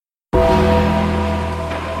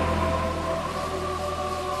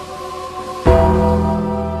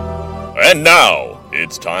And now,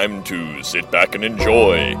 it's time to sit back and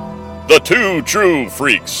enjoy the Two True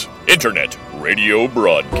Freaks Internet Radio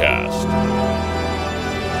Broadcast.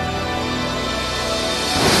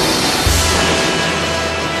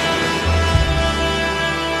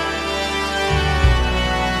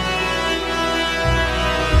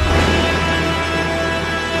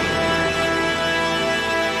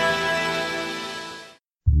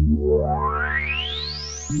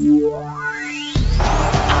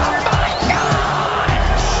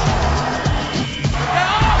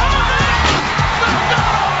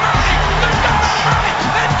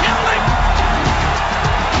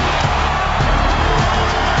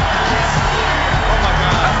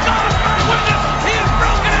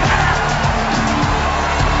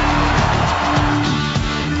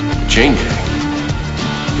 Chain Gang.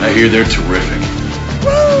 I hear they're terrific.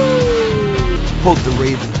 Woo! Quote the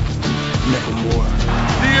Raven, nevermore.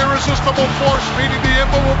 The irresistible force meeting the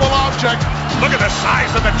immovable object. Look at the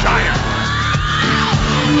size of the giant.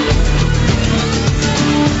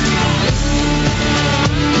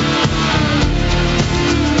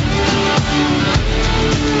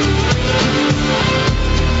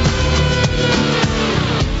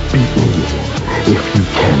 People, if you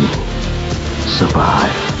can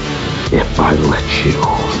survive, if I let you,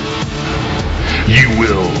 you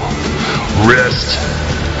will rest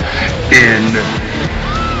in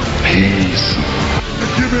peace.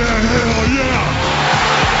 Give me a hell yeah!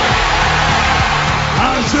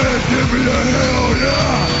 I said give me a hell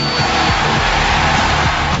yeah!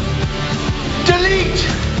 Delete!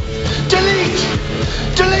 Delete!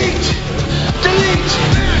 Delete! Delete!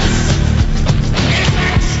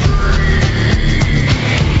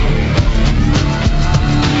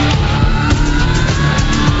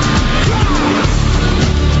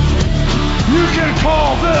 You can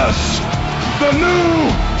call this the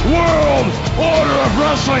New World Order of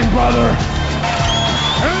Wrestling, brother.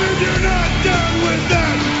 And if you're not done with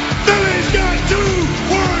that, then he's got two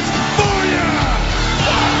words for you.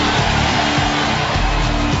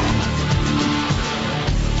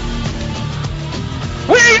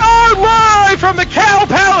 We are live from the Cow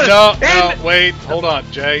Palace. No, wait, hold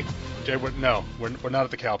on, Jay. We're not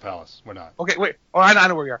at the Cow Palace. We're not. Okay, wait. Oh, I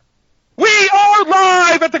know where we are. We are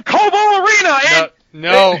live at the Cobo Arena.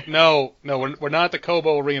 No, we're not at the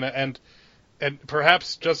Cobo Arena, and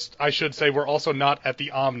perhaps just I should say we're also not at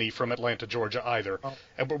the Omni from Atlanta, Georgia either. Oh.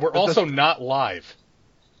 And we're also not live.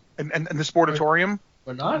 And the Sportatorium?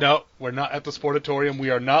 We're not? No, we're not at the Sportatorium.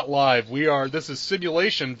 We are not live. This is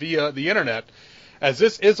simulation via the internet, as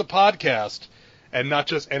this is a podcast, and not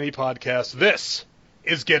just any podcast. This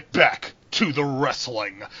is Get Back to the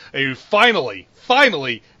Wrestling. Finally,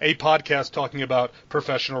 a podcast talking about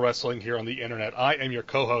professional wrestling here on the internet. I am your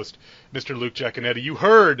co-host, Mr. Luke Giaconetti. You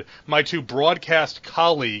heard my two broadcast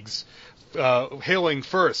colleagues hailing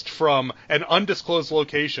first from an undisclosed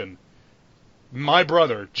location. My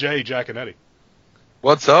brother, Jay Giaconetti.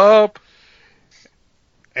 What's up?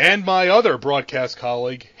 And my other broadcast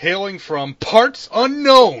colleague hailing from parts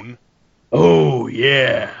unknown. Oh,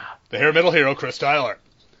 yeah. The hair metal hero, Chris Tyler.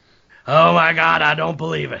 Oh, my God, I don't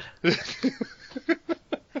believe it.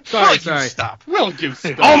 Sorry. Stop. Will you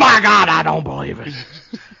stop? Oh, my God, I don't believe it.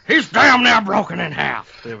 He's damn near broken in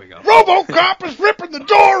half. There we go. RoboCop is ripping the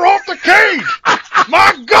door off the cage.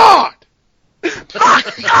 My God!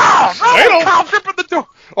 RoboCop's ripping the door.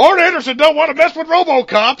 Arn Anderson don't want to mess with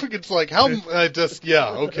RoboCop. It's like,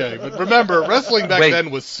 okay. But remember, wrestling back then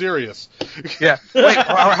was serious. Yeah. Wait,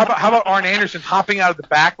 how about Arn Anderson hopping out of the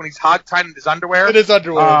back when he's hog-tied in his underwear? In his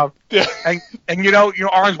underwear. Yeah. And you know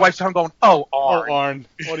Arn's wife's home going, oh, Arn. Oh, Arn,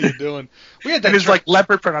 what are you doing? We had that in his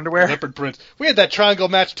leopard print underwear. Leopard print. We had that triangle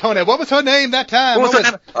match, Tony. What was her name that time? What was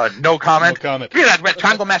her name? No comment. No comment. We had that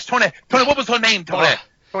triangle match, Tony. Tony, what was her name, Tony?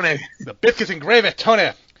 Tony. The biscuits and gravy,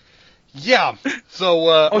 Tony. Yeah. So,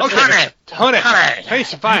 okay. Tony. Hey,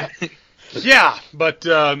 fine. Yeah, but,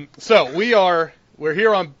 so we're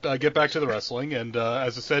here on Get Back to the Wrestling, and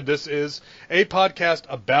as I said, this is a podcast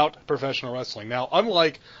about professional wrestling. Now,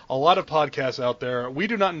 unlike a lot of podcasts out there, we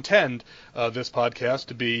do not intend this podcast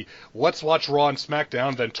to be let's watch Raw and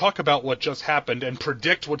SmackDown, then talk about what just happened and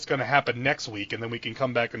predict what's going to happen next week, and then we can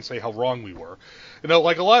come back and say how wrong we were. You know,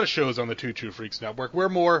 like a lot of shows on the Two True Freaks Network, we're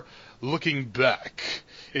more looking back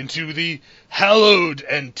into the hallowed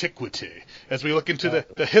antiquity as we look into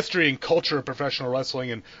the history and culture of professional wrestling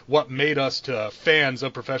and what made us to fans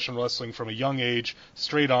of professional wrestling from a young age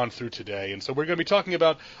straight on through today. And so we're going to be talking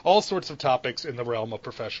about all sorts of topics in the realm of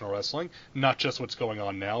professional wrestling, not just what's going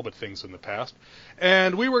on now, but things in the past.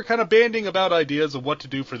 And we were kind of banding about ideas of what to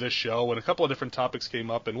do for this show, and a couple of different topics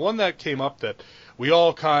came up. And one that came up that we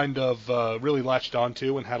all kind of really latched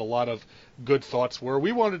onto and had a lot of good thoughts were,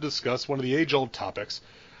 we wanted to discuss one of the age-old topics,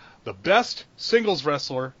 the best singles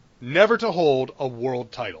wrestler never to hold a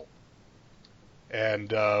world title.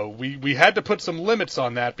 And we had to put some limits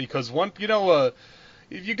on that because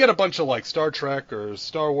if you get a bunch of like Star Trek or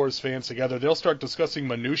Star Wars fans together, they'll start discussing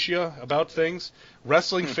minutia about things.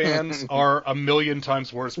 Wrestling fans are a million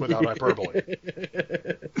times worse without hyperbole.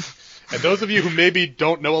 And those of you who maybe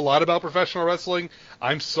don't know a lot about professional wrestling,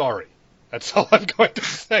 I'm sorry. That's all I'm going to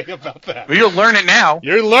say about that. Well, you'll learn it now.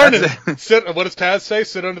 You're learning. What does Taz say?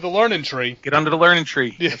 Sit under the learning tree. Get under the learning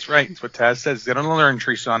tree. Yeah. That's right. That's what Taz says. Get under the learning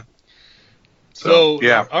tree, son. So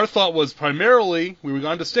yeah. Our thought was primarily we were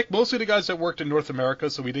going to stick mostly to guys that worked in North America,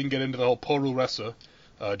 so we didn't get into the whole Poru Ressa,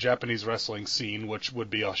 Japanese wrestling scene, which would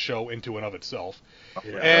be a show into and of itself.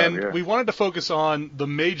 We wanted to focus on the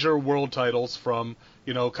major world titles from,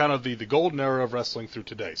 kind of the golden era of wrestling through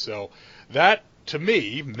today. So that, to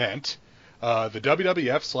me, meant the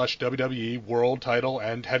WWF/WWE world title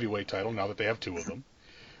and heavyweight title, now that they have two of them.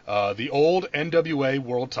 The old NWA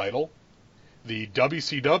world title. The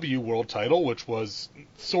WCW world title, which was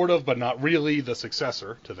sort of but not really the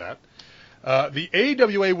successor to that. The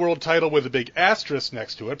AWA world title with a big asterisk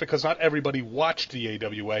next to it because not everybody watched the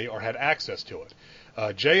AWA or had access to it.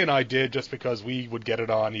 Jay and I did just because we would get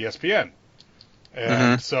it on ESPN.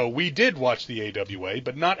 And so we did watch the AWA,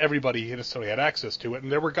 but not everybody necessarily had access to it.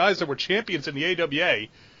 And there were guys that were champions in the AWA.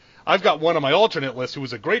 I've got one on my alternate list who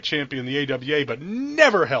was a great champion in the AWA but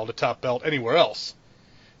never held a top belt anywhere else.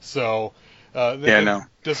 So...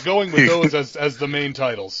 just going with those as the main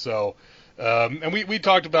titles. So, and we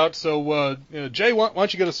talked about. So, Jay, why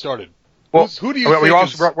don't you get us started? Well, who do you? We're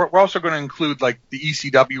also going to include like the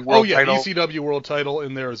ECW world title. ECW world title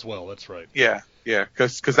in there as well. That's right. Yeah,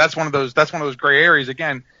 because that's one of those gray areas.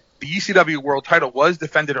 Again, the ECW world title was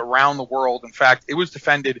defended around the world. In fact, it was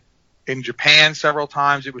defended in Japan several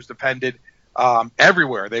times. It was defended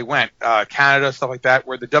everywhere they went, Canada, stuff like that.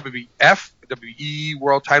 Where the WWE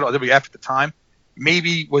world title, WWF at the time,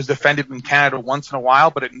 maybe was defended in Canada once in a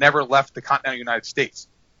while, but it never left the continental United States.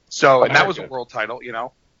 So, and that was a world title,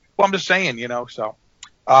 Well, I'm just saying, So,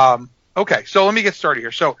 okay. So let me get started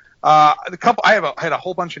here. So, I had a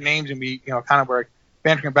whole bunch of names, and we, kind of were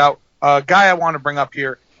bantering about. A guy I want to bring up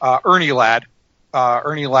here, Ernie Ladd,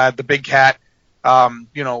 the big cat.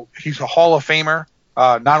 He's a Hall of Famer.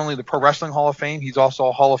 Not only the Pro Wrestling Hall of Fame, he's also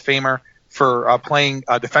a Hall of Famer for playing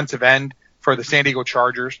defensive end for the San Diego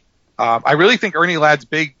Chargers. I really think Ernie Ladd's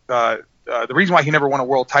big. The reason why he never won a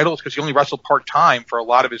world title is because he only wrestled part-time for a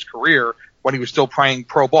lot of his career when he was still playing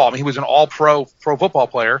pro ball. I mean, he was an all-pro football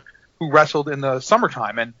player who wrestled in the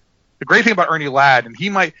summertime. And the great thing about Ernie Ladd,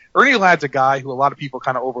 Ernie Ladd's a guy who a lot of people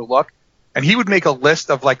kind of overlook, and he would make a list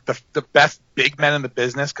of like the best big men in the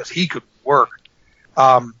business because he could work.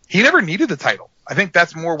 He never needed the title. I think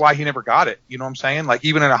that's more why he never got it. You know what I'm saying? Like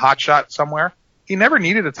even in a hot shot somewhere, he never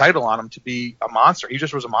needed a title on him to be a monster. He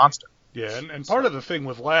just was a monster. Yeah, and part of the thing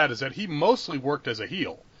with Ladd is that he mostly worked as a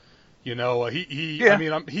heel. I'm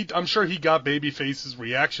sure he got babyface's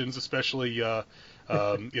reactions, especially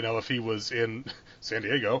if he was in San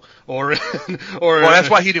Diego or well, that's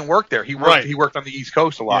why he didn't work there. He worked on the East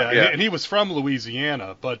Coast a lot. Yeah. And he was from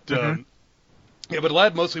Louisiana, but but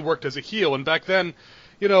Ladd mostly worked as a heel, and back then,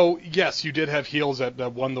 yes, you did have heels that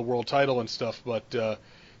won the world title and stuff, but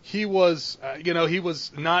he was, he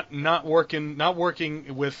was not working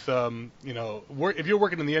with, if you're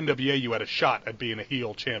working in the NWA, you had a shot at being a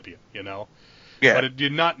heel champion, Yeah. But it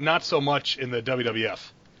did not so much in the WWF.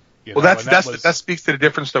 That speaks to the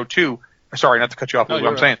difference though too. Sorry, not to cut you off. What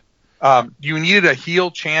I'm saying, you needed a heel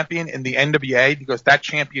champion in the NWA because that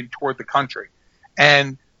champion toured the country,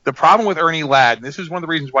 and the problem with Ernie Ladd, and this is one of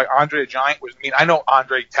the reasons why Andre the Giant was. I mean, I know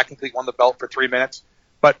Andre technically won the belt for 3 minutes,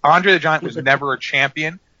 but Andre the Giant was never a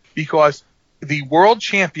champion. Because the world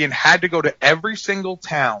champion had to go to every single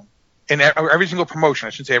town and every single promotion, I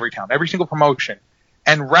shouldn't say every town, every single promotion,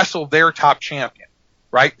 and wrestle their top champion,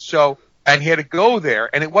 right? So, and he had to go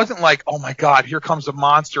there, and it wasn't like, oh my God, here comes a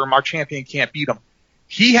monster, and our champion can't beat him.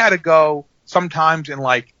 He had to go sometimes and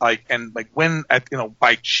win at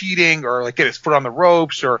by cheating or like get his foot on the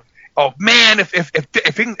ropes or oh man, if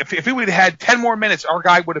he would have had 10 more minutes, our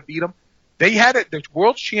guy would have beat him. They had the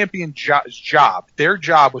world champion job. Their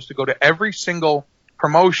job was to go to every single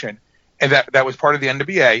promotion, and that was part of the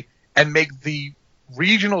NWA, and make the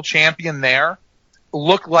regional champion there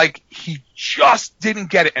looked like he just didn't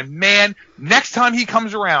get it. And man, next time he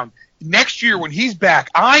comes around, next year when he's back,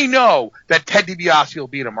 I know that Ted DiBiase will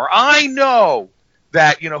beat him, or I know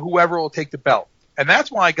that, whoever will take the belt. And that's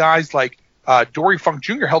why guys like Dory Funk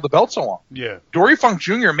Jr. held the belt so long. Yeah. Dory Funk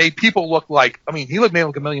Jr. made people look like, he made like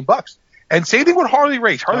 $1 million. And same thing with Harley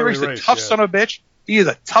Race. Harley Race is a tough son of a bitch. He is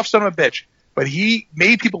a tough son of a bitch. But he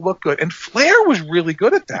made people look good. And Flair was really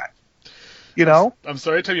good at that. I'm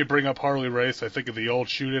sorry, every time you bring up Harley Race, I think of the old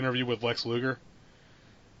shoot interview with Lex Luger.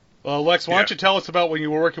 Lex, why don't you tell us about when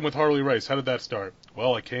you were working with Harley Race? How did that start?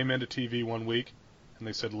 Well, I came into TV one week, and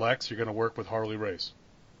they said, Lex, you're going to work with Harley Race.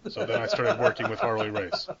 So then I started working with Harley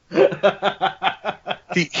Race.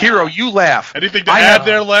 Hero, you laugh. Anything to add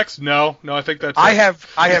there, Lex? No, I think that's I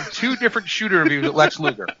have two different shoot interviews with Lex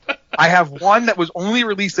Luger. I have one that was only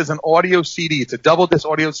released as an audio CD. It's a double disc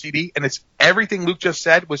audio CD, and it's everything Luke just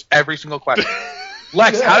said was every single question.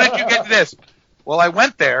 Lex, how did you get this? Well, I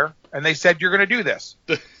went there, and they said, you're going to do this.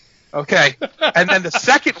 Okay. And then the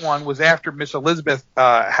second one was after Miss Elizabeth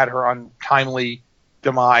had her untimely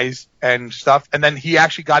demise and stuff, and then he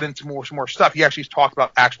actually got into some more stuff. He actually talked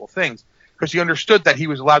about actual things because he understood that he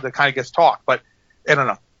was allowed to kind of just talk, but I don't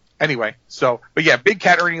know. Anyway, but yeah, Big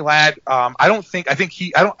Cat Ernie Ladd.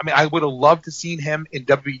 I would have loved to seen him in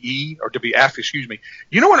WWE or WF, excuse me.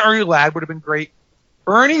 You know when Ernie Ladd would have been great?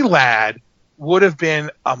 Ernie Ladd would have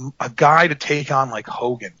been a guy to take on like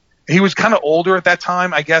Hogan. He was kind of older at that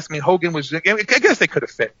time, I guess. Hogan was, I guess they could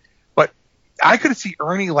have fit, but I could see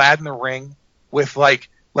Ernie Ladd in the ring with like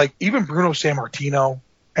even Bruno Sammartino.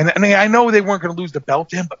 And I know they weren't going to lose the belt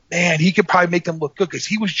to him, but man, he could probably make them look good because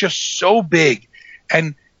he was just so big.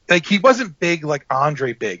 And like, he wasn't big like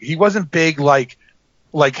Andre big. He wasn't big like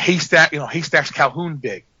Haystacks Calhoun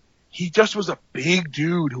big. He just was a big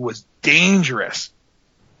dude who was dangerous.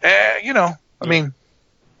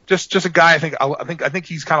 Just a guy. I think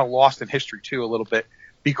he's kind of lost in history too a little bit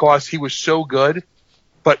because he was so good,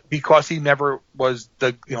 but because he never was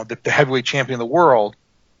the heavyweight champion of the world,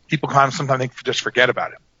 people kind of sometimes just forget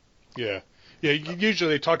about him. Yeah. Yeah,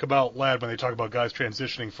 usually they talk about Ladd when they talk about guys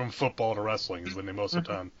transitioning from football to wrestling is when they most of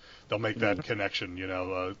the time they'll make that connection.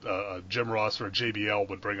 Jim Ross or JBL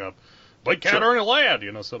would bring up Big Cat Ernie Ladd,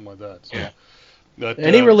 something like that. So, yeah. But,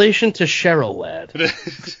 any relation to Cheryl Ladd?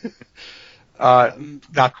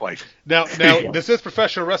 Not quite. Now this is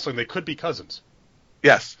professional wrestling. They could be cousins.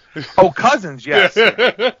 Yes. Oh, cousins. Yes.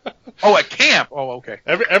 Oh, at camp. Oh, okay.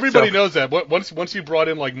 Everybody knows that. Once you brought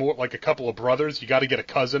in more like a couple of brothers, you got to get a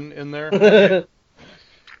cousin in there.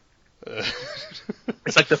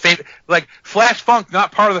 It's like the famous, Flash Funk,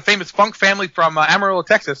 not part of the famous Funk family from Amarillo,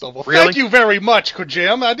 Texas. Well, really? Thank you very much,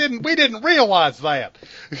 Jim. We didn't realize that.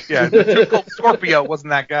 Yeah, Too Cold Scorpio wasn't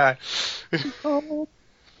that guy.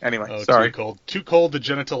 Anyway, sorry. Too cold, the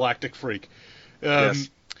genitalactic freak. Yes.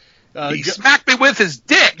 He smacked me with his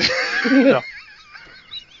dick.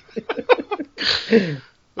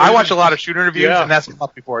 I watch a lot of shoot interviews, and that's come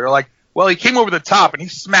up before. They're like, well, he came over the top, and he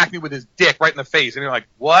smacked me with his dick right in the face. And you're like,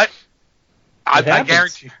 what? I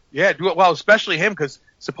guarantee you. Yeah, well, especially him, because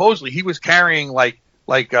supposedly he was carrying, like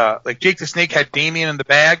Jake the Snake had Damien in the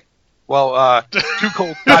bag. Well, Too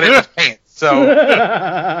Cold got in his pants. So,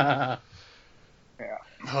 yeah.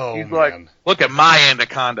 Oh, he's man. like, look at my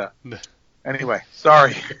anaconda. Anyway,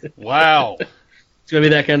 sorry. Wow. It's going to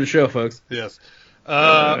be that kind of show, folks. Yes.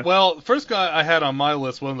 Well, the first guy I had on my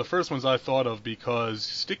list, one of the first ones I thought of, because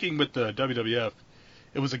sticking with the WWF,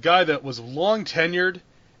 it was a guy that was long tenured,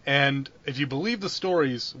 and if you believe the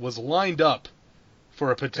stories, was lined up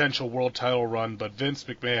for a potential world title run, but Vince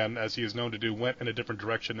McMahon, as he is known to do, went in a different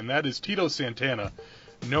direction, and that is Tito Santana,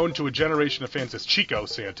 known to a generation of fans as Chico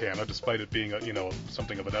Santana, despite it being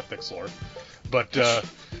something of an ethnic slur. But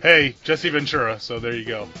hey, Jesse Ventura, so there you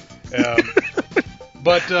go.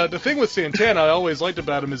 But the thing with Santana I always liked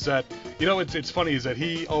about him is that, it's funny, is that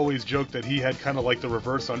he always joked that he had kind of like the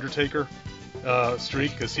reverse Undertaker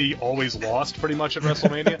streak, because he always lost pretty much at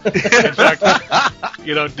WrestleMania. In fact, I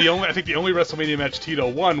think the only WrestleMania match Tito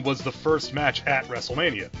won was the first match at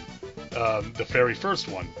WrestleMania, the very first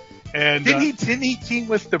one. And didn't he team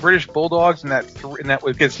with the British Bulldogs in that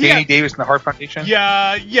against Danny Davis and the Hart Foundation?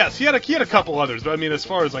 Yeah, yes, he had a couple others, but I mean, as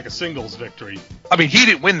far as like a singles victory, I mean, he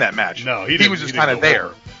didn't win that match. No, he was just kind of there.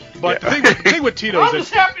 Over. But the thing with Tito is I'm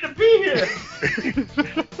just happy to be here.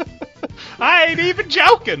 I ain't even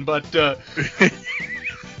joking, but the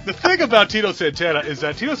thing about Tito Santana is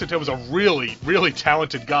that Tito Santana was a really, really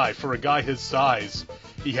talented guy for a guy his size.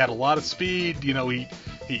 He had a lot of speed.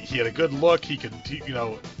 He had a good look. He could,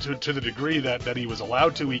 to the degree that he was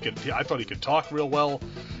allowed to, I thought he could talk real well.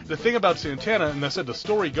 The thing about Santana, and I said the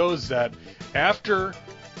story goes that after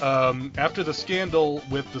after the scandal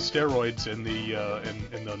with the steroids in the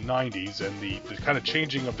 90s and the kind of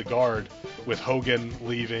changing of the guard with Hogan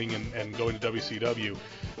leaving and going to WCW,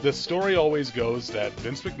 the story always goes that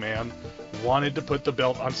Vince McMahon wanted to put the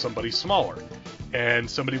belt on somebody smaller and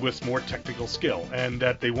somebody with more technical skill, and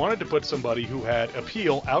that they wanted to put somebody who had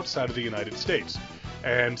appeal outside of the United States.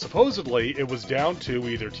 And supposedly it was down to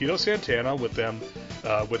either Tito Santana with the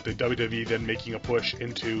WWE then making a push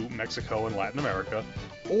into Mexico and Latin America,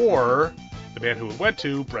 or the man who it went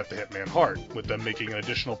to, Bret the Hitman Hart, with them making an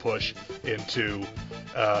additional push into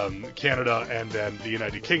Canada and then the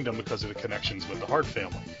United Kingdom because of the connections with the Hart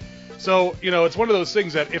family. So, it's one of those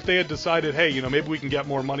things that if they had decided, hey, maybe we can get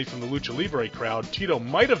more money from the Lucha Libre crowd, Tito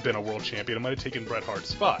might have been a world champion and might have taken Bret Hart's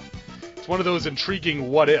spot. It's one of those intriguing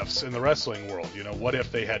what-ifs in the wrestling world. What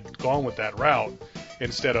if they had gone with that route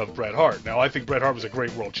instead of Bret Hart? Now, I think Bret Hart was a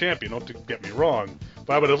great world champion, don't get me wrong,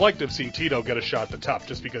 but I would have liked to have seen Tito get a shot at the top,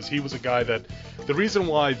 just because he was a guy that, the reason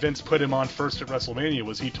why Vince put him on first at WrestleMania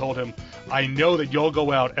was he told him, I know that you'll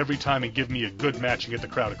go out every time and give me a good match and get the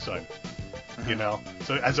crowd excited.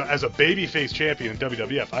 So as a babyface champion in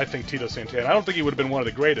WWF, I think Tito Santana, I don't think he would have been one of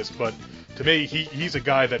the greatest, but to me, he's a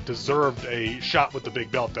guy that deserved a shot with the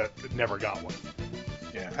big belt that never got one.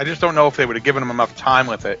 Yeah, I just don't know if they would have given him enough time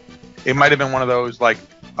with it. It might have been one of those, like,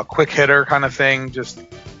 a quick hitter kind of thing, just,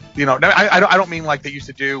 I don't mean like they used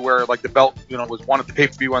to do where, like, the belt, was won at the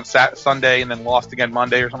pay-per-view on Sunday and then lost again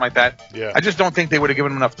Monday or something like that. Yeah. I just don't think they would have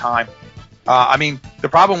given him enough time. The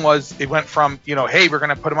problem was it went from, hey, we're going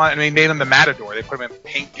to put him on, and they made him the Matador. They put him in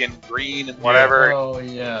pink and green and whatever. Yeah. Oh,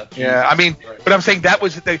 yeah. Yeah, but I'm saying that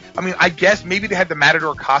was, I guess maybe they had the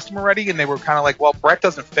Matador costume already, and they were kind of like, well, Bret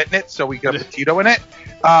doesn't fit in it, so we got Tito in it.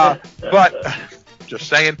 But, just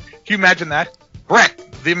saying, can you imagine that? Bret,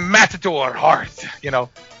 the Matador Hart,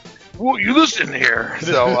 well, you listen here.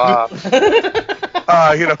 So,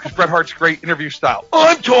 because Bret Hart's great interview style.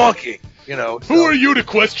 I'm talking. Who are you to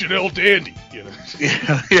question El Dandy?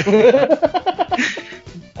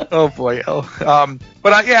 Oh boy. Tito.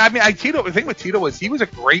 The thing with Tito was he was a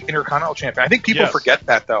great Intercontinental champion. I think people forget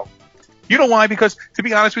that though. You know why? Because to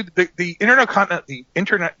be honest with you, the Internet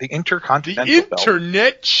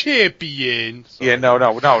champion. Sorry. Yeah, no,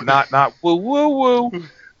 not woo woo woo.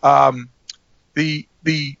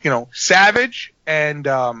 The Savage and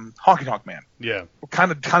Honky Tonk Man. Yeah.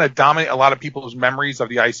 Kind of dominate a lot of people's memories of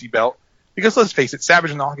the IC belt. Because let's face it,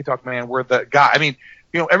 Savage and the Honky Tonk Man were the guy.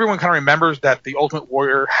 Everyone kind of remembers that the Ultimate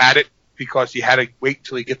Warrior had it because he had to wait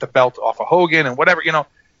until he get the belt off of Hogan and whatever,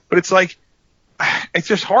 But it's like, it's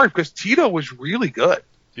just hard because Tito was really good.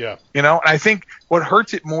 Yeah. And I think what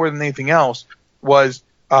hurts it more than anything else was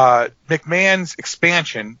McMahon's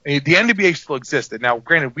expansion. The NWA still existed. Now,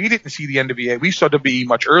 granted, we didn't see the NWA. We saw WE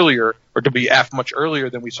much earlier, or WF much earlier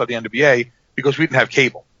than we saw the NWA because we didn't have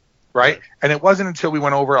cable. Right? And it wasn't until we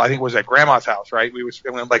went over, I think it was at Grandma's house, right?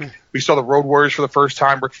 We saw the Road Warriors for the first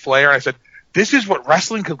time, Ric Flair, and I said, this is what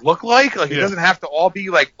wrestling could look like? It doesn't have to all be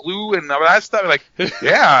like blue and all that stuff. Like,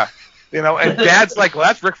 yeah. And Dad's like, well,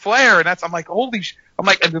 that's Ric Flair, and I'm like, holy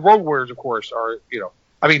and the Road Warriors, of course, are,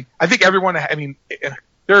 I think everyone,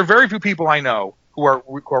 there are very few people I know who are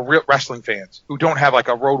real wrestling fans who don't have like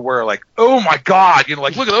a Road Warrior, like, oh my God,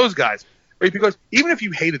 look at those guys. Right? Because even if you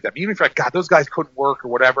hated them, even if you're like, God, those guys couldn't work or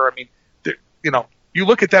whatever, you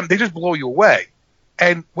look at them, they just blow you away.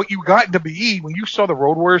 And what you got in WWE, when you saw the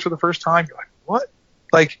Road Warriors for the first time, you're like, what?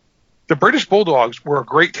 Like, the British Bulldogs were a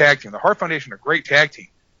great tag team. The Hart Foundation, a great tag team.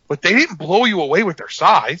 But they didn't blow you away with their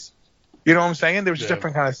size. You know what I'm saying? There was a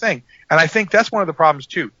different kind of thing. And I think that's one of the problems,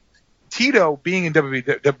 too. Tito, being in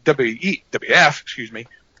WWF,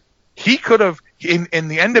 he could have, in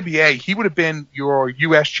the NWA, he would have been your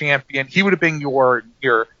U.S. champion. He would have been your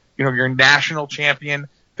national champion,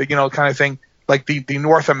 kind of thing, like the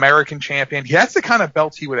North American champion. That's the kind of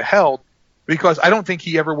belts he would have held, because I don't think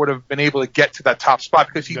he ever would have been able to get to that top spot,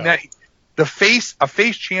 because a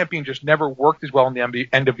face champion just never worked as well in the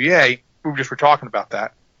NWA. We just were talking about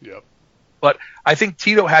that. Yep. But I think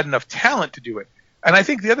Tito had enough talent to do it. And I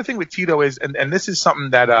think the other thing with Tito is, and this is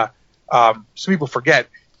something that some people forget,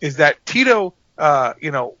 is that Tito,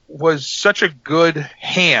 was such a good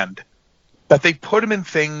hand that they put him in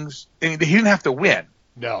things, and he didn't have to win.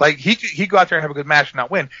 No. Like, he go out there and have a good match and not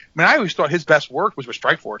win. I always thought his best work was with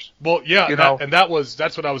Strikeforce. Well, yeah,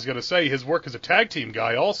 that's what I was going to say. His work as a tag team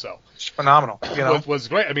guy also. It's phenomenal. Was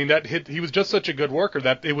great. He was just such a good worker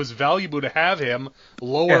that it was valuable to have him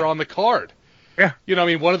lower on the card. Yeah. Who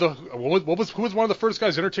was one of the first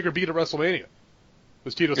guys Undertaker beat at WrestleMania? It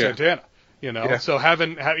was Tito Santana. So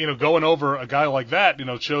going over a guy like that,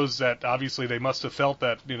 shows that obviously they must have felt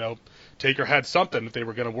that, Taker had something that they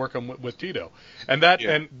were going to work on with Tito. And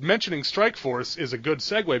and mentioning Strikeforce is a good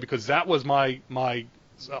segue because that was my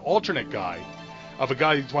alternate guy of a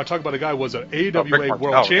guy. When I talk about a guy who was an AWA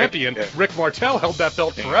World Champion, Rick Martel held that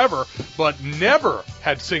belt forever, but never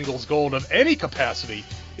had singles gold of any capacity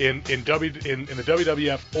in the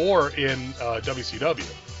WWF or in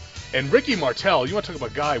WCW. And Ricky Martel, you want to talk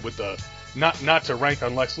about a guy with the not to rank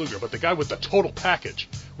on Lex Luger, but the guy with the total package,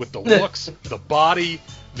 with the looks, the body,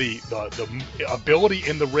 the ability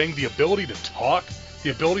in the ring, the ability to talk,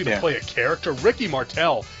 the ability to play a character. Ricky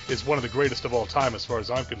Martel is one of the greatest of all time as far as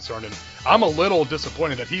I'm concerned, and I'm a little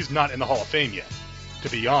disappointed that he's not in the Hall of Fame yet, to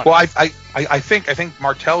be honest. Well, I think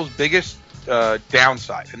Martel's biggest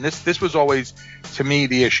downside, and this was always, to me,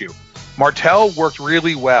 the issue. Martel worked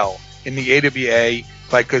really well in the AWA,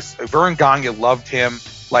 because Verne Gagne loved him.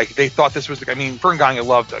 Like, they thought this was Verne Gagne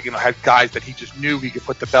loved, had guys that he just knew he could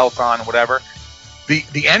put the belt on and whatever. The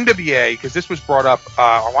NWA, because this was brought up,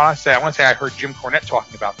 I want to say I heard Jim Cornette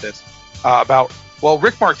talking about this,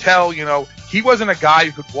 Rick Martel, he wasn't a guy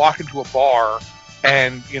who could walk into a bar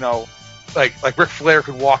and, like Ric Flair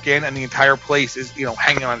could walk in and the entire place is,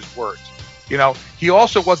 hanging on his words. He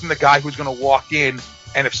also wasn't the guy who was going to walk in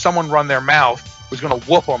and if someone run their mouth was going to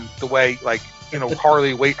whoop them the way,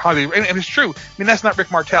 Harley, and it's true. That's not Rick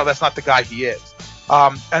Martel. That's not the guy he is.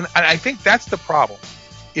 And I think that's the problem.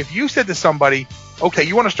 If you said to somebody, okay,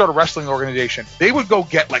 you want to start a wrestling organization, they would go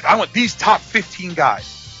get, I want these top 15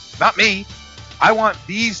 guys. Not me. I want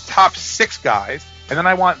these top 6 guys, and then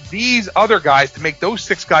I want these other guys to make those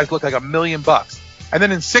 6 guys look like $1 million. And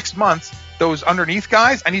then in 6 months, those underneath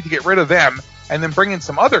guys, I need to get rid of them and then bring in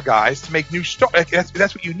some other guys to make new stars.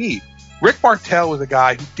 That's what you need. Rick Martel was a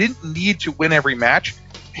guy who didn't need to win every match.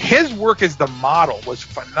 His work as the model was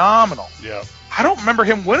phenomenal. Yeah. I don't remember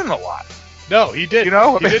him winning a lot. No, he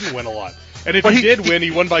didn't. He didn't win a lot. And if he did win,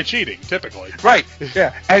 he won by cheating, typically. Right.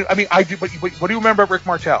 Yeah. And I do. But what do you remember of Rick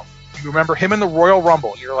Martel? You remember him in the Royal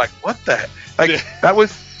Rumble. You're like, what the heck?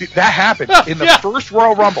 That happened in the first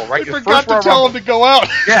Royal Rumble, right? I forgot to tell him to go out.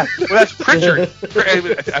 Yeah. Well, that's Pritchard.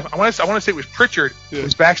 I want to say it was Pritchard who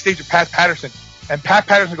was backstage with Pat Patterson, and Pat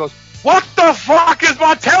Patterson goes, "What the fuck is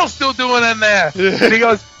Martel still doing in there?" And he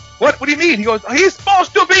goes, What do you mean? He goes, he's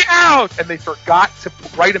supposed to be out. And they forgot to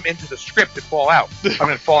write him into the script to fall out.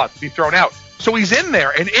 To be thrown out. So he's in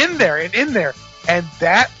there and in there and in there. And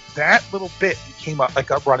that little bit became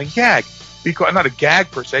like a running gag. Because, not a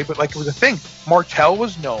gag per se, but it was a thing. Martel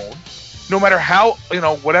was known, no matter how,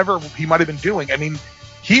 whatever he might have been doing.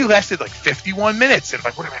 He lasted 51 minutes. And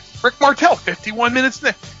Rick Martel, 51 minutes.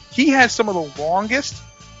 He had some of the longest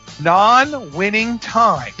non-winning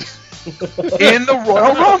times in the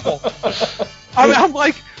Royal Rumble. I'm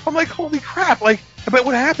like, holy crap! But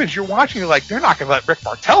what happens? You're watching. You're like, they're not going to let Rick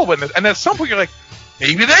Martel win this. And at some point, you're like,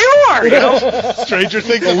 maybe they are. Stranger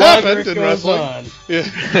things have happened in wrestling.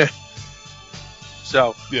 Yeah.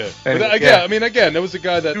 So yeah. Anyway, again, there was a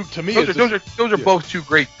guy that to me those are both two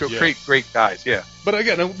great guys. Yeah. But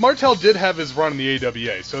again, Martel did have his run in the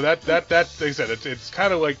AWA, so that like I said, it's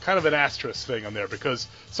kind of an asterisk thing on there because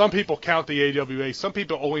some people count the AWA, some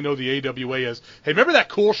people only know the AWA as, hey, remember that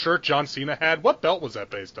cool shirt John Cena had? What belt was that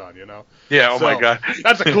based on? Yeah. Oh my God.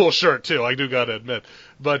 That's a cool shirt too. I do gotta admit.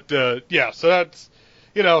 But so that's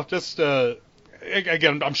just.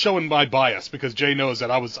 Again, I'm showing my bias because Jay knows that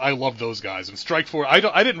I love those guys. And Strikeforce,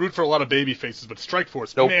 I didn't root for a lot of baby faces, but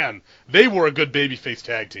Strikeforce, man, they were a good babyface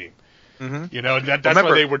tag team. Mm-hmm. That's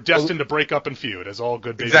why they were destined to break up and feud, as all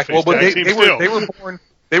good babyface tag teams do.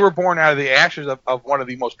 They were born out of the ashes of one of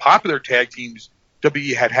the most popular tag teams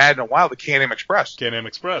WWE had in a while, the Can-Am Express. Can-Am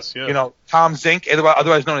Express, yeah. Tom Zink,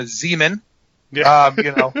 otherwise known as Z-Man. Yeah.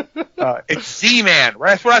 It's Z-Man.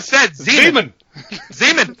 Right? That's what I said. Z-Man.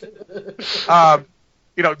 Zink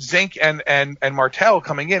and Martel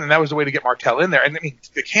coming in, and that was the way to get Martel in there. And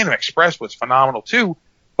the Can-Am Express was phenomenal too.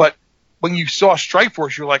 But when you saw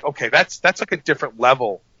Strikeforce, you're like, okay, that's like a different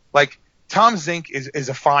level. Like Tom Zink is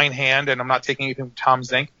a fine hand, and I'm not taking anything from Tom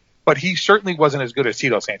Zink, but he certainly wasn't as good as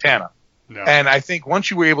Tito Santana. No. And I think once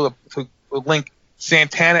you were able to link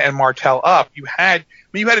Santana and Martel up, you had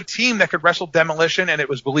a team that could wrestle Demolition, and it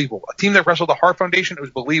was believable. A team that wrestled the Hart Foundation, it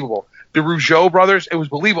was believable. The Rougeau brothers, it was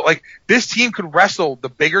believable. Like, this team could wrestle the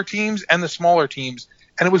bigger teams and the smaller teams,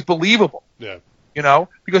 and it was believable. Yeah.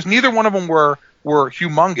 Because neither one of them were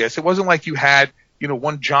humongous. It wasn't like you had,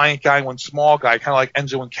 one giant guy, one small guy, kind of like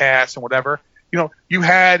Enzo and Cass and whatever. You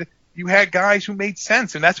had guys who made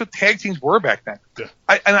sense, and that's what tag teams were back then. Yeah.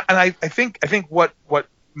 I think what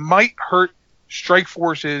might hurt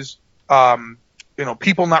Strikeforce's,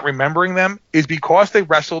 people not remembering them is because they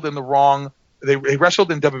wrestled in the wrong. They wrestled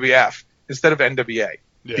in WWF instead of NWA.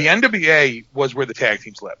 The NWA was where the tag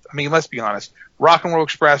teams lived. I mean, let's be honest. Rock and Roll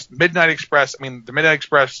Express, Midnight Express. I mean, the Midnight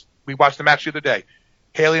Express, we watched the match the other day.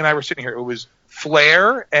 Haley and I were sitting here. It was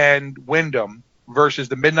Flair and Wyndham versus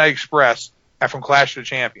the Midnight Express from Clash of the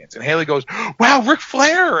Champions. And Haley goes, wow, Ric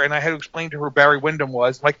Flair. And I had to explain to her who Barry Windham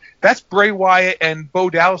was. Like, that's Bray Wyatt and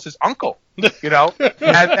Bo Dallas's uncle, you know?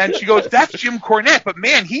 and she goes, that's Jim Cornette, but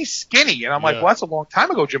man, he's skinny. And I'm like, well, that's a long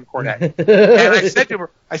time ago, Jim Cornette. And I said to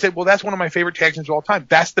her, well, that's one of my favorite tag teams of all time.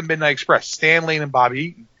 That's the Midnight Express, Stan Lane and Bobby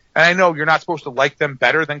Eaton. And I know you're not supposed to like them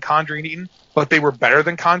better than Condrey and Eaton, but they were better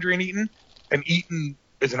than Condrey and Eaton. And Eaton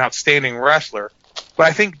is an outstanding wrestler. But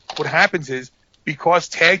I think what happens is, because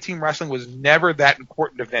tag team wrestling was never that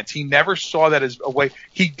important event, he never saw that as a way.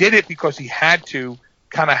 He did it because he had to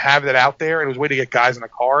kind of have that out there. It was a way to get guys on the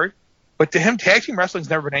card. But to him, tag team wrestling's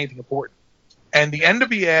never been anything important. And the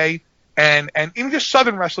NWA and even just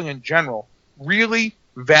Southern wrestling in general really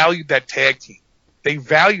valued that tag team. They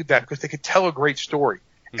valued that because they could tell a great story.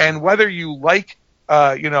 Mm-hmm. And whether you like,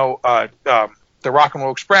 the Rock and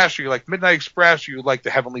Roll Express, or you like Midnight Express, or you like the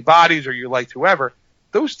Heavenly Bodies, or you liked whoever,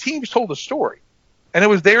 those teams told a story. And it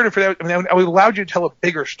was there for that. I mean, it allowed you to tell a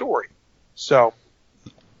bigger story. So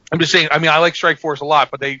I'm just saying, I mean, I like Strikeforce a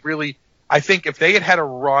lot, but they really, I think if they had a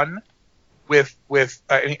run with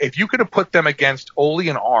if you could have put them against Ole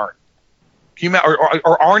and Arn,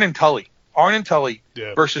 or Arn and Tully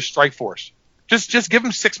versus Strikeforce, just give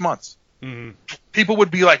them 6 months. Mm-hmm. People would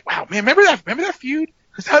be like, wow, man, remember that feud?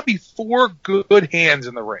 Because that would be 4 good hands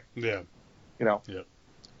in the ring. Yeah. You know? Yeah.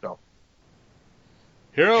 So.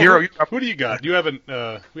 Hero, who do you got? We haven't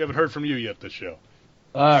heard from you yet this show.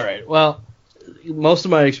 All right. Well, most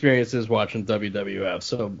of my experience is watching WWF,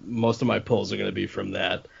 so most of my pulls are going to be from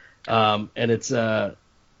that. And it's I'm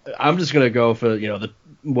just going to go for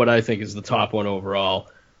what I think is the top one overall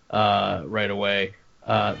right away.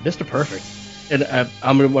 Mr. Perfect. And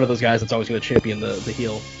I'm one of those guys that's always going to champion the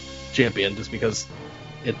heel champion just because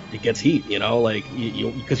it gets heat, like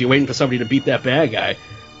because you're waiting for somebody to beat that bad guy.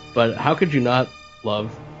 But how could you not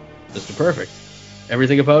love Mr. Perfect?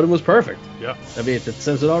 Everything about him was perfect. Yeah. I mean, it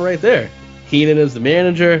says it all right there. Heenan is the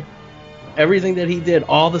manager. Everything that he did,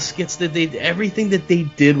 all the skits that everything that they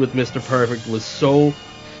did with Mr. Perfect was so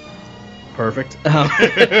perfect.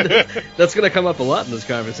 That's going to come up a lot in this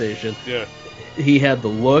conversation. Yeah. He had the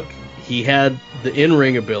look. He had the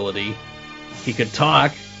in-ring ability. He could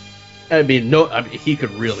talk. He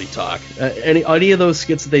could really talk. Any of those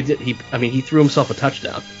skits that they did, he threw himself a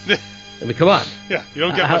touchdown. I mean, come on. Yeah, you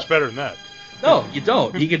don't get much better than that. No, you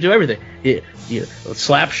don't. He could do everything.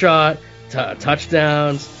 Slap shot,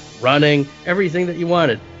 touchdowns, running, everything that you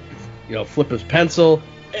wanted. Flip his pencil.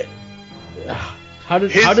 How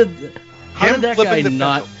did that guy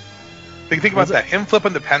not? Think about that. Him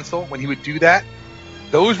flipping the pencil when he would do that.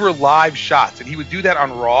 Those were live shots, and he would do that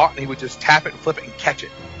on Raw, and he would just tap it and flip it and catch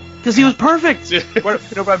it. Because he was perfect. But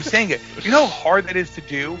I'm saying it. You know how hard that is to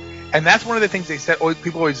do? And that's one of the things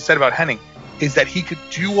people always said about Hennig, is that he could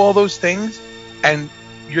do all those things, and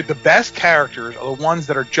the best characters are the ones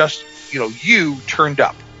that are just, you turned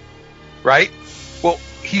up, right? Well,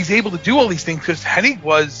 he's able to do all these things because Hennig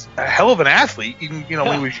was a hell of an athlete, even,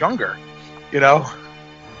 when he was younger,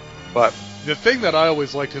 But the thing that I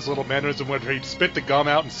always liked his little mannerism when he'd spit the gum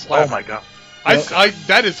out and slap. Oh my God.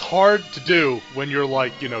 That is hard to do when you're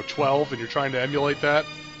 12 and you're trying to emulate that.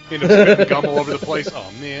 Spitting gum all over the place.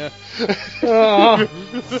 Oh man.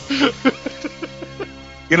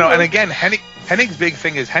 And again, Hennig's big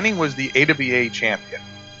thing is Hennig was the AWA champion,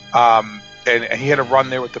 and he had a run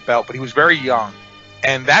there with the belt, but he was very young,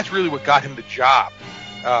 and that's really what got him the job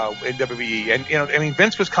in WWE. And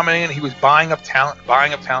Vince was coming in, he was buying up talent,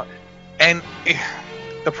 and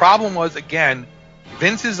the problem was, again,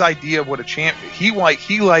 Vince's idea of what a champion he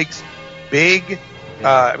likes big.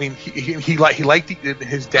 He liked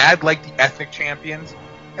his dad liked the ethnic champions,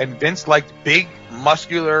 and Vince liked big,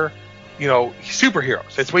 muscular,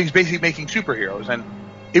 superheroes. That's why he's basically making superheroes, and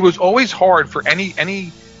it was always hard for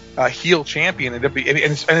any heel champion, and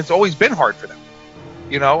it's always been hard for them,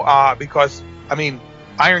 because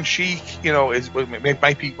Iron Sheik,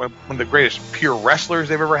 might be one of the greatest pure wrestlers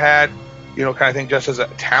they've ever had, kind of thing, just as a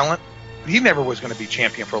talent. He never was going to be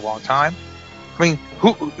champion for a long time.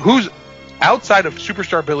 Who's outside of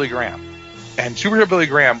Superstar Billy Graham, and Superstar Billy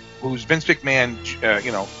Graham, who's Vince McMahon,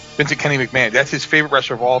 Vincent Kenny McMahon, that's his favorite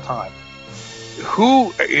wrestler of all time.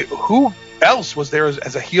 Who else was there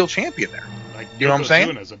as a heel champion there? You know what I'm saying?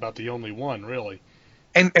 Yokozuna is about the only one, really.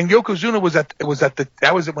 And Yokozuna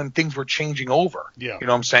that was when things were changing over. Yeah. You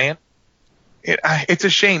know what I'm saying? It's a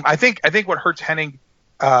shame. I think what hurts Hennig,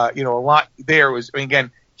 a lot there was,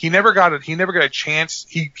 again, he never got a chance.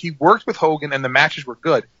 He worked with Hogan and the matches were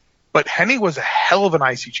good, but Hennig was a hell of an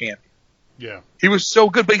IC champion. Yeah. He was so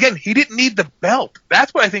good, but again, he didn't need the belt.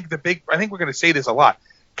 That's what I think I think we're going to say this a lot.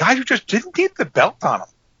 Guys who just didn't need the belt on him.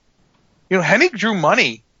 You know, Hennig drew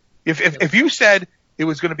money. If you said it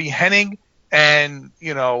was going to be Hennig and,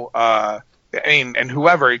 you know, and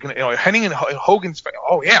whoever, you know, Hennig and Hogan's,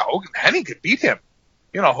 oh yeah, Hennig could beat him.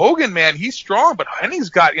 You know, Hogan, man, he's strong, but Hennig's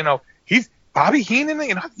got, you know, he's Bobby Heenan,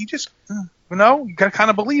 you know, he just, you know, you got to kind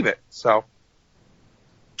of believe it. So.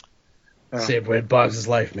 Saved Wade Boggs'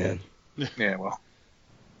 life, man. Yeah, well.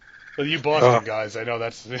 Well, you Boston guys, I know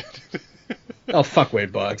that's. Oh, fuck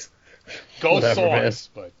Wade Boggs. Go Sox,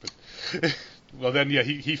 but well then, yeah,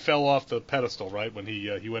 he fell off the pedestal, right, when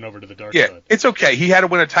he went over to the dark side. It's okay. He had to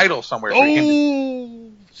win a title somewhere. So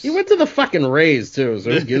he went to the fucking Rays too.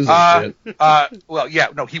 So who gives a shit? Well, yeah,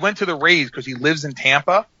 no, he went to the Rays because he lives in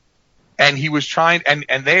Tampa, and he was trying,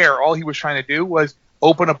 and there, all he was trying to do was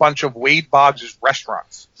open a bunch of Wade Boggs'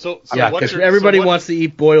 restaurants. So yeah, because everybody wants to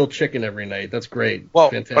eat boiled chicken every night. That's great. Well,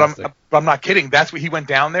 fantastic. But I'm not kidding. That's what he went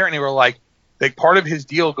down there, and they were like part of his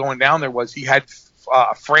deal going down there was he had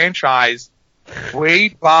a franchise,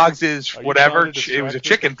 Wade Boggs' whatever. It was a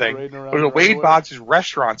chicken thing. It was a Wade Boggs'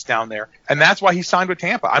 restaurants down there, and that's why he signed with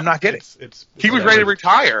Tampa. I'm not kidding. He was ready to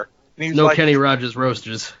retire. And he was no like, Kenny Rogers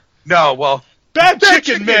Roasters. No, well, bad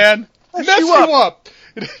chicken, man. Mess you up.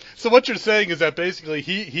 So what you're saying is that basically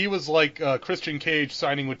he was like Christian Cage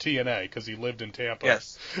signing with TNA because he lived in Tampa.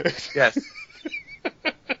 Yes. Yes.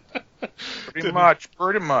 Pretty much.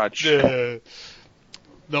 No,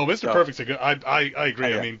 Mr. Perfect's a good. I agree.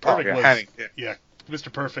 Yeah. I mean, Perfect was. Hennig, yeah,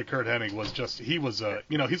 Mr. Perfect, Kurt Hennig was just. He was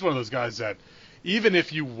you know, he's one of those guys that even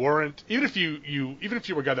if you were a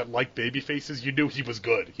guy that liked baby faces, you knew he was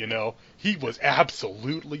good. You know, he was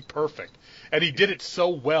absolutely perfect, and he did it so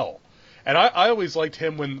well. And I always liked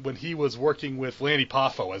him when he was working with Lanny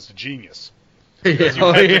Poffo as the Genius. Because you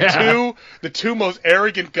had the two most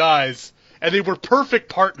arrogant guys, and they were perfect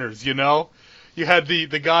partners, you know? You had the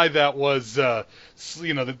guy that was,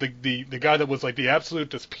 you know, the guy that was like the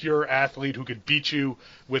absolute just pure athlete who could beat you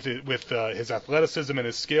with his athleticism and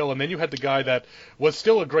his skill, and then you had the guy that was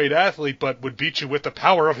still a great athlete but would beat you with the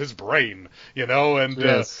power of his brain, you know? And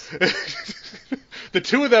yes. The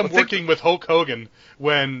two of them working with Hulk Hogan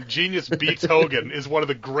when Genius beats Hogan is one of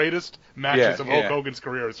the greatest matches of Hulk Hogan's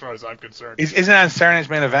career, as far as I'm concerned. Isn't that Saturday Night's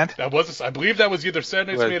Main Event? That was, I believe, that was either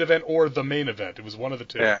Saturday Night's Main Event or the main event. It was one of the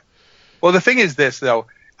two. Yeah. Well, the thing is this, though.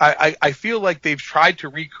 I feel like they've tried to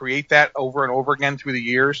recreate that over and over again through the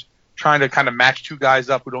years, trying to kind of match two guys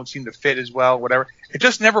up who don't seem to fit as well, whatever. It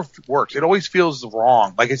just never works. It always feels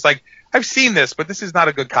wrong. Like, it's like, I've seen this, but this is not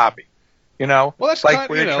a good copy. You know? Well, that's like,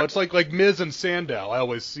 not, you know, it's like Miz and Sandow. I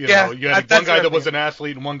always, you know, you had one guy that was an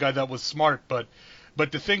athlete and one guy that was smart, but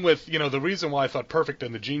the thing with, you know, the reason why I thought Perfect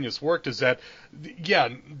and the Genius worked is that, yeah,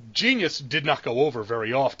 Genius did not go over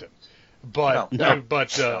very often. But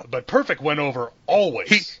Perfect went over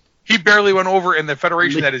always. He barely went over in the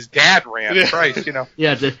federation that his dad ran. Christ, you know.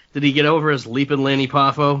 Yeah, did he get over as Leapin' Lanny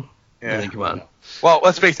Poffo? Yeah. I mean, come on. No. Well,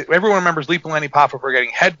 let's face it. Everyone remembers Leapin' Lanny Poffo for getting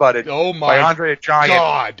headbutted by Andre the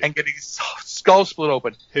Giant and getting his skull split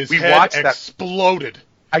open. His head exploded.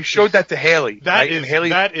 I showed that to Haley.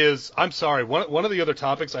 That is. I'm sorry. One of the other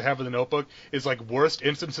topics I have in the notebook is like worst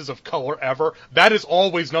instances of color ever. That is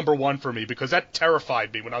always number one for me because that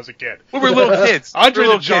terrified me when I was a kid. We were little kids. Andre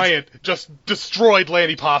the Giant just destroyed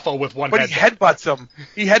Lanny Poffo with one headbutt. But he headbutts him.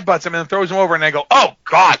 He headbutts him and then throws him over, and they go, "Oh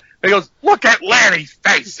God!" And he goes, "Look at Lanny's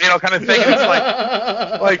face," you know, kind of thing. And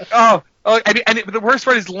it's like, oh. And the worst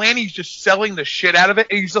part is Lanny's just selling the shit out of it,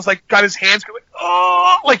 and he's just like got his hands going,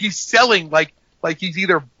 oh, like he's selling like he's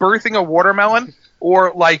either birthing a watermelon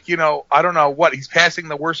or like, you know, I don't know what, he's passing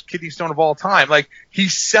the worst kidney stone of all time. Like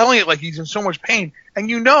he's selling it like he's in so much pain, and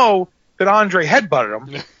you know that Andre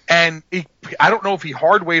headbutted him, and I don't know if he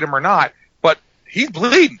hard weighed him or not, but he's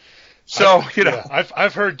bleeding. So, you know,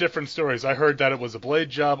 I've heard different stories. I heard that it was a blade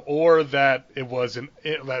job, or that it was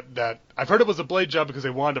I've heard it was a blade job because they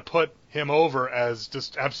wanted to put him over as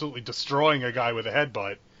just absolutely destroying a guy with a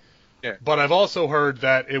headbutt. Yeah. But I've also heard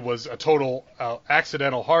that it was a total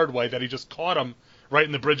accidental hard way, that he just caught him right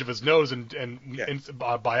in the bridge of his nose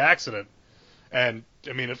by accident. And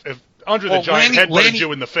I mean, if Andre the Giant headbutted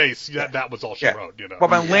you in the face, that was all she wrote, you know. Well,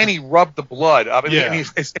 when Lanny rubbed the blood up, and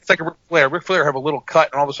it's like a Ric Flair. Ric Flair had a little cut,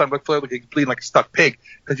 and all of a sudden Ric Flair looked like he's bleeding like a stuck pig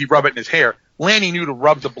because he rubbed it in his hair. Lanny knew to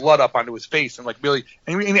rub the blood up onto his face and like really.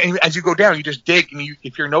 And as you go down, you just dig, and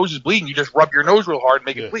if your nose is bleeding, you just rub your nose real hard and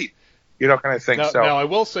make it bleed. You know, kind of thing. Now, I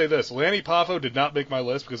will say this: Lanny Poffo did not make my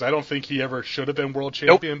list because I don't think he ever should have been world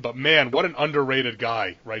champion. But man, what an underrated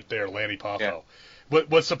guy right there, Lanny Poffo. Yeah.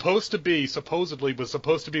 was supposedly was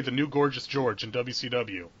supposed to be the new Gorgeous George in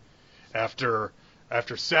WCW, after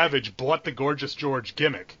Savage bought the Gorgeous George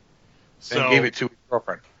gimmick, and gave it to his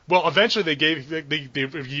girlfriend. Well, eventually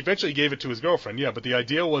he eventually gave it to his girlfriend, yeah. But the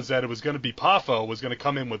idea was that it was going to be Poffo was going to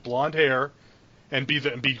come in with blonde hair, and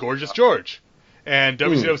be Gorgeous George, and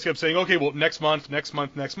WCW kept saying, okay, well next month,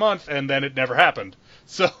 and then it never happened.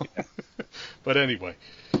 So, but anyway,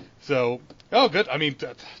 so good. I mean,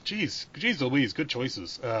 geez Louise, good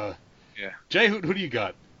choices. Yeah. Jay, who do you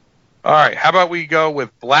got? All right, how about we go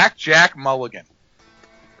with Blackjack Mulligan?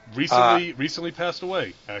 Recently passed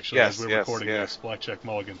away, actually, yes, as we're recording this. Blackjack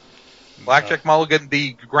Mulligan. Blackjack Mulligan,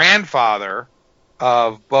 the grandfather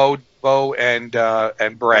of Bo and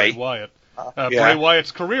Bray. Bray Wyatt. Yeah. Bray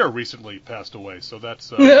Wyatt's career recently passed away, so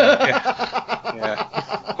that's. Yeah.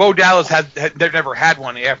 Bo Dallas they've never had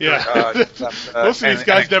one after. Yeah. Most of these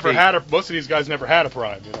guys never had a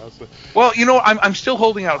prime, you know. So. Well, I'm still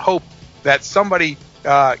holding out hope that somebody,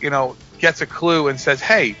 gets a clue and says,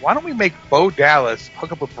 hey, why don't we make Bo Dallas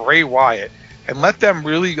hook up with Bray Wyatt and let them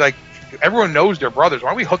really, everyone knows they're brothers. Why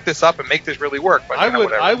don't we hook this up and make this really work? But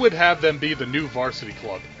I would have them be the new Varsity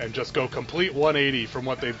Club and just go complete 180 from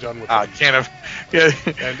what they've done with them.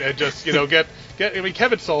 And just, get I mean,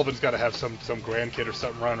 Kevin Sullivan's got to have some grandkid or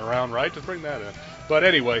something running around, right? Just bring that in. But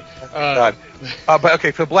anyway. But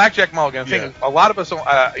okay, for Blackjack Mulligan, I think a lot of us,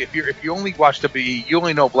 if you only watch WWE, you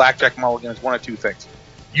only know Blackjack Mulligan as one of two things.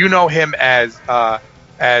 You know him as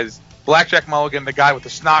Blackjack Mulligan, the guy with the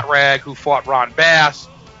snot rag who fought Ron Bass,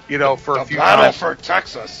 for a few battle for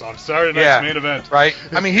Texas on Saturday night's main event. Right.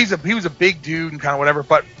 I mean, he was a big dude and kind of whatever,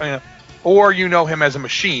 but or you know him as a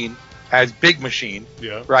machine, as Big Machine.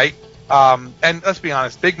 Yeah. Right. And let's be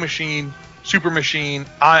honest, Big Machine, Super Machine,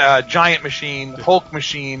 Giant Machine, Hulk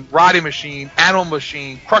Machine, Roddy Machine, Animal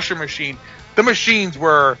Machine, Crusher Machine. The machines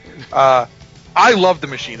were. I loved the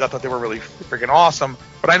machines. I thought they were really freaking awesome.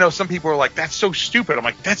 But I know some people are like, that's so stupid. I'm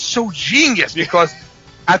like, that's so genius, because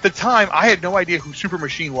at the time I had no idea who Super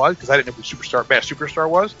Machine was, because I didn't know who Bass Superstar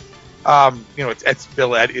was. It's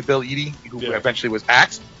Bill Eadie, who eventually was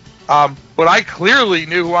Axe. But I clearly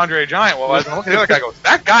knew who Andre Giant was. And I look at the other guy and goes,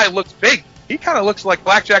 that guy looks big. He kind of looks like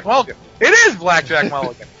Blackjack Mulligan. It is Blackjack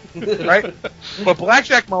Mulligan. Right? But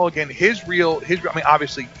Blackjack Mulligan,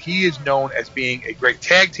 obviously he is known as being a great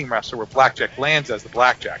tag team wrestler with Blackjack Lanza as the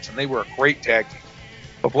Blackjacks, and they were a great tag team.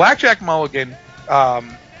 But Blackjack Mulligan,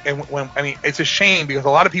 it's a shame because a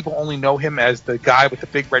lot of people only know him as the guy with the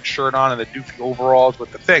big red shirt on and the doofy overalls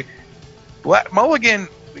with the thing. Mulligan,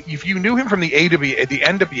 if you knew him from the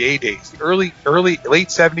NWA days, the late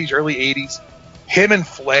 70s, early 80s, him and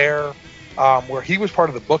Flair, where he was part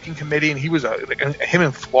of the booking committee, and he was him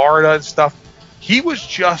in Florida and stuff. He was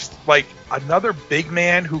just like another big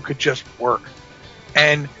man who could just work.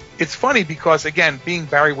 And it's funny because, again, being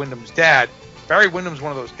Barry Windham's dad, Barry Windham's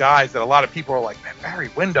one of those guys that a lot of people are like, man, Barry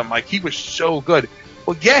Windham, he was so good.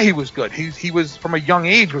 Well, yeah, he was good. He was from a young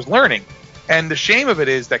age was learning. And the shame of it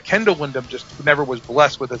is that Kendall Windham just never was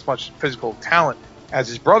blessed with as much physical talent as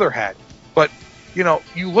his brother had. But you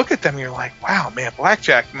look at them and you're like, wow, man,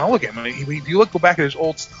 Blackjack Mulligan. I mean, if you go back at his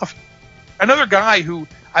old stuff, another guy who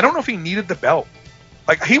I don't know if he needed the belt.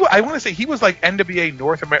 I want to say he was like NWA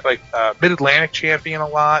North America, Mid-Atlantic champion a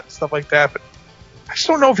lot, stuff like that. But I just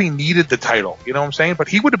don't know if he needed the title. You know what I'm saying? But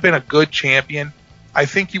he would have been a good champion. I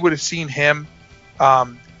think you would have seen him.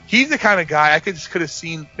 He's the kind of guy I could have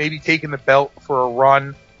seen maybe taking the belt for a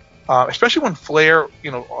run, especially when Flair,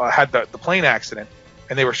 had the plane accident.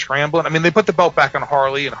 And they were scrambling. I mean, they put the belt back on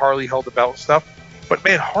Harley, and Harley held the belt and stuff. But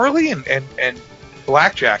man, Harley and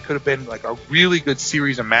Blackjack could have been like a really good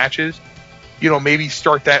series of matches. Maybe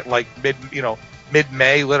start that like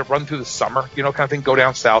mid-May, let it run through the summer, kind of thing. Go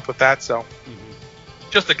down south with that. So,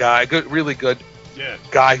 just a guy, really good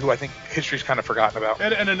guy who I think history's kind of forgotten about.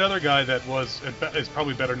 And another guy that is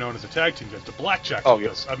probably better known as a tag team guy, the Blackjacks. Oh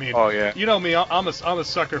yes. I mean, you know me, I'm a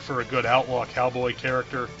sucker for a good outlaw cowboy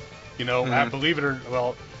character. I believe it or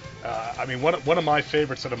one of my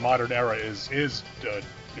favorites of the modern era is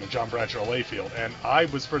John Bradshaw Layfield, and I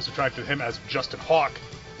was first attracted to him as Justin Hawk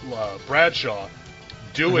Bradshaw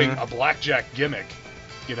doing a blackjack gimmick,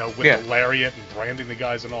 with the lariat and branding the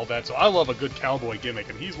guys and all that. So I love a good cowboy gimmick,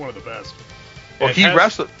 and he's one of the best. Well, he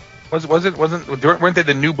wrestled. Weren't they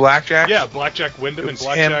the new Blackjacks? Yeah, Blackjack Windham and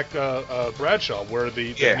Blackjack Bradshaw were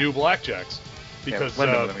the new Blackjacks. Because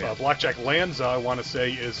Blackjack Lanza, I want to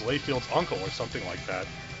say, is Layfield's uncle or something like that,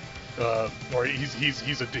 or he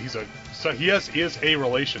is a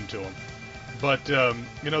relation to him. But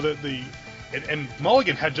and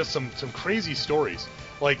Mulligan had just some crazy stories.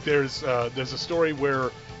 Like there's a story where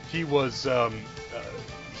he was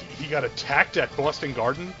he got attacked at Boston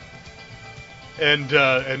Garden, and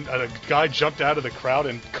a guy jumped out of the crowd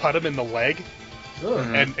and cut him in the leg.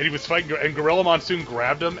 Mm-hmm. And he was fighting, and Gorilla Monsoon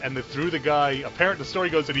grabbed him and threw the guy. Apparently, the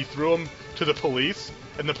story goes that he threw him to the police,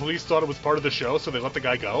 and the police thought it was part of the show, so they let the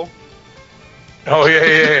guy go. Oh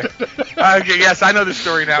yeah. Yes, I know the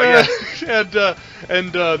story now. Yeah.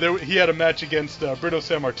 He had a match against Bruno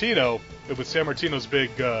Sammartino. It was Sammartino's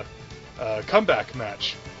big comeback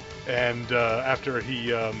match, and after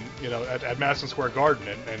he, at Madison Square Garden,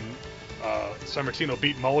 and Sammartino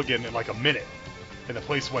beat Mulligan in like a minute, and the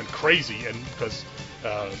place went crazy, and because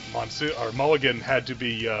Mulligan had to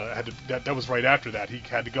be that was right after that, he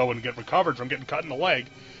had to go and get recovered from getting cut in the leg,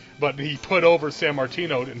 but he put over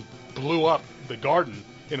Sammartino and blew up the Garden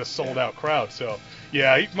in a sold out crowd. So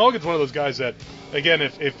yeah, Mulligan's one of those guys that, again,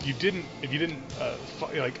 if you didn't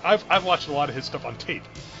like, I've watched a lot of his stuff on tape,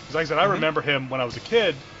 because like I said, I remember him when I was a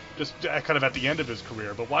kid, just kind of at the end of his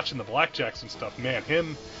career, but watching the Blackjacks and stuff, man,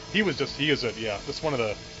 he is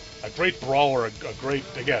a great brawler, a great,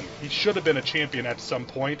 again, he should have been a champion at some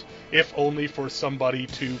point, if only for somebody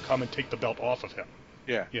to come and take the belt off of him.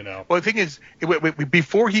 Yeah. You know. Well, the thing is,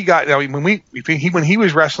 before he got, when he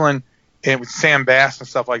was wrestling and with Sam Bass and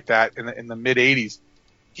stuff like that in the mid '80s,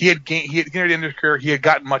 he had entered into his career. He had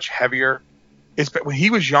gotten much heavier. When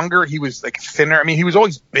he was younger, he was like thinner. I mean, he was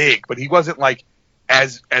always big, but he wasn't like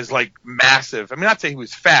as like massive. I mean, not to say he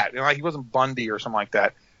was fat. Like he wasn't Bundy or something like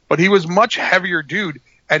that, but he was much heavier dude.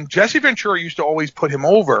 And Jesse Ventura used to always put him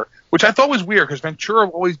over, which I thought was weird, because Ventura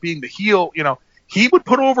always being the heel, he would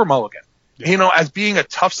put over Mulligan, as being a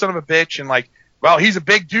tough son of a bitch, and like, well, he's a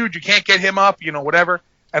big dude, you can't get him up, whatever.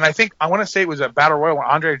 And I want to say it was a Battle Royal when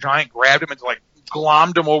Andre the Giant grabbed him and like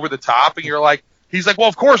glommed him over the top, and he's like, well,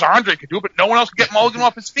 of course Andre could do it, but no one else could get Mulligan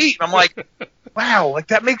off his feet. And I'm like, wow, like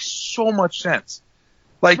that makes so much sense.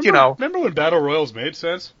 Like, remember when Battle Royals made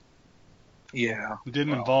sense? Yeah. It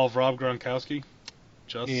didn't involve Rob Gronkowski?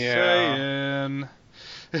 Just saying.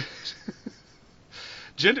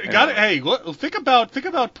 Think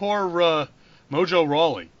about poor Mojo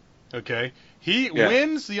Rawley. Okay, he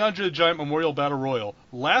wins the Andre the Giant Memorial Battle Royal,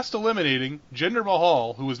 last eliminating Jinder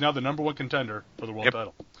Mahal, who is now the #1 contender for the world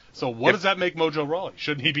title. So what does that make Mojo Rawley?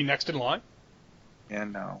 Shouldn't he be next in line? Yeah,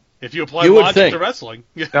 no. If you apply logic to wrestling.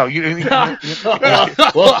 No, you.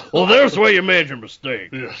 well, there's where you made your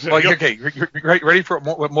mistake. Yeah. Well, okay, you're ready for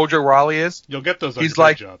what Mojo Rawley is? You'll get those. He's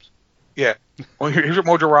like jobs. Yeah. Well, here's what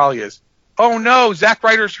Mojo Rawley is. Oh no, Zack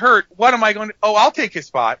Ryder's hurt. What am I going to? Oh, I'll take his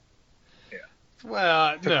spot. Yeah.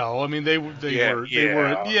 Well, no. I mean, they were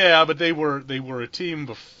a team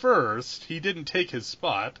first. He didn't take his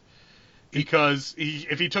spot. Because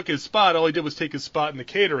if he took his spot, all he did was take his spot in the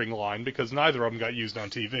catering line, because neither of them got used on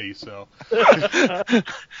TV. So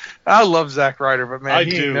I love Zack Ryder, but man,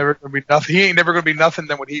 he ain't never gonna be nothing. He ain't never gonna be nothing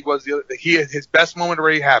than what he was. His best moment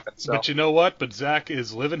already happened. So. But you know what? But Zack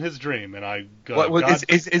is living his dream, and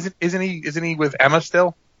isn't he with Emma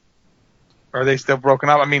still? Or are they still broken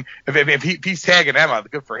up? I mean, if he's tagging Emma,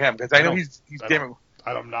 good for him, because I know he's damn.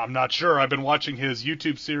 I'm not sure. I've been watching his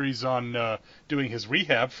YouTube series on doing his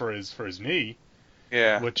rehab for his knee.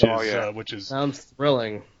 Yeah. Which is sounds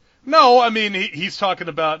thrilling. No, I mean he's talking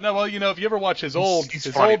about if you ever watch his old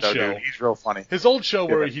show, dude. He's real funny. His old show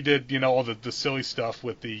where he did all the silly stuff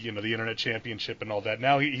with the the Internet Championship and all that.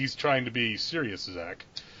 Now he's trying to be serious, Zach,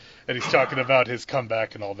 and he's talking about his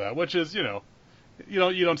comeback and all that, which is you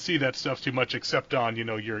don't see that stuff too much except on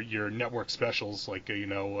your network specials like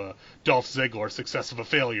Dolph Ziggler, Success of a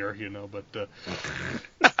Failure, but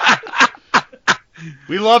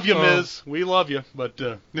we love you, Miz. We love you, but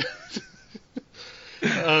the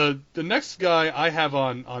next guy I have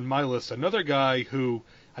on my list, another guy who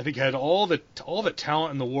I think had all the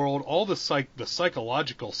talent in the world, all the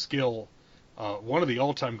psychological skill, one of the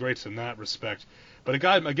all-time greats in that respect. But a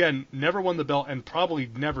guy, again, never won the belt and probably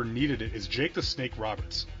never needed it, is Jake the Snake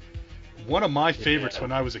Roberts. One of my favorites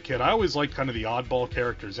when I was a kid. I always liked kind of the oddball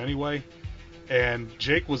characters anyway, and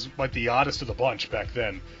Jake was like the oddest of the bunch back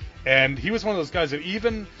then. And he was one of those guys that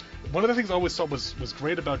one of the things I always thought was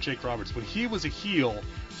great about Jake Roberts, when he was a heel,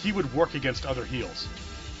 he would work against other heels.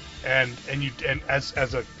 And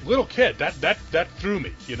as a little kid, that threw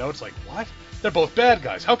me. It's like, what? They're both bad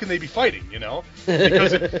guys. How can they be fighting?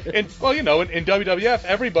 Because in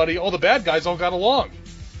WWF, all the bad guys all got along.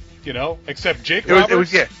 Except Jake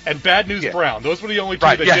Roberts and Bad News Brown. Those were the only two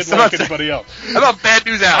that didn't like anybody else. How about Bad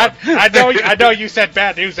News Allen? I know you said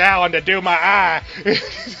Bad News Allen to do my eye.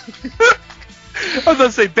 I was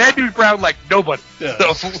gonna say Bad News Brown like nobody.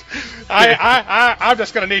 Yeah. So, I'm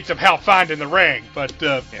just gonna need some help finding the ring, but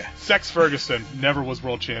Sex Ferguson never was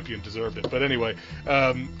world champion, deserved it. But anyway,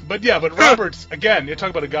 but Roberts again, you're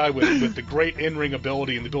talking about a guy with the great in-ring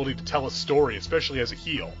ability and the ability to tell a story, especially as a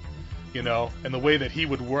heel, you know, and the way that he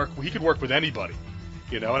would work. He could work with anybody.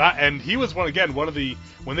 You know, and he was one of the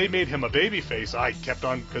when they made him a babyface, I kept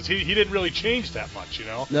on because he didn't really change that much, you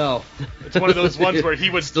know. No, it's one of those ones where he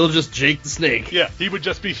would still just Jake the Snake. Yeah, he would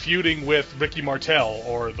just be feuding with Ricky Martel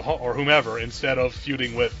or whomever instead of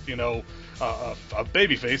feuding with a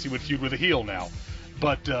babyface. He would feud with a heel now.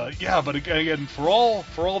 But but again, for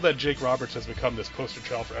all that Jake Roberts has become this poster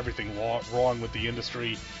child for everything wrong with the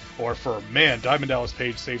industry, or for Diamond Dallas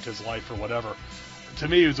Page saved his life or whatever. To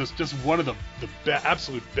me, he was just one of the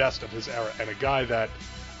absolute best of his era, and a guy that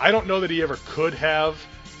I don't know that he ever could have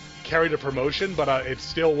carried a promotion, but it's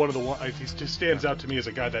still one of the one. He just stands out to me as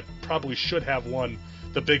a guy that probably should have won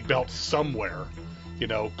the big belt somewhere. You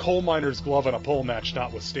know, coal miner's glove in a pole match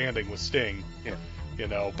notwithstanding with Sting. Yeah. You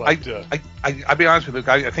know, but I'll be honest with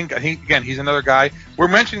you. I think again he's another guy. We're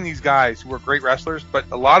mentioning these guys who are great wrestlers, but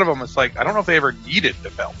a lot of them it's like I don't know if they ever needed the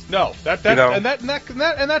belt. No, that's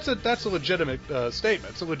a legitimate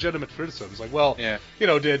statement. It's a legitimate criticism. It's like, well, you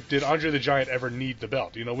know, did Andre the Giant ever need the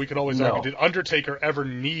belt? You know, we could always argue, did Undertaker ever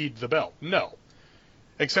need the belt? No,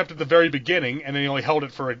 except at the very beginning, and then he only held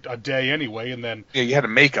it for a day anyway, and then you had to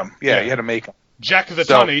make him. You had to make him. Jack the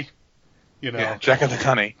Tunney. You know, Jack of the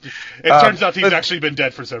Tunney. It turns out he's actually been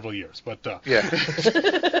dead for several years, but yeah.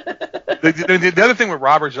 The other thing with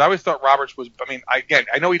Roberts is I always thought Roberts was. I mean,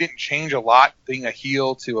 I know he didn't change a lot, being a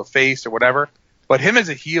heel to a face or whatever, but him as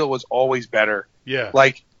a heel was always better. Yeah.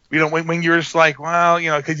 Like, you know, when you're just like, well, you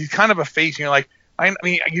know, because he's kind of a face, and you're like, I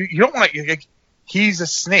mean, you don't want to. Like, he's a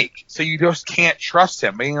snake, so you just can't trust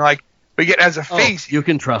him. I mean, like, but yet as a face, you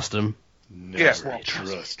can trust him. Never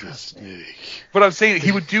trust a snake. But I'm saying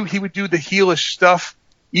he would do the heelish stuff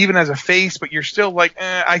even as a face, but you're still like,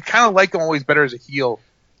 I kind of like him always better as a heel,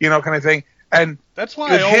 you know, kind of thing. And that's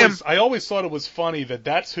why I always thought it was funny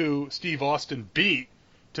that's who Steve Austin beat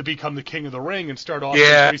to become the King of the Ring and start Austin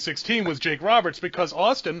 316 was Jake Roberts, because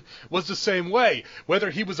Austin was the same way. Whether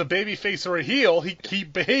he was a babyface or a heel, he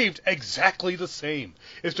behaved exactly the same.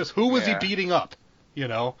 It's just who was he beating up? You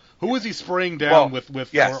know, who was he spraying down with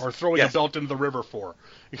or throwing a belt into the river for?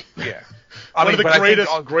 Yeah, one of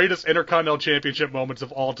the greatest Intercontinental Championship moments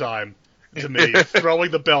of all time to me, throwing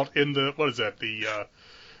the belt in the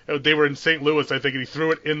they were in St. Louis, I think, and he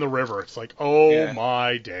threw it in the river. It's like,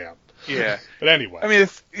 my damn. Yeah. But anyway, I mean,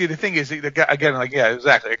 the thing is, the guy, again, like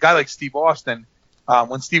exactly, a guy like Steve Austin,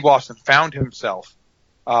 when Steve Austin found himself.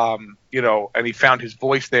 You know, and he found his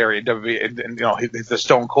voice there in WWE, and you know, the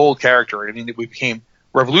Stone Cold character. I mean, it became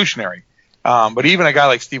revolutionary. But even a guy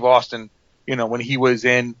like Steve Austin, you know, when he was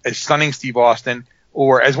in as Stunning Steve Austin,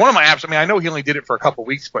 or as one of my apps, I mean, I know he only did it for a couple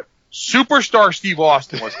weeks, but Superstar Steve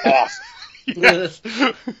Austin was awesome.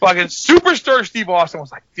 Fucking Superstar Steve Austin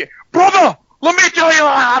was like, brother, let me tell you.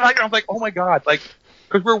 I'm like, oh my god, like,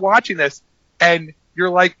 because we're watching this, and you're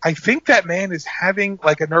like, I think that man is having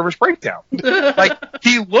like a nervous breakdown. Like,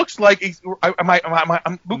 he looks like he's.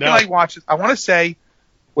 I'm looking like watches. I want to say,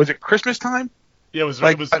 was it Christmas time? Yeah, it was.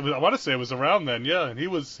 I want to say it was around then. Yeah, and he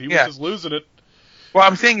was just losing it. Well,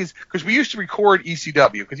 I'm saying is because we used to record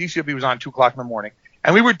ECW, because ECW was on 2:00 in the morning,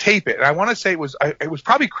 and we would tape it. And I want to say it was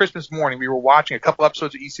probably Christmas morning. We were watching a couple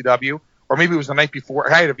episodes of ECW, or maybe it was the night before.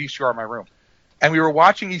 I had a VCR in my room, and we were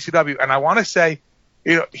watching ECW, and I want to say,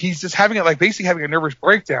 you know, he's just having it, like, basically having a nervous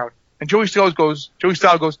breakdown, and Joey Styles goes,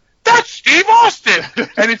 "That's Steve Austin,"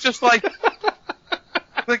 and it's just like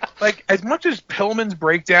as much as Pillman's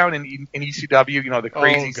breakdown in ECW, you know, the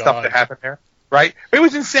crazy stuff that happened there, right? It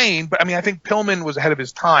was insane, but I mean, I think Pillman was ahead of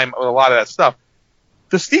his time with a lot of that stuff.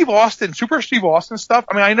 The Steve Austin, Super Steve Austin stuff,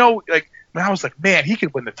 I mean, I know, like, I was like, man, he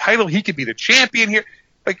could win the title, he could be the champion here.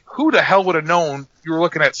 Like, who the hell would have known you were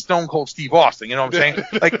looking at Stone Cold Steve Austin? You know what I'm saying?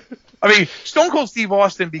 Like, I mean, Stone Cold Steve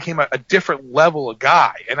Austin became a different level of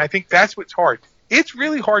guy, and I think that's what's hard. It's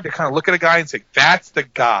really hard to kind of look at a guy and say, that's the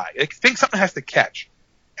guy. Like, think something has to catch.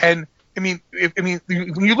 And, I mean, when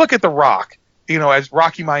you look at The Rock, you know, as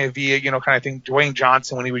Rocky Maivia, you know, kind of thing, Dwayne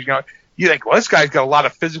Johnson when he was, you know, you think, well, this guy's got a lot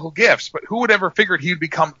of physical gifts, but who would ever figured he'd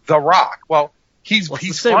become The Rock? Well, he's the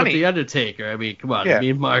same funny. With The Undertaker. I mean, come on. Yeah. Me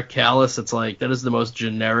and Mark Callis, it's like, that is the most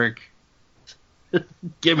generic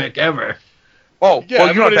gimmick ever. Oh,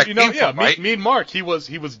 yeah, well, right? Mean Mark, he was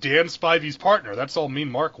Dan Spivey's partner. That's all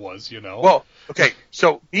Mean Mark was, you know. Well, okay,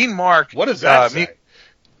 so Mean Mark. What does that say?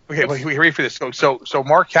 Okay, well, ready for this. So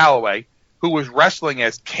Mark Calloway, who was wrestling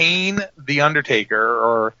as Kane the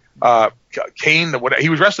Undertaker, Kane. He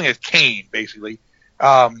was wrestling as Kane, basically,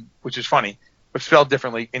 which is funny, but spelled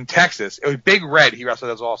differently in Texas. It was Big Red. He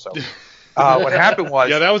wrestled as also. What happened was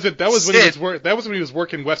that was it. That was Sid, when he was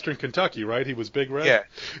working Western Kentucky, right? He was Big Red. Yeah,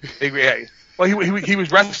 Big Red. Well, he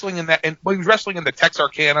was wrestling in that, he was wrestling in the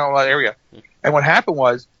Texarkana area. And what happened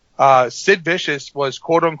was Sid Vicious was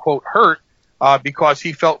quote unquote hurt because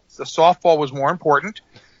he felt the softball was more important,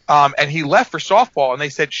 and he left for softball. And they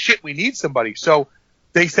said, "Shit, we need somebody." So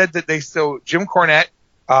they said that Jim Cornette.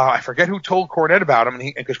 I forget who told Cornette about him,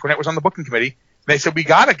 and because Cornette was on the booking committee, they said, "We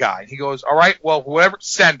got a guy." And he goes, "All right, well, whoever,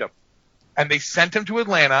 send him." And they sent him to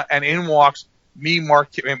Atlanta, and in walks Mean Mark,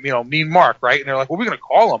 right? And they're like, "What are we going to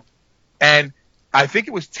call him?" And I think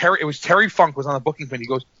it was Terry Funk was on the booking committee. He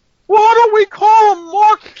goes, "Why don't we call him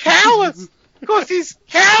Mark Callis? Because he's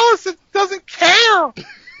callous and doesn't care."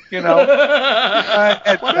 You know.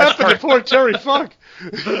 What happened to poor Terry Funk?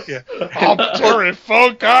 Yeah. I'm Terry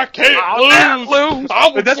Funk. I can't lose.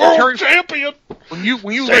 I'm a world champion. When you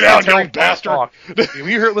Stay down, you bastard. Talk, when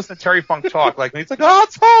you listen to Terry Funk talk, like he's like, "Oh,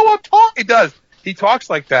 that's how I'm talking." He does. He talks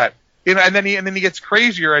like that, you know, and then he gets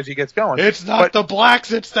crazier as he gets going. It's not the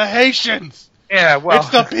blacks, it's the Haitians. Yeah, well, it's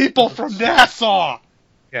the people from Nassau.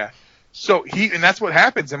 Yeah. So and that's what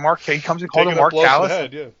happens. And he comes and calls him Mark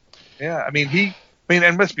Callis. Yeah. I mean,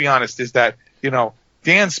 and let's be honest, is that, you know,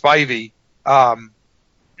 Dan Spivey,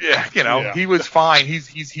 he was fine. He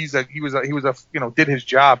was a did his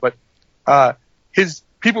job, but his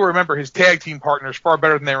people remember his tag team partners far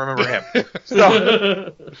better than they remember him.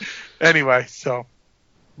 So anyway, so.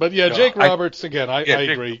 But yeah, Jake Roberts again. I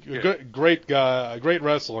agree. Yeah. Great guy, a great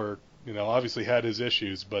wrestler. You know, obviously had his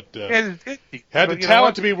issues, but had the you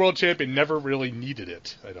talent to be world champion. Never really needed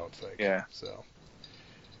it, I don't think. Yeah. So,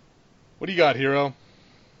 what do you got, Hero?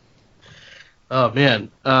 Oh man.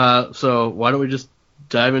 So why don't we just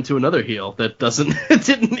dive into another heel that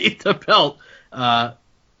didn't need the belt?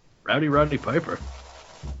 Rowdy Roddy Piper.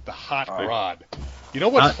 The Hot Rod. You know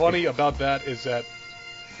what's funny about that is that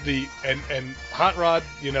and Hot Rod,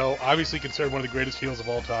 you know, obviously considered one of the greatest heels of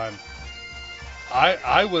all time.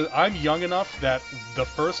 I'm young enough that the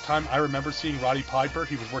first time I remember seeing Roddy Piper,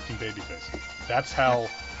 he was working babyface. That's how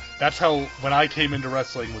when I came into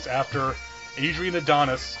wrestling was after Adrian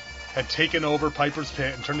Adonis had taken over Piper's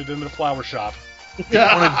pit and turned it into the flower shop. And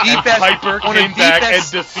Piper came back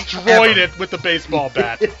and destroyed it with the baseball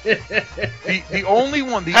bat. The only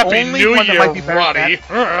one that might be better, Roddy.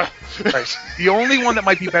 Right. The only one that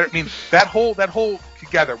might be better. I mean, that whole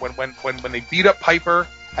together when they beat up Piper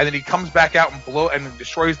and then he comes back out and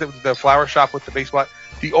destroys the flower shop with the baseball.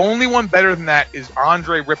 The only one better than that is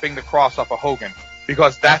Andre ripping the cross off of Hogan,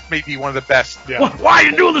 because that may be one of the best. Yeah. Why are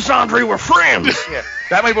you doing this, Andre? We're friends. Yeah,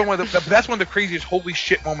 that might be that's one of the craziest holy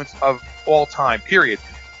shit moments of all time. Period.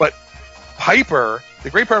 But Piper, the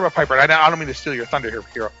great part about Piper, and I don't mean to steal your thunder here,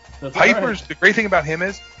 Hero. Piper's the great thing about him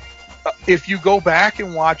is, if you go back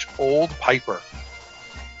and watch old Piper,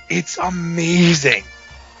 it's amazing.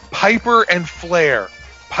 Piper and Flair,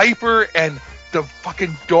 Piper and the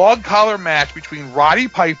fucking dog collar match between Roddy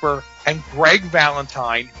Piper and Greg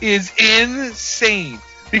Valentine is insane,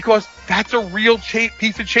 because that's a real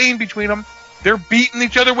piece of chain between them. They're beating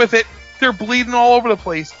each other with it. They're bleeding all over the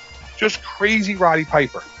place. Just crazy Roddy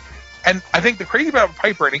Piper. And I think the crazy about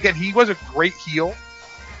Piper, and again, he was a great heel.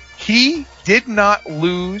 He did not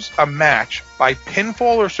lose a match by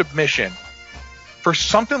pinfall or submission for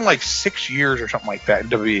something like 6 years or something like that in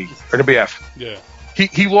WWE or WF. Yeah.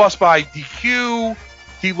 He lost by DQ.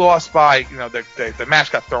 He lost by, the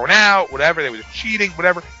match got thrown out, whatever. There was cheating,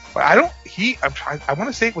 whatever. But I want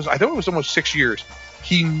to say I thought it was almost 6 years.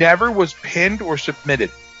 He never was pinned or submitted.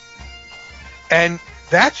 And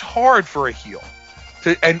that's hard for a heel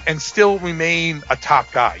and still remain a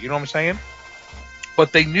top guy. You know what I'm saying?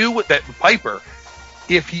 But they knew that Piper,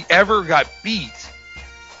 if he ever got beat,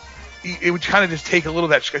 it would kind of just take a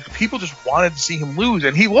little of that. People just wanted to see him lose,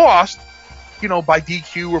 and he lost, by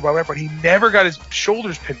DQ or by whatever, but he never got his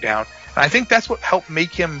shoulders pinned down. And I think that's what helped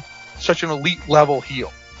make him such an elite level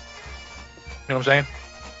heel. You know what I'm saying?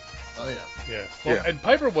 Oh, yeah. Yeah. Well, yeah. And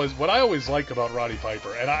Piper was what I always liked about Roddy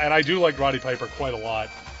Piper, and I do like Roddy Piper quite a lot.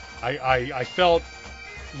 I felt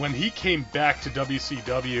when he came back to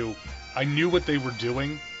WCW, I knew what they were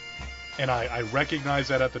doing, and I recognized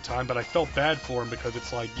that at the time, but I felt bad for him because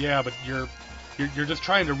it's like, yeah, but you're just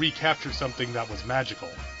trying to recapture something that was magical.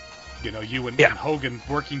 You and Hogan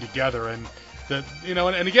working together, and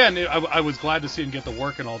and again, I was glad to see him get the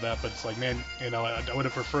work and all that, but it's like, man, I would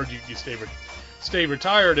have preferred you stay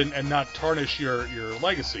retired and not tarnish your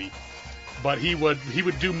legacy. But he would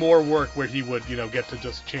do more work where he would, get to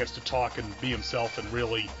just chance to talk and be himself and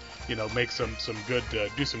really, make some good,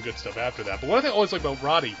 do some good stuff after that. But one thing I always liked about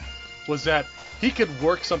Roddy was that he could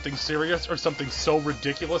work something serious or something so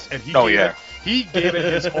ridiculous, and he gave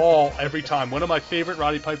it his all every time. One of my favorite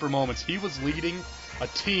Roddy Piper moments, he was leading a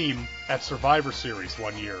team at Survivor Series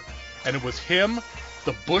one year, and it was him,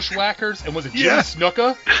 the Bushwhackers, and was it Jimmy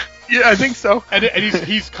Snuka? Yeah, I think so. And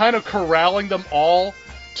he's kind of corralling them all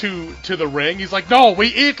to the ring. He's like, no, we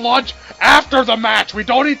eat lunch after the match. We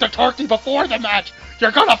don't eat the turkey before the match. You're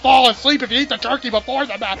gonna fall asleep if you eat the turkey before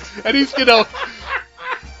the match. And he's,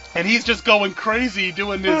 and he's just going crazy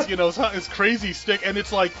doing this, his crazy stick. And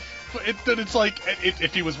it's like,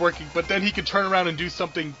 if he was working, but then he could turn around and do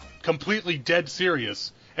something completely dead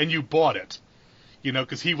serious, and you bought it.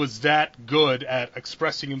 Because he was that good at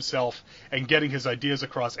expressing himself and getting his ideas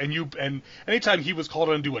across. And anytime he was called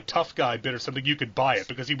on to do a tough guy bit or something, you could buy it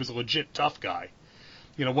because he was a legit tough guy.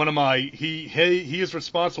 He is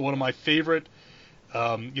responsible. One of my favorite,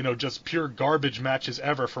 just pure garbage matches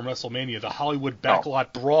ever from WrestleMania, the Hollywood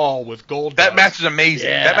Backlot Brawl with Goldust. That match is amazing.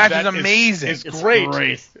 Yeah, that match is amazing. It's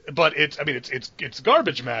great. But it's a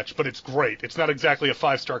garbage match, but it's great. It's not exactly a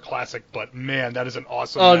 5-star classic, but man, that is an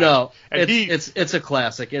awesome match. No, and it's a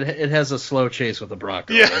classic. It has a slow chase with the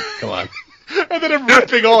Bronco. Yeah. Right? Come on. And then him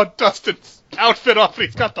ripping all Dustin's outfit off, and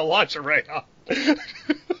he's got the lingerie on.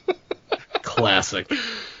 Classic.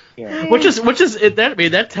 Yeah. Which is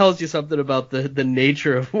that tells you something about the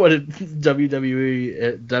nature of what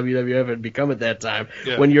WWF had become at that time.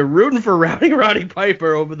 Yeah. When you're rooting for Roddy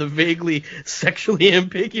Piper over the vaguely sexually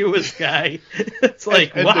ambiguous guy, it's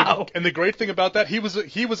like wow. And the great thing about that, he was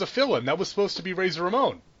a fill-in. That was supposed to be Razor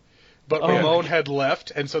Ramon. But Ramon had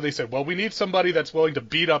left, and so they said, well, we need somebody that's willing to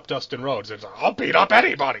beat up Dustin Rhodes. And it's like, I'll beat up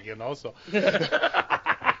anybody, So.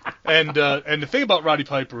 And the thing about Roddy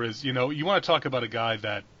Piper is, you want to talk about a guy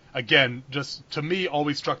that, again, just to me,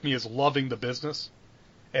 always struck me as loving the business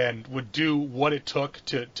and would do what it took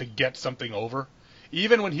to get something over.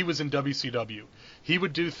 Even when he was in WCW, he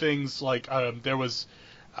would do things like there was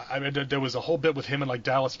a whole bit with him and like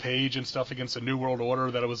Dallas Page and stuff against the New World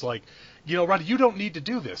Order that it was like, Roddy, you don't need to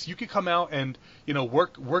do this. You could come out and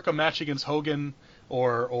work a match against Hogan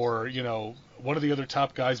or one of the other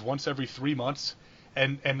top guys once every 3 months,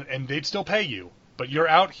 and they'd still pay you. But you're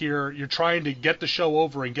out here, you're trying to get the show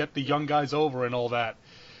over and get the young guys over and all that.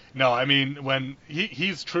 No, I mean, when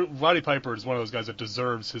he's true, Roddy Piper is one of those guys that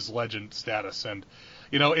deserves his legend status. And,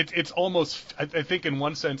 it's almost, I think in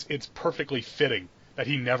one sense, it's perfectly fitting that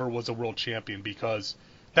he never was a world champion because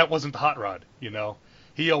that wasn't the Hot Rod,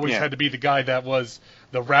 He always had to be the guy that was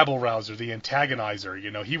the rabble-rouser, the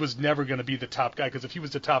antagonizer, He was never going to be the top guy because if he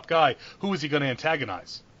was the top guy, who was he going to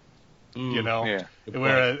antagonize?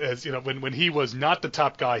 Whereas when he was not the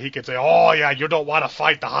top guy, he could say, "Oh yeah, you don't want to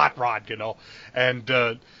fight the Hot Rod," and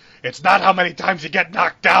it's not how many times you get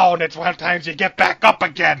knocked down; it's how many times you get back up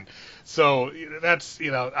again. So that's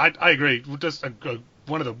I agree, just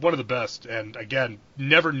one of the best, and again,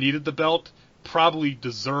 never needed the belt, probably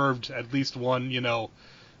deserved at least one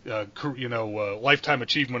lifetime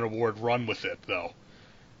achievement award run with it though.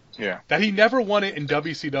 Yeah. That he never won it in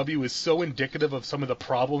WCW is so indicative of some of the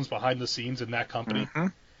problems behind the scenes in that company. Mm-hmm.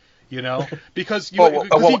 Because he beat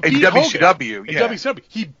WCW, Hogan. In WCW,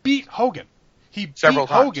 he beat Hogan. He beat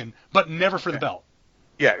Hogan, but never for the belt.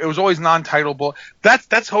 Yeah, it was always non-title bull.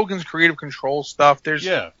 That's Hogan's creative control stuff. I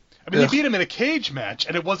mean, he beat him in a cage match,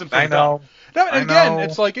 and it wasn't for the belt. No, and again,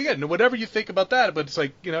 it's like whatever you think about that, but it's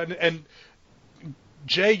like and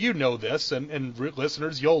Jay, you know this, and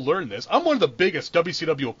listeners, you'll learn this. I'm one of the biggest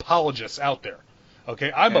WCW apologists out there.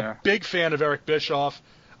 Okay, I'm a big fan of Eric Bischoff.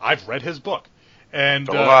 I've read his book, and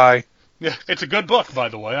yeah, it's a good book, by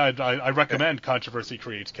the way. I recommend Controversy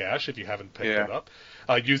Creates Cash if you haven't picked it up.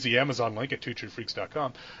 Use the Amazon link at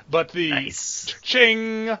twotruefreaks.com. But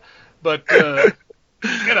ching. But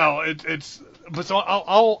it's but so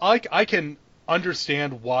I can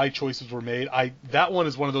understand why choices were made. That one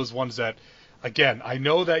is one of those ones that. Again, I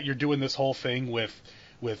know that you're doing this whole thing with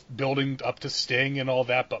building up to Sting and all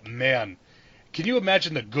that, but man, can you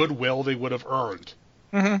imagine the goodwill they would have earned?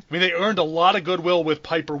 Mm-hmm. I mean, they earned a lot of goodwill with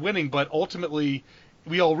Piper winning, but ultimately,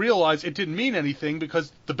 we all realize it didn't mean anything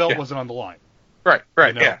because the belt wasn't on the line. Right,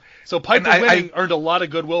 yeah. So Piper winning earned a lot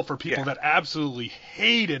of goodwill for people that absolutely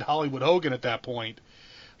hated Hollywood Hogan at that point,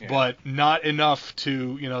 but not enough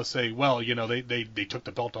to, say, well, they took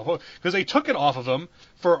the belt off, because they took it off of him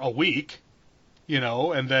for a week.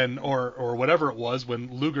 And then or whatever it was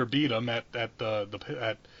when Luger beat him at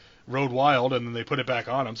Road Wild, and then they put it back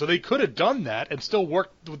on him. So they could have done that and still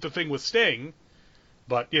worked with the thing with Sting.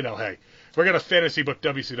 But hey, if we're gonna fantasy book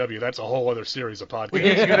WCW, that's a whole other series of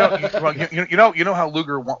podcasts. You know how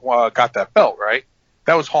Luger got that belt, right?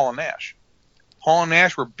 that was Hall and Nash. Hall and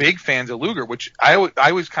Nash were big fans of Luger, which I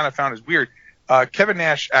always kind of found as weird. Kevin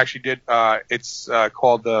Nash actually did. It's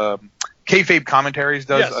called the Kayfabe Commentaries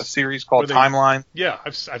does a series called Timeline. Yeah,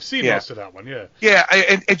 I've seen most of that one. Yeah. Yeah,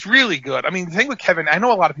 and it's really good. I mean, the thing with Kevin, I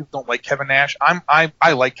know a lot of people don't like Kevin Nash.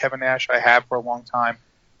 I like Kevin Nash. I have for a long time.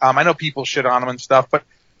 I know people shit on him and stuff, but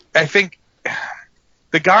I think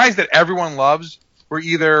the guys that everyone loves were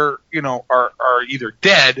either are either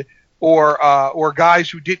dead or guys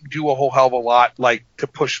who didn't do a whole hell of a lot like to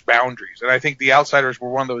push boundaries. And I think the Outsiders were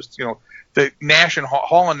one of those. The Nash and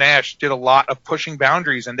Hall and Nash did a lot of pushing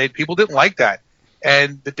boundaries, and people didn't like that.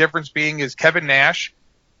 And the difference being is Kevin Nash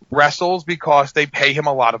wrestles because they pay him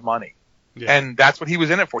a lot of money, and that's what he was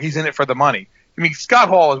in it for. He's in it for the money. I mean, Scott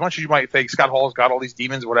Hall, as much as you might think Scott Hall's got all these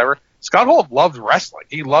demons or whatever, Scott Hall loved wrestling.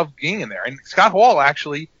 He loved being in there, and Scott Hall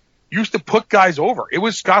actually used to put guys over. It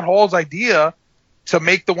was Scott Hall's idea to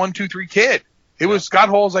make the 1-2-3 Kid. It was Scott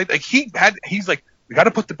Hall's idea. He's like, we got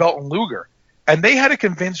to put the belt on Luger. And they had to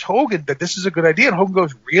convince Hogan that this is a good idea. And Hogan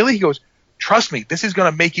goes, really? He goes, trust me, this is going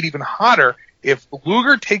to make it even hotter. If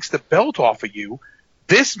Luger takes the belt off of you,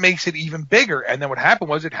 this makes it even bigger. And then what happened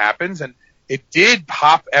was it happens, and it did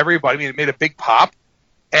pop everybody. I mean, it made a big pop.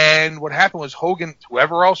 And what happened was Hogan,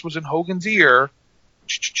 whoever else was in Hogan's ear,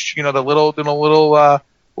 the little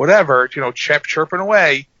whatever, chirping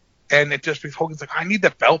away. And it just, Hogan's like, I need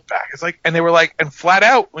the belt back. It's like, and they were like, and flat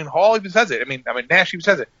out, I mean, Hall even says it. I mean, Nash even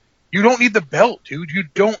says it. You don't need the belt, dude. You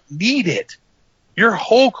don't need it. You're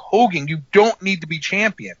Hulk Hogan. You don't need to be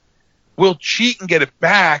champion. We'll cheat and get it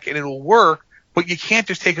back, and it'll work, but you can't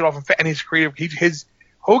just take it off. And his creative,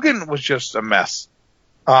 Hogan was just a mess.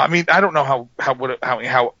 I mean, I don't know how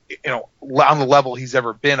on the level he's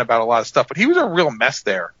ever been about a lot of stuff, but he was a real mess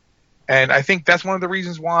there. And I think that's one of the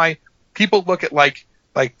reasons why people look at like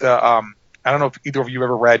the I don't know if either of you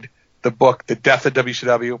ever read the book The Death of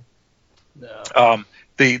WCW. No.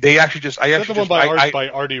 They actually just Is that the one by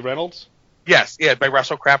R.D. Reynolds? Yes, yeah, by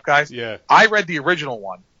Wrestle Crap Guys. Yeah. I read the original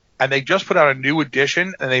one, and they just put out a new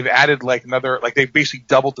edition, and they've added they've basically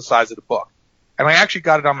doubled the size of the book. And I actually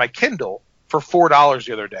got it on my Kindle for $4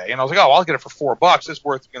 the other day, and I was like, oh, I'll get it for $4. It's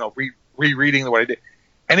worth rereading what I did.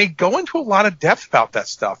 And they go into a lot of depth about that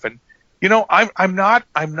stuff. And I'm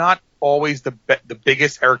not always the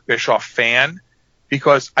biggest Eric Bischoff fan,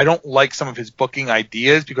 because I don't like some of his booking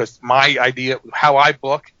ideas, because my idea, how I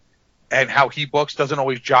book and how he books, doesn't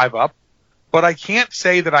always jive up. But I can't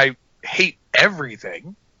say that I hate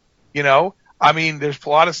everything. I mean, there's a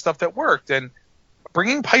lot of stuff that worked. And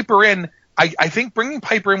bringing Piper in, I think bringing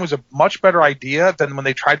Piper in was a much better idea than when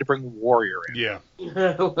they tried to bring Warrior in. Yeah.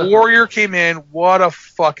 Warrior came in, what a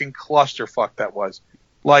fucking clusterfuck that was.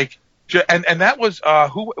 Like, and that was,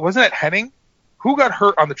 who, wasn't it Hennig? Who got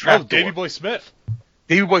hurt on the trap door? Davey Boy Smith.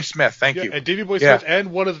 Davey Boy Smith, thank you. And Davey Boy Smith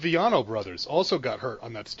and one of the Viano brothers also got hurt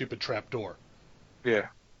on that stupid trap door. Yeah.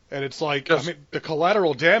 And it's like, the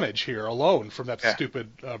collateral damage here alone from that stupid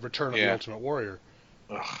Return of the Ultimate Warrior.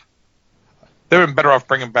 Ugh. They would have been better off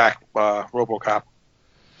bringing back RoboCop.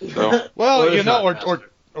 So. Well,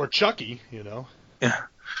 or Chucky, Yeah.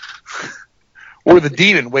 Or the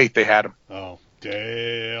Demon. Wait, they had him. Oh,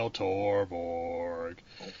 Dale Torborg.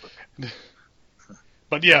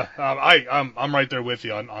 But yeah, I'm right there with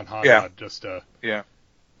you on Hot Rod. Just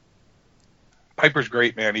Piper's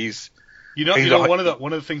great, man. He's one of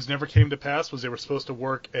the things never came to pass was they were supposed to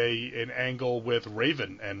work an angle with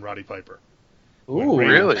Raven and Roddy Piper.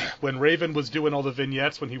 Really? When Raven was doing all the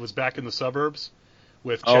vignettes when he was back in the suburbs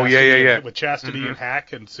with with Chastity and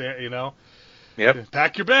Hack and Yep.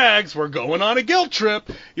 Pack your bags, we're going on a guilt trip.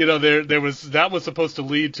 That was supposed to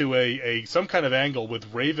lead to a some kind of angle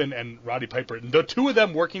with Raven and Roddy Piper. And the two of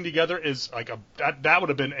them working together is like that would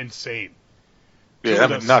have been insane. Yeah,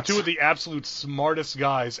 that'd been nuts. Two of the absolute smartest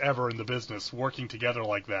guys ever in the business working together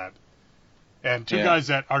like that. And two guys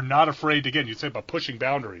that are not afraid, again, you say about pushing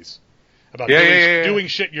boundaries. About doing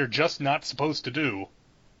shit you're just not supposed to do.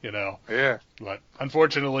 Yeah. But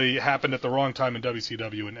unfortunately, it happened at the wrong time in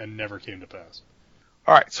WCW and never came to pass.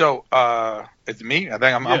 All right, so it's me. I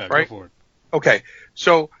think I'm up, right? Go for it. Okay,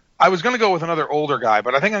 so I was going to go with another older guy,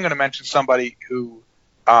 but I think I'm going to mention somebody who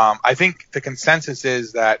I think the consensus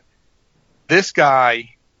is that this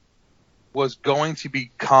guy was going to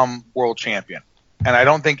become world champion. And I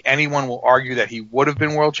don't think anyone will argue that he would have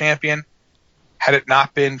been world champion had it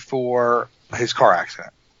not been for his car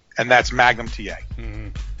accident. And that's Magnum TA.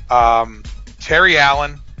 Mm-hmm. Terry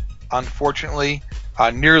Allen, unfortunately,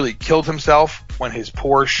 nearly killed himself when his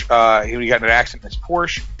Porsche, he got in an accident in his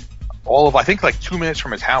Porsche, I think 2 minutes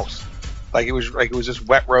from his house. It was just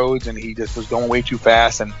wet roads and he just was going way too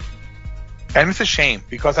fast. And And it's a shame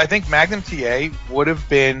because I think Magnum TA would have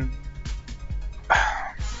been.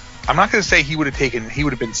 I'm not going to say he would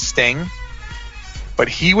have been Sting, but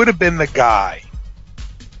he would have been the guy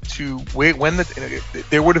to wait when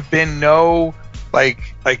there would have been no like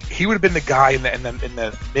he would have been the guy in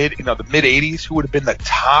the mid the mid 80s who would have been the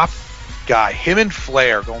top guy. Him and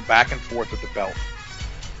Flair going back and forth with the belt.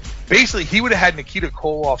 Basically, he would have had Nikita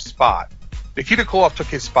Koloff's spot. Nikita Koloff took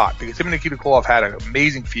his spot because him and Nikita Koloff had an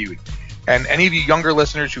amazing feud. And any of you younger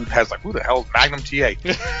listeners who has like, who the hell is Magnum TA?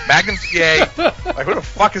 Magnum TA, like who the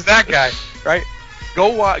fuck is that guy, right?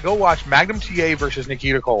 Go watch Magnum TA versus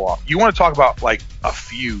Nikita Koloff. You want to talk about like a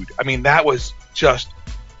feud? I mean, that was just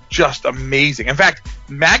amazing. In fact,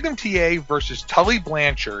 Magnum TA versus Tully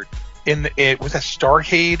Blanchard was that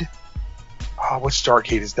Starrcade? Oh, what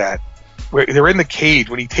Starrcade is that? Where they're in the cage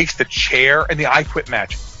when he takes the chair in the I Quit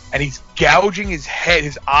match, and he's gouging his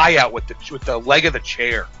eye out with the leg of the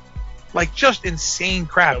chair. Like, just insane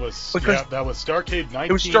crap. That was Starrcade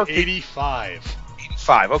 1985.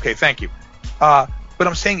 85. Okay, thank you. But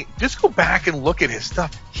I'm saying, just go back and look at his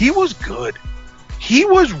stuff. He was good. He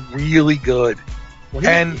was really good. Well,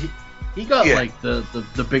 he got like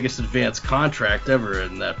the biggest advance contract ever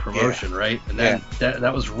in that promotion, right? And then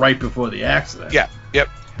that was right before the accident. Yeah. Yep.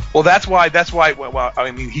 Well, that's why. Well,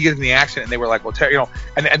 I mean, he gets in the accident, and they were like, "Well,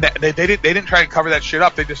 and they didn't try to cover that shit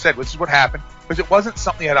up. They just said, "This is what happened," because it wasn't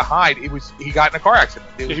something he had to hide. He got in a car accident.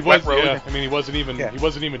 He wasn't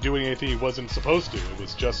even doing anything he wasn't supposed to. It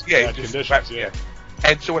was just bad conditions. Yeah.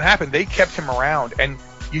 And so what happened? They kept him around, and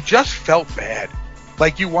you just felt bad,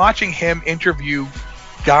 like you watching him interview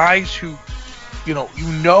guys who,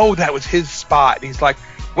 that was his spot, and he's like,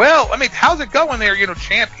 "Well, I mean, how's it going there,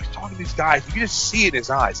 champ?" He's talking to these guys. You can just see it in his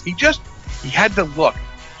eyes. He had the look.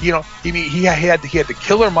 He had the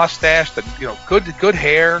killer mustache, the good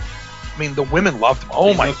hair. I mean, the women loved him.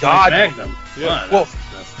 Oh my God! Like Magnum. Yeah. Well,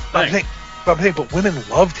 but women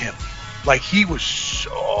loved him. Like, he was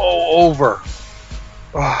so over.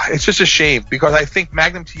 Oh, it's just a shame because I think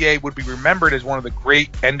Magnum TA would be remembered as one of the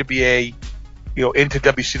great NWA, into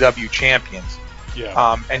WCW champions.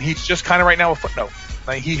 Yeah. And he's just kind of right now a footnote.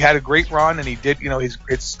 Like, he had a great run and he did, his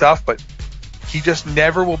stuff, but he just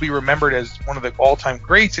never will be remembered as one of the all-time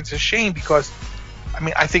greats. It's a shame because, I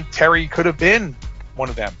mean, I think Terry could have been one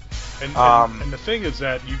of them. And the thing is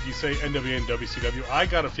that you say NWA and WCW, I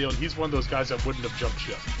got a feeling he's one of those guys that wouldn't have jumped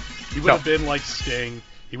ship. He would have been like Sting.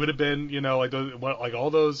 He would have been, like all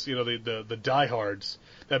those, the diehards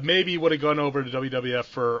that maybe would have gone over to WWF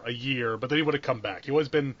for a year, but then he would have come back. He always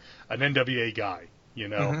been an NWA guy.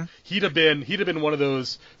 Mm-hmm. He'd have been one of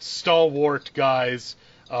those stalwart guys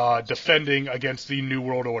defending against the New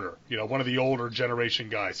World Order. One of the older generation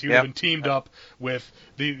guys. He would have been teamed up with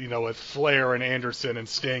with Flair and Anderson and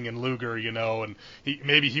Sting and Luger. And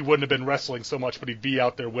he wouldn't have been wrestling so much, but he'd be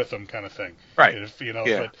out there with them, kind of thing. Right.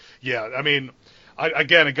 But yeah, I mean, a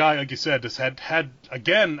guy like you said, just had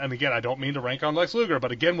again and again. I don't mean to rank on Lex Luger,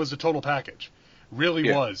 but again was the total package.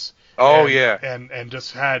 Really was. Oh, and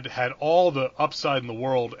just had all the upside in the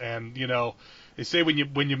world, and they say when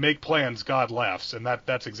you make plans, God laughs, and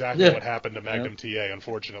that's exactly what happened to Magnum TA,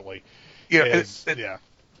 unfortunately. Yeah. I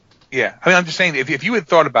mean, I'm just saying, if you had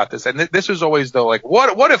thought about this, and this was always though, like,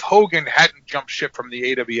 what if Hogan hadn't jumped ship from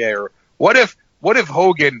the AWA, or what if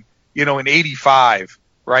Hogan, in '85,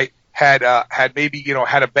 right, had maybe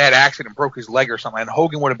had a bad accident, broke his leg or something, and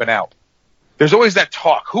Hogan would have been out. There's always that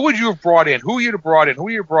talk. Who would you have brought in? Who would you have brought in? Who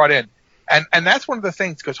would you have brought in? And that's one of the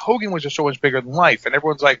things, because Hogan was just so much bigger than life. And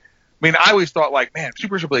everyone's like, I mean, I always thought, like, man,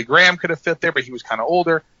 Super Billy Graham could have fit there, but he was kind of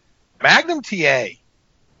older. Magnum TA,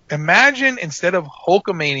 imagine instead of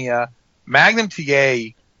Hulkamania, Magnum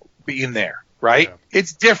TA being there, right? Yeah.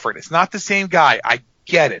 It's different. It's not the same guy. I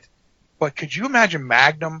get it. But could you imagine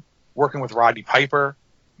Magnum working with Roddy Piper,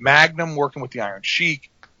 Magnum working with the Iron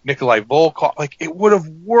Sheik, Nikolai Volkov? Like, it would have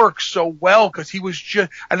worked so well because he was just,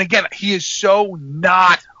 and again, he is so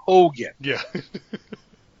not Hogan. Yeah.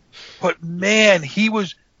 But man, he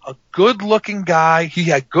was a good-looking guy. He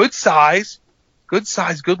had good size,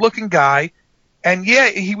 good-looking guy, and yeah,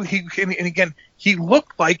 and again, he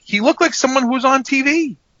looked like someone who was on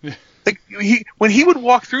TV. Like, when he would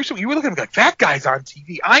walk through something, you were looking at him like, that guy's on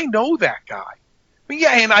TV. I know that guy. I mean,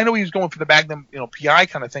 yeah, and I know he was going for the Magnum, PI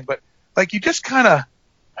kind of thing, but like, you just kind of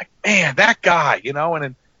like, man, that guy,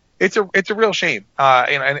 and it's a real shame,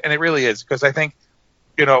 and it really is, because I think,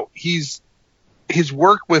 his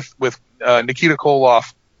work with Nikita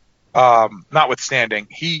Koloff, notwithstanding,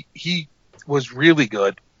 he was really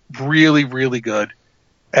good, really, really good,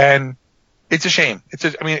 and it's a shame.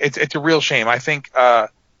 It's a real shame. I think, I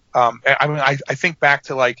think back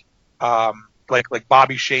to like like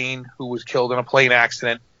Bobby Shane, who was killed in a plane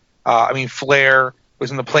accident. Flair was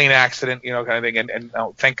in the plane accident, kind of thing. And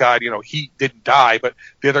thank God, he didn't die, but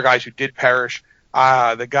the other guys who did perish,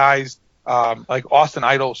 the guys like Austin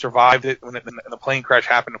Idol survived it when the plane crash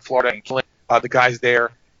happened in Florida and killed the guys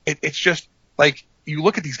there. It's just like you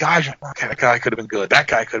look at these guys, you're like, okay, that guy could have been good. That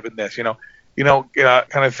guy could have been this,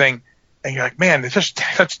 kind of thing. And you're like, man, there's just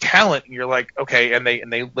such talent. And you're like, okay, and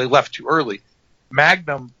they left too early.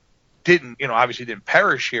 Magnum obviously didn't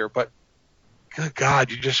perish here, but good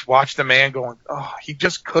God, you just watch the man going, oh, he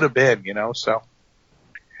just could have been, so.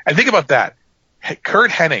 And think about that.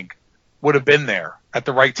 Kurt Hennig would have been there at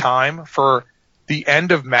the right time for the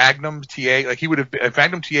end of Magnum TA. Like he would have been, if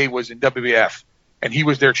Magnum TA was in WWF and he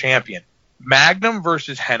was their champion. Magnum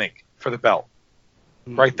versus Hennig for the belt.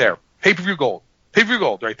 Right there. Pay-per-view gold. Pay-per-view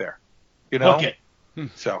gold right there. Okay.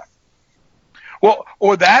 So. Well,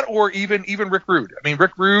 or that, or even Rick Rude. I mean,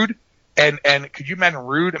 Rick Rude and could you imagine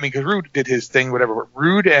Rude? I mean, because Rude did his thing, whatever. But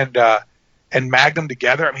Rude and Magnum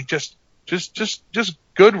together. I mean, just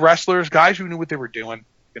good wrestlers, guys who knew what they were doing.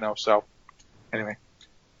 So anyway.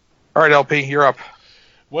 All right, LP, you're up.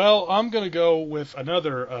 Well, I'm gonna go with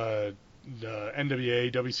another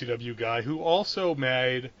NWA WCW guy who also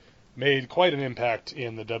made quite an impact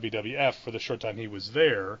in the WWF for the short time he was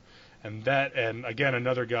there. And again,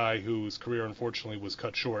 another guy whose career unfortunately was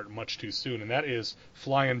cut short much too soon, and that is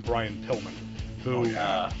Flying Brian Pillman, who,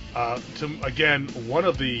 one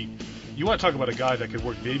of the, you want to talk about a guy that could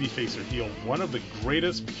work babyface or heel, one of the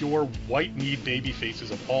greatest pure white-kneed babyfaces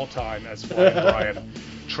of all time, as Flying Brian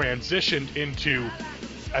transitioned into,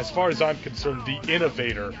 as far as I'm concerned, the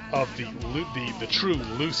innovator of the true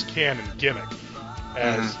loose cannon gimmick.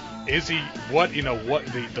 As is he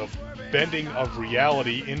the bending of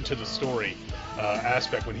reality into the story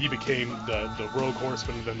aspect when he became the Rogue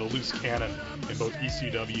Horseman and then the loose cannon in both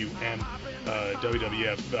ECW and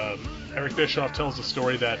WWF. Eric Bischoff tells the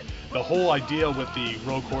story that the whole idea with the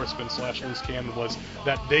Rogue Horseman / loose cannon was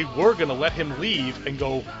that they were going to let him leave and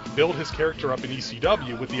go build his character up in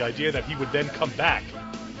ECW with the idea that he would then come back.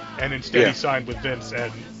 And instead he signed with Vince,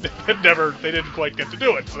 and they didn't quite get to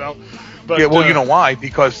do it. So, but you know why?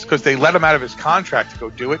 Because they let him out of his contract to go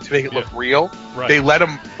do it to make it look real. Right. They let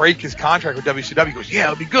him break his contract with WCW. He goes, yeah,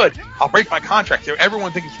 it'll be good. I'll break my contract.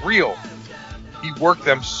 Everyone thinks it's real. He worked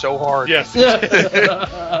them so hard. Yes.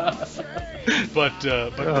 But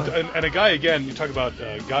a guy, again, you talk about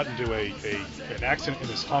got into an accident in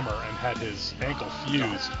his Hummer and had his ankle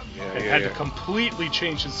fused and had to completely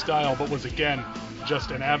change his style, but was again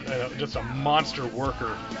just a monster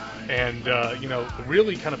worker, and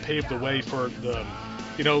really kind of paved the way for the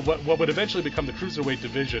what would eventually become the Cruiserweight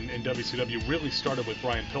division in WCW. Really started with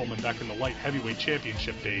Brian Pillman back in the light heavyweight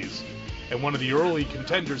championship days. And one of the early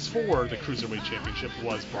contenders for the Cruiserweight Championship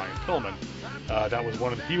was Brian Pillman.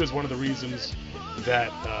 He was one of the reasons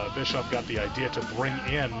that Bischoff got the idea to bring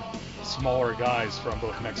in smaller guys from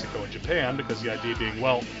both Mexico and Japan, because the idea being,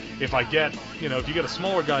 well, if you get a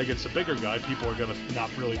smaller guy against a bigger guy, people are going to not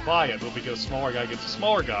really buy it. But if we get a smaller guy against a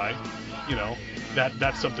smaller guy,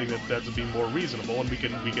 that's something that's be more reasonable, and we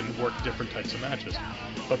can work different types of matches.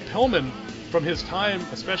 But Pillman, from his time,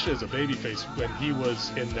 especially as a babyface, when he was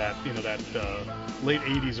in that late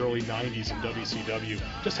 80s, early 90s in WCW,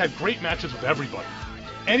 just had great matches with everybody.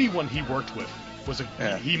 Anyone he worked with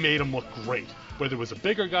he made him look great. Whether it was a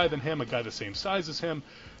bigger guy than him, a guy the same size as him,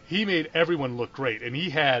 he made everyone look great. And he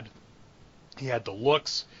had the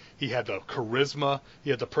looks, he had the charisma, he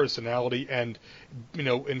had the personality, and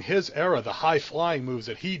in his era, the high flying moves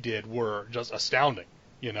that he did were just astounding.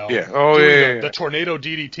 The tornado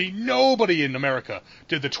DDT. Nobody in America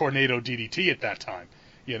did the tornado DDT at that time.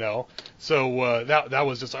 So that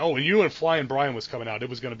was just and you and Flying Brian was coming out. It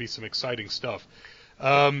was going to be some exciting stuff.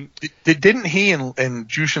 Didn't he and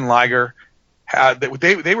Jushin Liger?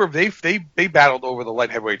 They battled over the light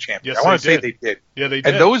heavyweight champion. Yes, I want to say they did. Yeah, they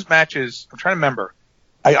did. And those matches, I'm trying to remember.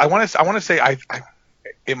 I want to say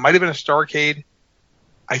it might have been a Starrcade.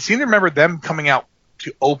 I seem to remember them coming out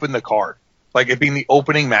to open the card, like it being the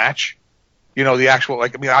opening match. The actual,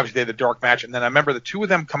 obviously they had the dark match, and then I remember the two of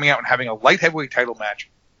them coming out and having a light heavyweight title match.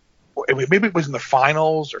 Maybe it was in the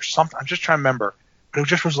finals or something. I'm just trying to remember, but it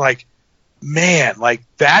just was like, man, like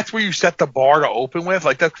that's where you set the bar to open with.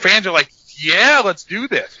 Like the fans are like, yeah, let's do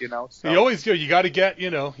this. So. You always do. You got to get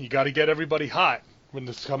everybody hot when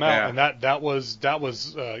this come out, and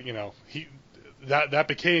that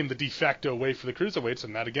became the de facto way for the cruiserweights,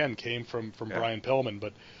 and that again came from Brian Pillman.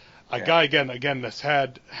 But a guy again that's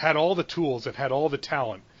had all the tools and had all the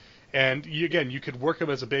talent, and you could work him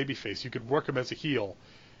as a babyface, you could work him as a heel,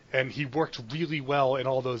 and he worked really well in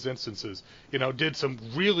all those instances. Did some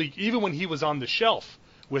really, even when he was on the shelf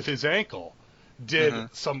with his ankle, did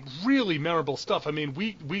some really memorable stuff. I mean,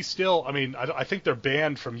 we still, I think they're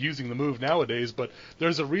banned from using the move nowadays, but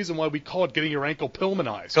there's a reason why we call it getting your ankle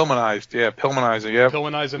Pillmanized. Pillmanized, yeah, Pillmanizing, yeah.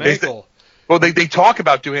 Pillmanize an ankle. Well, they talk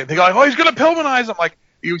about doing it. They go, oh, he's going to Pillmanize him. Like,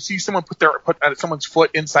 you see someone put someone's foot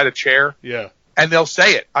inside a chair. Yeah. And they'll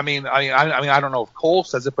say it. I mean, I don't know if Cole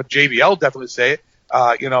says it, but JBL definitely say it.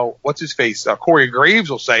 What's his face? Corey Graves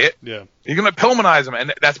will say it. Yeah. You're going to Pillmanize him,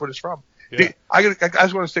 and that's what it's from. Yeah. I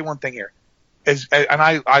just want to say one thing here.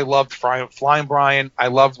 I loved Flying Brian. I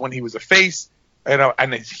loved when he was a face,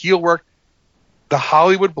 and his heel work. The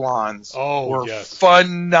Hollywood Blondes were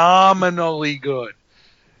phenomenally good,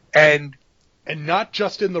 and not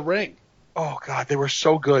just in the ring. Oh God, they were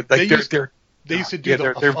so good. Like they used to do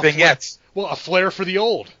their vignettes. A flair for the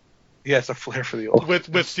old. Yes, a flair for the old.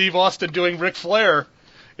 With Steve Austin doing Ric Flair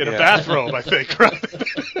in a bathrobe, I think. Right?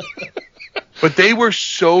 But they were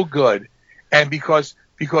so good, and because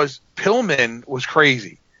Pillman was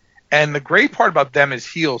crazy, and the great part about them as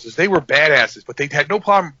heels is they were badasses, but they had no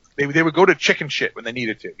problem. They would go to chicken shit when they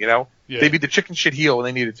needed to, Yeah. They'd be the chicken shit heel when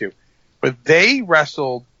they needed to. But they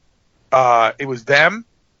wrestled. It was them,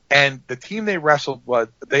 and the team they wrestled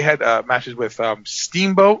they had matches with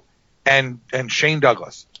Steamboat and Shane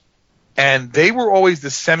Douglas, and they were always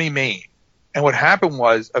the semi-main. And what happened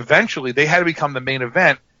was eventually they had to become the main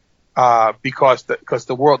event. Because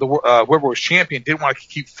whoever was champion didn't want to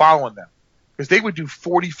keep following them, because they would do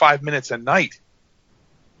 45 minutes a night,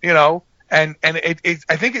 and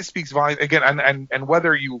I think it speaks volumes again. And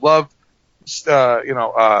whether you love, Shane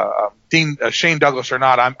Douglas or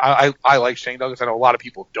not, I like Shane Douglas. I know a lot of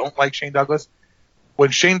people don't like Shane Douglas.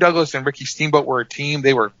 When Shane Douglas and Ricky Steamboat were a team,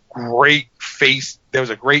 they were great face. There was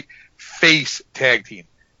a great face tag team.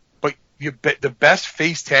 The best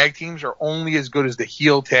face tag teams are only as good as the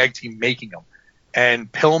heel tag team making them.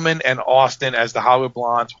 And Pillman and Austin as the Hollywood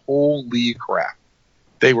Blondes, holy crap.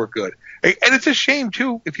 They were good. And it's a shame,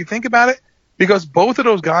 too, if you think about it, because both of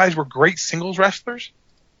those guys were great singles wrestlers,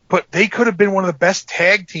 but they could have been one of the best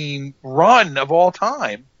tag team run of all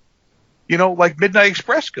time, like Midnight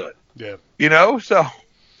Express could. Yeah. So.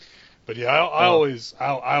 But yeah, I always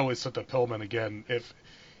said to Pillman again,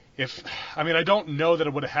 I don't know that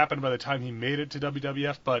it would have happened by the time he made it to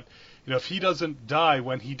WWF, but if he doesn't die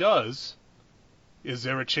when he does, is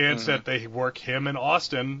there a chance that they work him and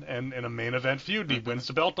Austin and in a main event feud? He wins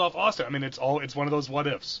the belt off Austin. It's one of those what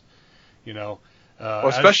ifs,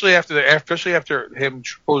 especially after him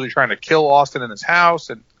supposedly trying to kill Austin in his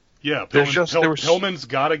house, and Pillman's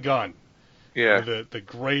got a gun. Yeah, the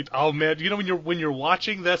great. Oh man, when you're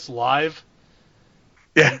watching this live.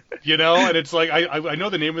 Yeah. And it's like, I know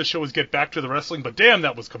the name of the show is Get Back to the Wrestling, but damn,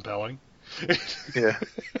 that was compelling. Yeah.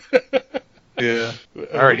 Yeah.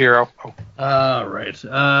 All right, Hero. All right.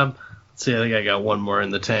 Let's see, I think I got one more in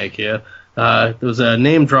the tank here. There was a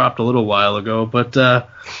name dropped a little while ago, but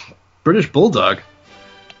British Bulldog.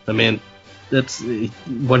 That's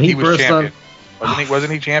when he was first champion.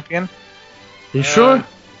 Wasn't he champion? You sure?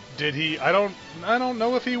 Did he? I don't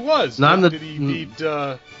know if he was. Did he beat?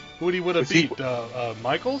 Who would he would have beat?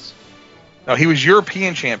 Michaels? No, he was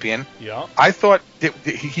European champion. Yeah. I thought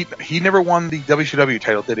he never won the WCW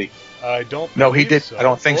title, did he? I don't. No, he did. So. I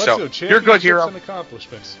don't think so. You're good, Hero. And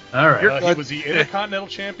accomplishments. All right. He was the Intercontinental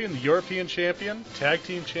Champion, the European Champion, Tag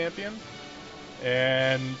Team Champion,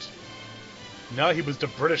 and no, he was the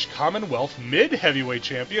British Commonwealth Mid Heavyweight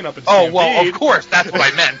Champion up in. Oh well, of course, that's what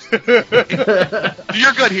I meant.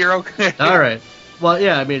 You're good, Hero. All right. Well,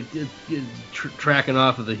 yeah, tracking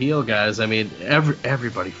off of the heel guys,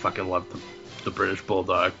 everybody fucking loved the British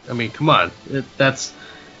Bulldog. Come on,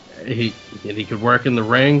 he could work in the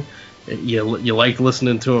ring. You liked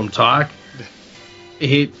listening to him talk.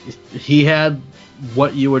 He had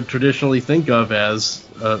what you would traditionally think of as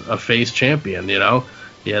a face champion. He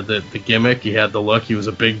had the gimmick, he had the look. He was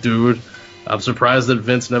a big dude. I'm surprised that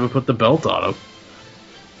Vince never put the belt on him.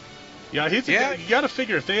 Yeah, you got to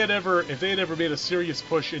figure if they had ever made a serious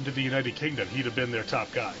push into the United Kingdom, he'd have been their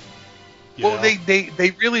top guy.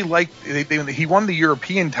 They really liked. He won the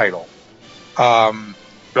European title. No,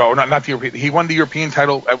 not the European. He won the European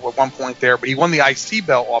title at one point there, but he won the IC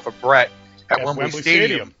belt off of Brett at Wembley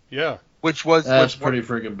Stadium. Yeah, which was pretty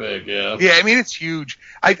freaking big. Yeah. Yeah, it's huge.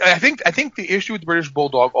 I think the issue with the British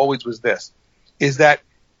Bulldog always was this, is that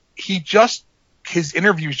his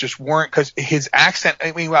interviews just weren't, because his accent.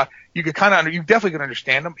 You could you definitely could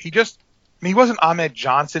understand him. He wasn't Ahmed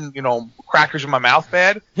Johnson, crackers in my mouth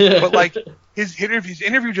bad, but his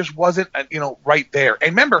interview just wasn't, right there.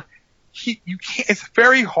 And remember, you can't. It's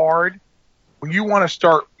very hard when you want to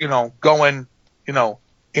start, going,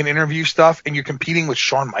 in interview stuff and you're competing with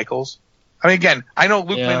Shawn Michaels. I mean, again, I know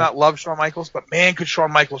Luke may not love Shawn Michaels, but man, could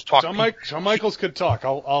Shawn Michaels talk. Shawn Michaels could talk.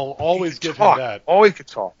 I'll always give him that. Always could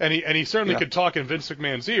talk. And he certainly could talk in Vince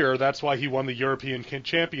McMahon's ear. That's why he won the European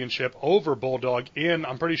Championship over Bulldog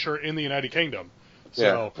I'm pretty sure, in the United Kingdom.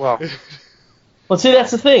 So, yeah. Well, see,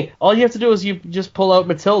 that's the thing. All you have to do is you just pull out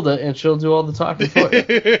Matilda, and she'll do all the talking for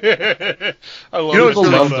you. I love People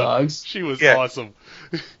love dogs. She was awesome.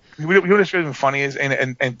 You know what's really funny is,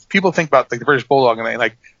 and people think about like the British Bulldog, and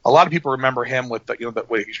like a lot of people remember him with the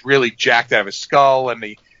way he's really jacked out of his skull, and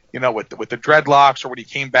the with the dreadlocks, or when he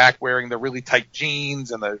came back wearing the really tight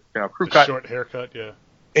jeans and the crew cut, short haircut. Yeah,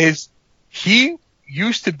 he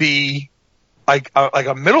used to be like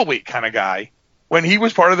a middleweight kind of guy when he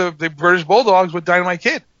was part of the British Bulldogs with Dynamite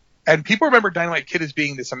Kid, and people remember Dynamite Kid as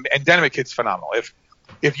being this, and Dynamite Kid's phenomenal.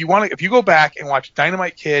 If you go back and watch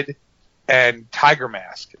Dynamite Kid and Tiger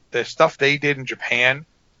Mask, the stuff they did in Japan,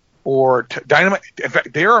 or Dynamite. In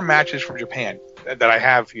fact, there are matches from Japan that I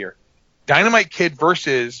have here. Dynamite Kid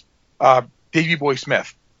versus Davey Boy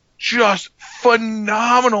Smith, just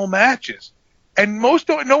phenomenal matches, and no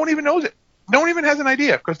one even knows it. No one even has an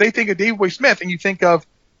idea because they think of Davey Boy Smith, and you think of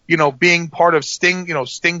being part of Sting,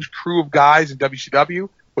 Sting's crew of guys in WCW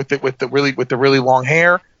with the really long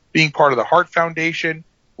hair, being part of the Hart Foundation.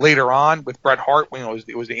 Later on with Bret Hart,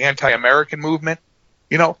 it was the anti-American movement,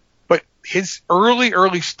 but his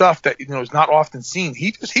early stuff that is not often seen.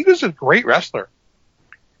 He was a great wrestler,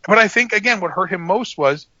 but I think again what hurt him most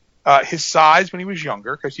was his size when he was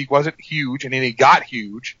younger, because he wasn't huge, and then he got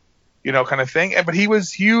huge, kind of thing. But he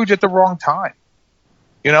was huge at the wrong time.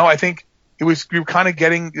 I think we were kind of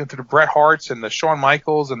getting into the Bret Harts and the Shawn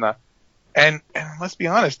Michaels and let's be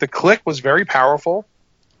honest, the Clique was very powerful.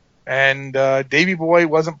 And Davey Boy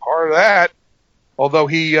wasn't part of that, although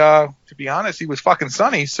he, to be honest, he was fucking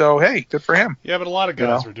Sonny. So hey, good for him. Yeah, but a lot of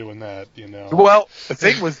guys were doing that, Well, the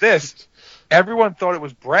thing was this: everyone thought it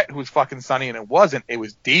was Bret who was fucking Sonny, and it wasn't. It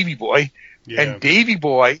was Davey Boy. Yeah. And Davey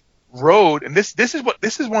Boy rode, and this is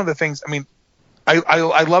one of the things. I mean,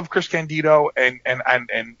 I love Chris Candido, and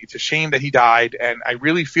it's a shame that he died, and I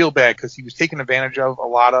really feel bad because he was taken advantage of a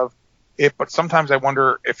lot of it. But sometimes I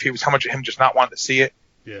wonder if it was how much of him just not wanting to see it.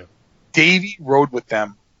 Yeah. Davey rode with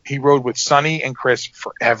them. He rode with Sonny and Chris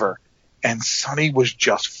forever, and Sonny was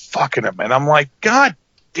just fucking him. And I'm like, God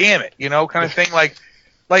damn it, kind of thing. Like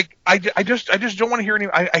I just don't want to hear any.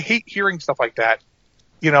 I hate hearing stuff like that,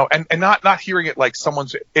 and not hearing it like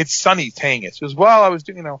it's Sonny saying it. Because I was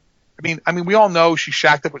doing, I mean, we all know she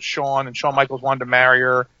shacked up with Shawn, and Shawn Michaels wanted to marry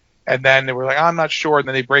her, and then they were like, I'm not sure, and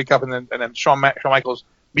then they break up, and then Shawn Michaels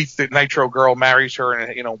meets the Nitro girl, marries her,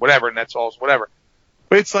 and whatever, and that's all whatever.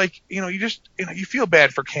 But it's like, you just, you feel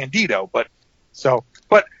bad for Candido, but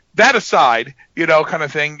that aside, kind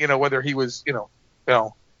of thing, whether he was,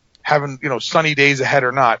 having, sunny days ahead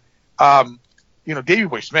or not, Davey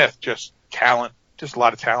Boy Smith, just talent, just a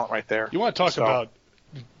lot of talent right there. You want to talk about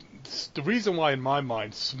the reason why, in my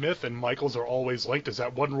mind, Smith and Michaels are always linked is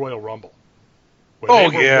that one Royal Rumble. They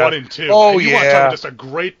were 1 and 2. Oh, and you want to talk about just a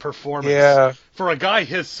great performance for a guy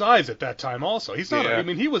his size at that time also. He's not I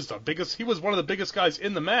mean, he was one of the biggest guys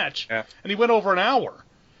in the match, and he went over an hour.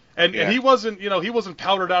 And he wasn't, he wasn't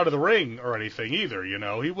powdered out of the ring or anything either,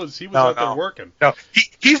 He was out there working. No,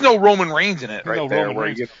 he's no Roman Reigns in it right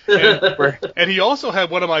there. And he also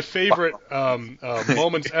had one of my favorite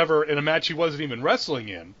moments ever in a match he wasn't even wrestling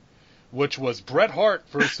in, which was Bret Hart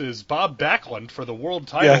versus Bob Backlund for the world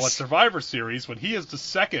title at Survivor Series, when he is the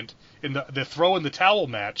second in the throw in the towel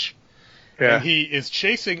match. Yeah. And he is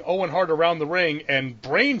chasing Owen Hart around the ring and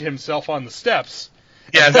brained himself on the steps.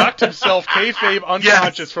 And knocked himself kayfabe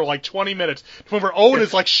unconscious for like 20 minutes. Remember, Owen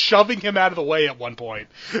is like shoving him out of the way at one point.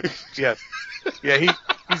 Yes. Yeah,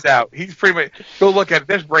 he's out. He's pretty much, go look at it.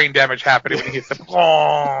 There's brain damage happening when he hits the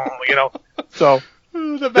So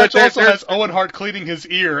the match also has Owen Hart cleaning his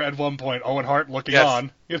ear at one point. Owen Hart looking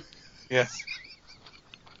on. Yes.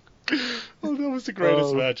 Oh, that was the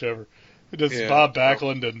greatest match ever. Just Bob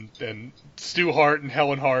Backlund and Stu Hart and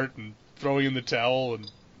Helen Hart and throwing in the towel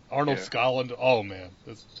and Arnold Scotland. Oh man.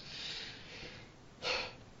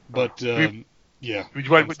 But Do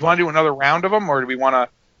you want to do another round of them, or do we want to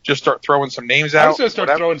just start throwing some names out? I'm just going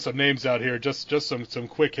to start throwing some names out here, just some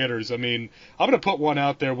quick hitters. I mean, I'm going to put one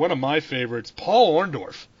out there, one of my favorites, Paul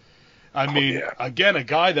Orndorff. Again, a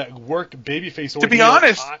guy that worked babyface. To be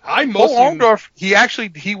honest, Paul Orndorff,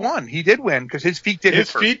 he won. He did win because his feet did hit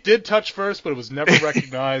first. His feet did touch first, but it was never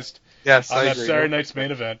recognized. Yes, on that Saturday night's main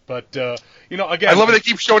event. But, again... I love it they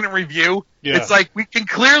keep showing it in review. Yeah. It's like, we can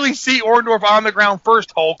clearly see Orndorff on the ground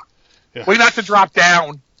first, Hulk. Yeah. Wait not to drop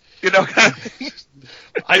down.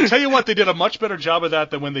 I tell you what, they did a much better job of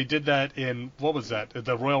that than when they did that in, what was that?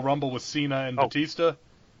 The Royal Rumble with Cena and Batista?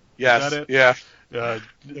 Yes. Is that it? Yeah.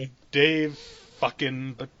 Dave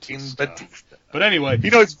fucking Batista. But anyway,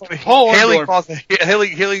 it's funny. Paul Haley Orndorff. calls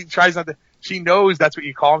Haley tries not to. She knows that's what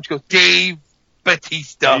you call him. She goes, Dave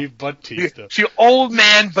Batista. Dave Batista. She old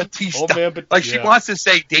man Batista. Old man Like she wants to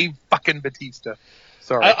say Dave fucking Batista.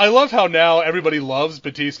 Sorry. I love how now everybody loves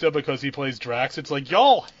Batista because he plays Drax. It's like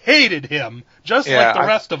y'all hated him just like the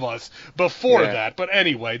rest of us before that. But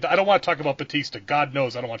anyway, I don't want to talk about Batista. God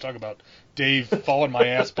knows I don't want to talk about Dave falling my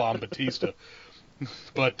ass bomb Batista.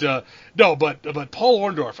 But but Paul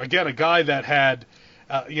Orndorff, again, a guy that had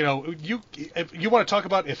you want to talk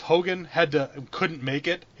about if Hogan couldn't make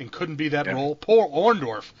it and couldn't be that role, Paul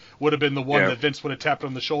Orndorff would have been the one that Vince would have tapped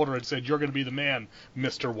on the shoulder and said, "You're going to be the man,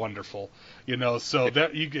 Mr. Wonderful." So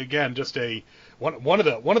that again, just one of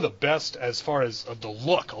the best as far as of the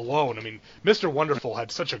look alone. I mean, Mr. Wonderful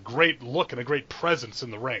had such a great look and a great presence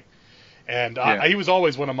in the ring. And he was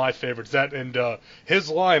always one of my favorites. That and his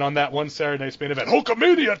line on that one Saturday Night's Main Event,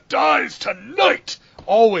 "Hulkamania dies tonight,"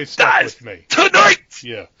 always stuck with me. Tonight.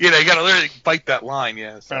 Yeah. You got to literally fight that line.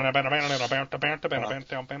 Yeah. So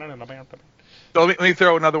let me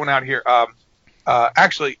throw another one out here.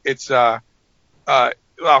 Actually, it's they're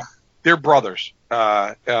brothers.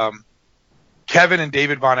 Kevin and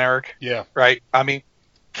David Von Erich. Yeah. Right. I mean,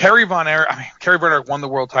 Kerry Von Erich won the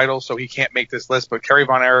world title, so he can't make this list. But Kerry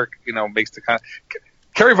Von Erich, makes the kind of.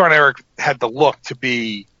 Kerry Von Erich had the look to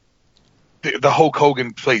be the Hulk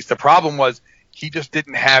Hogan place. The problem was he just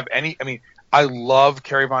didn't have any. I mean, I love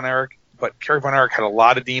Kerry Von Erich, but Kerry Von Erich had a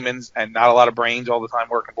lot of demons and not a lot of brains all the time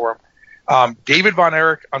working for him. David Von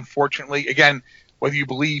Erich, unfortunately, again, whether you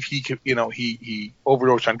believe he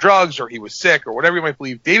overdosed on drugs or he was sick or whatever you might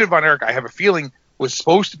believe, David Von Erich, I have a feeling, was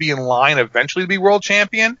supposed to be in line eventually to be world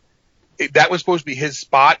champion. That was supposed to be his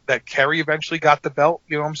spot that Kerry eventually got the belt.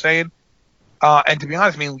 You know what I'm saying? And to be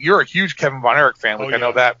honest, I mean, you're a huge Kevin Von Erich fan. I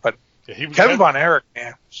know that, but Kevin Von Erich,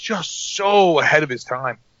 man, was just so ahead of his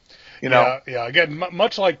time. Yeah. Again,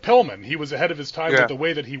 much like Pillman, he was ahead of his time with the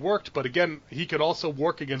way that he worked. But again, he could also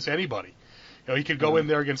work against anybody. He could go in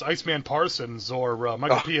there against Iceman Parsons or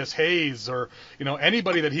Michael P.S. Hayes or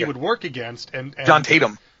anybody that he would work against and John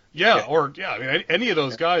Tatum. I mean, any of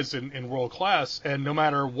those guys in world class, and no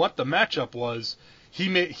matter what the matchup was,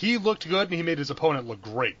 he looked good and he made his opponent look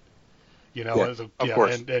great. Of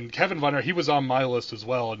course. And Kevin Von Erich, he was on my list as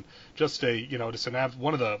well, and just a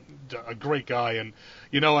great guy, and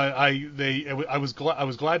I was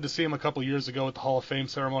glad to see him a couple years ago at the Hall of Fame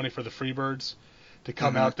ceremony for the Freebirds, to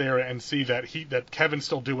come out there and see that Kevin's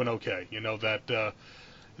still doing okay. That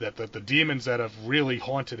the demons that have really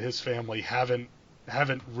haunted his family haven't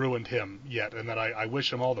ruined him yet, and that I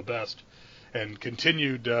wish him all the best and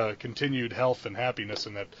continued health and happiness,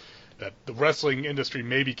 and that the wrestling industry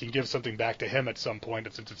maybe can give something back to him at some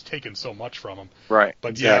point, since it's taken so much from him. Right. But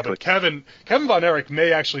exactly. Kevin Von Erich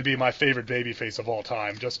may actually be my favorite babyface of all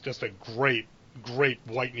time. Just a great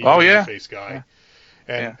white knee babyface guy.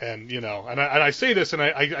 Yeah. And I say this, and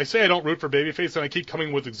I say I don't root for babyface, and I keep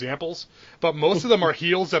coming with examples, but most of them are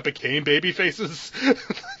heels that became babyfaces.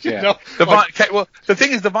 The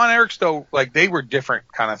thing is, the Von Erichs, though, like, they were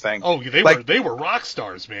different kind of thing. Oh, they were rock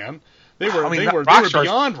stars, man. They were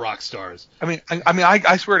beyond rock stars.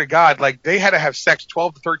 I swear to God, like, they had to have sex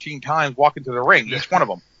 12 to 13 times walking to the ring, each one of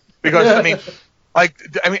them, because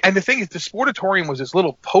and the thing is, the Sportatorium was this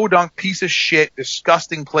little podunk piece of shit,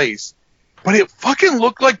 disgusting place. But it fucking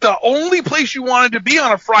looked like the only place you wanted to be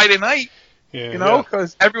on a Friday night,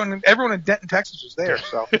 because everyone in Denton, Texas was there.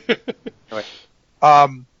 So, anyway,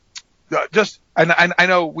 and I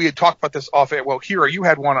know we had talked about this off air. Well, Hero, you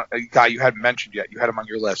had a guy you hadn't mentioned yet. You had him on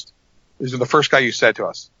your list. This is the first guy you said to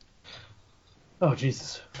us. Oh,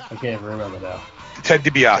 Jesus. I can't even remember now. Ted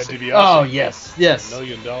DiBiase. Oh, yes. $1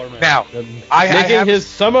 million man. Now, making his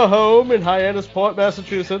summer home in Hyannisport,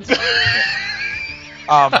 Massachusetts.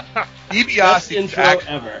 DiBiase intro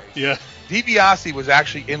ever. Yeah. DiBiase was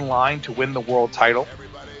actually in line to win the world title.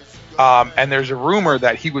 And there's a rumor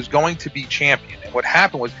that he was going to be champion. And what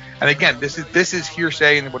happened was, and again, this is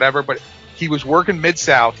hearsay and whatever, but he was working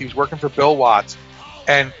Mid-South. He was working for Bill Watts.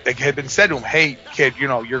 And it had been said to him, "Hey, kid, you're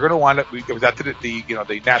going to wind up." It was at the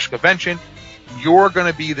national convention. You're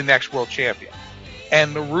going to be the next world champion.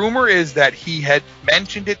 And the rumor is that he had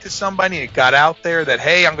mentioned it to somebody. It got out there that,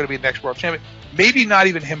 "Hey, I'm going to be the next world champion." Maybe not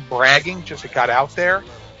even him bragging, just it got out there.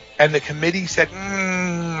 And the committee said,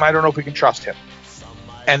 "I don't know if we can trust him."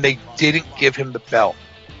 And they didn't give him the belt.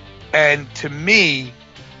 And to me,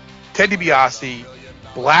 Ted DiBiase,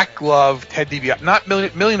 Black Glove Ted DiBiase, not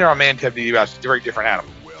Millionaire Man Ted DiBiase, it's a very different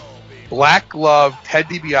animal. Black Glove, Ted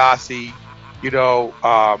DiBiase,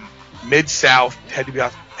 Mid-South, Ted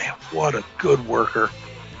DiBiase. Man, what a good worker.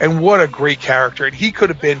 And what a great character. And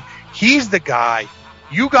he's the guy.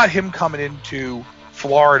 You got him coming into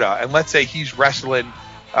Florida, and let's say he's wrestling,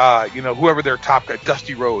 whoever their top guy,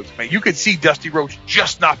 Dusty Rhodes. Man, you could see Dusty Rhodes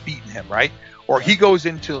just not beating him, right? Or he goes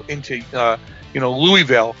into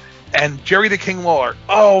Louisville, and Jerry the King Lawler.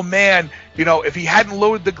 Oh man, if he hadn't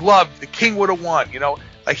loaded the glove, the King would have won.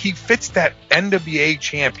 Like he fits that NWA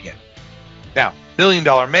champion. Now, $1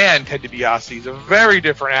 Million Man, Ted DiBiase, is a very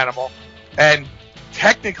different animal, and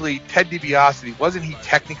technically, Ted DiBiase, wasn't he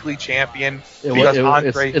technically champion? Because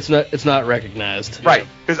Andre, it's not recognized. Right,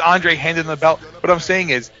 because Andre handed him the belt. What I'm saying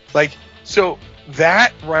is, so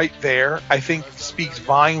that right there, I think, speaks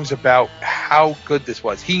volumes about how good this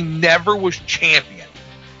was. He never was champion.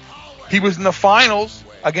 He was in the finals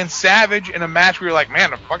against Savage in a match where you're like,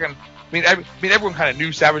 man, everyone kind of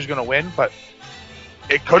knew Savage was going to win, but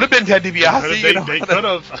it could have been Ted DiBiase. They could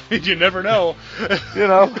have. You never know.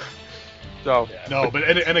 So no, but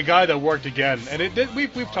and a guy that worked again, and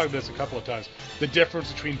we've talked about this a couple of times. The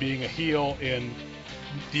difference between being a heel in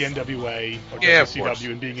the NWA or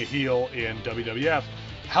WCW and being a heel in WWF.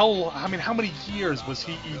 How many years was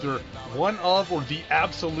he either one of or the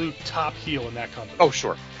absolute top heel in that company? Oh,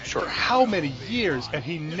 sure. For how many years? And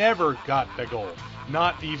he never got the gold.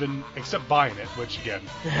 Not even, except buying it, which again,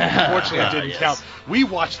 unfortunately didn't count. We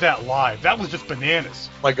watched that live. That was just bananas.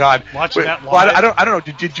 My God, watching that live. Well, I don't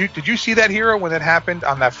know. Did you see that, Hero, when that happened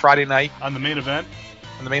on that Friday night on the main event?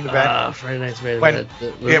 On the main event. Friday night's main event.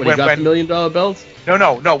 When he got the $1 million belt.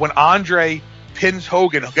 No. When Andre pins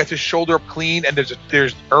Hogan, gets his shoulder up clean, and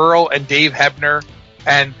there's Earl and Dave Hebner,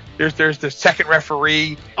 and there's the second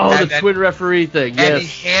referee. Oh, the twin referee thing. Yes. And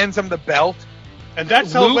he hands him the belt, and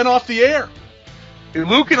that's how it went off the air.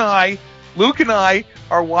 Luke and I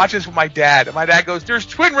are watching this with my dad, and my dad goes, "There's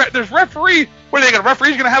referee. What are they going?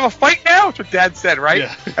 Referee's going to have a fight now?" That's what Dad said, right?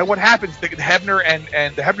 Yeah. And what happens? The Hebner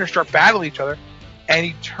and the Hebner start battling each other, and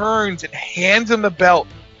he turns and hands him the belt,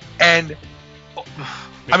 and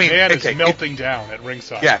McMahon is melting down at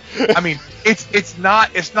ringside. Yeah, it's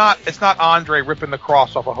not Andre ripping the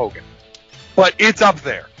cross off of Hogan, but it's up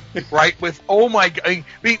there, right? With oh my God,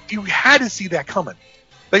 you had to see that coming.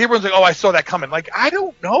 Like everyone's like, oh, I saw that coming. Like I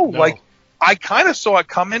don't know. No. Like I kind of saw it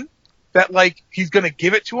coming that like he's gonna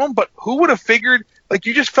give it to him, but who would have figured? Like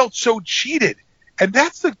you just felt so cheated, and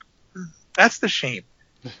that's the shame.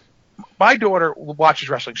 My daughter watches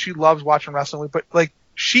wrestling. She loves watching wrestling, but like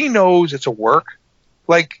she knows it's a work.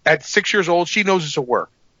 Like at 6 years old, she knows it's a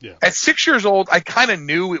work. Yeah. At 6 years old, I kind of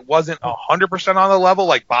knew it wasn't 100% on the level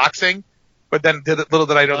like boxing. But then little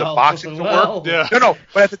did I know that boxing would work. Yeah. No.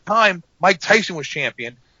 But at the time, Mike Tyson was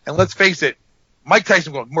champion, and let's face it, Mike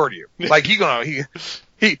Tyson going to murder you. Like he gonna kill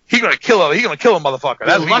a motherfucker.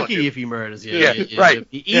 That's lucky if he murders you. Yeah, right. If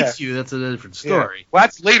he eats you, that's a different story. Yeah. Well,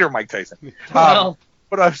 that's later, Mike Tyson.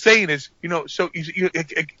 What I'm saying is, so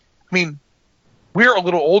we're a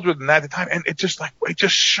little older than that at the time, and it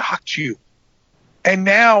just shocked you. And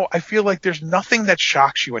now I feel like there's nothing that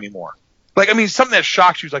shocks you anymore. Like, something that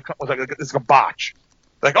shocks you is like it's a botch.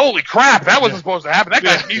 Like, holy crap, that wasn't supposed to happen. That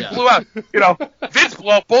guy blew out. Vince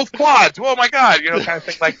blew out both quads. Oh my God, kind of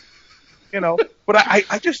thing. Like, But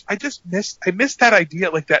I just missed that idea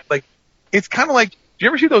like that. Like, it's kind of like, do you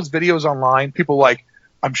ever see those videos online? People like,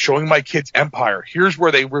 I'm showing my kids Empire. Here's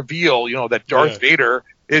where they reveal, that Darth Vader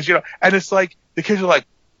is, and it's like the kids are like,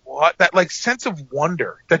 what? That like sense of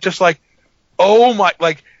wonder that just like, oh my,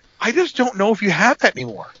 like. I just don't know if you have that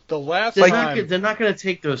anymore. The last time they're not going to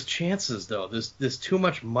take those chances though. There's too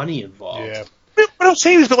much money involved. Yeah. What I'm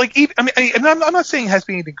saying is, but like, I'm not saying it has to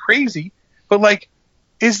be anything crazy, but like,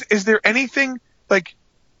 is there anything like?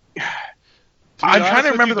 I'm trying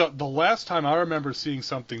to remember the last time I remember seeing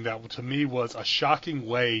something that to me was a shocking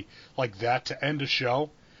way like that to end a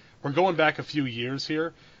show. We're going back a few years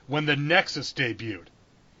here when the Nexus debuted.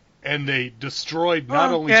 And they destroyed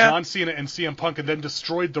not only John Cena and CM Punk, and then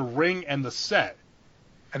destroyed the ring and the set.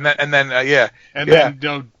 And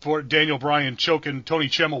then for Daniel Bryan choking Tony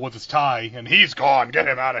Chimel with his tie, and he's gone. Get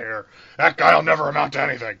him out of here. That guy'll never amount to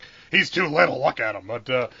anything. He's too little. Look at him.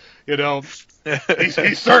 But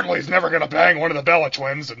he certainly is never going to bang one of the Bella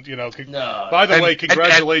twins. And No. By the way,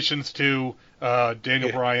 congratulations to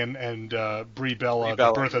Daniel Bryan and Brie Bella,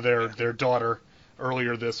 the birth of their daughter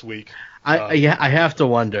earlier this week. I have to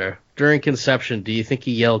wonder, during conception, do you think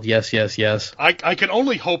he yelled yes, yes, yes? I can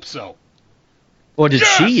only hope so. Or did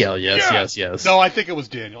she yell yes, yes, yes? No, I think it was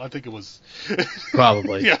Daniel. I think it was...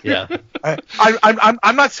 Probably, yeah.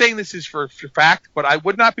 I'm not saying this is for fact, but I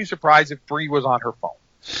would not be surprised if Brie was on her phone.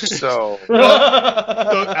 So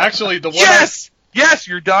actually, the one yes,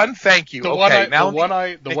 you're done. Thank you. The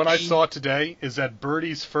one I saw today is that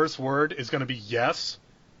Birdie's first word is going to be yes,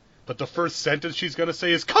 but the first sentence she's going to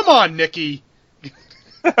say is "Come on, Nikki."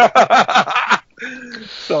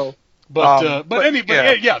 So,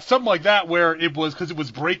 yeah, something like that where it was because it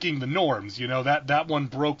was breaking the norms. You know, that one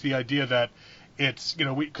broke the idea that it's, you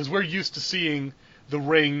know, because we're used to seeing the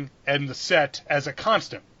ring and the set as a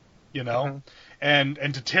constant, you know, and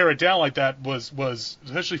to tear it down like that was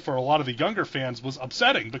especially for a lot of the younger fans was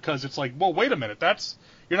upsetting because it's like, well, wait a minute,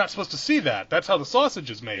 you're not supposed to see that. That's how the sausage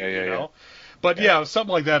is made, you know. But yeah,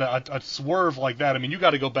 something like that, a swerve like that. I mean, you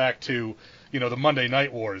got to go back to, you know, the Monday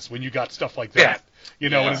Night Wars when you got stuff like that. Yeah. You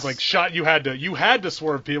know, and it's like you had to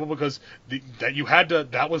swerve people because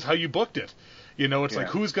that was how you booked it. You know, it's like,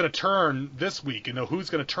 who's going to turn this week? You know, who's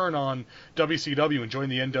going to turn on WCW and join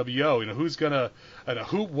the NWO? You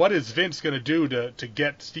know, what is Vince going to do to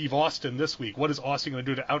get Steve Austin this week? What is Austin going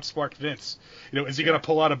to do to outspark Vince? You know, is he going to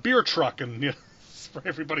pull out a beer truck and, you know, spray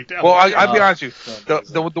everybody down? Well, I'll be honest with you.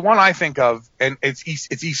 The one I think of, and it's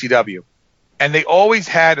ECW, and they always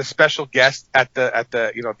had a special guest at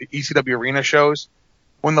the you know, the ECW arena shows.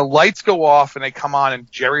 When the lights go off and they come on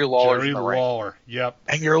and Jerry Lawler's in the ring. Yep.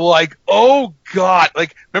 And you're like, oh, God.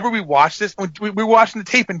 Like, remember we watched this? When we were watching the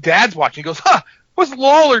tape and Dad's watching. He goes, what's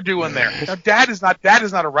Lawler doing there? Now, Dad is not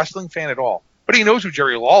a wrestling fan at all. But he knows who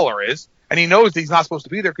Jerry Lawler is. And he knows that he's not supposed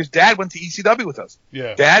to be there because Dad went to ECW with us.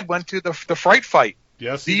 Yeah. Dad went to the Fright Fight.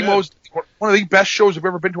 Yes, one of the best shows we've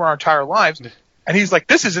ever been to in our entire lives. And he's like,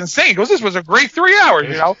 this is insane. He goes, this was a great 3 hours,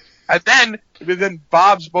 you know? And then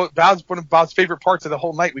Bob's one of Bob's favorite parts of the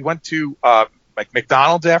whole night. We went to like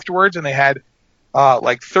McDonald's afterwards, and they had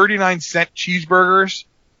like 39-cent cheeseburgers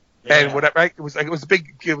and whatever. Right? It was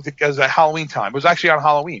a Halloween time. It was actually on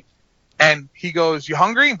Halloween. And he goes, "You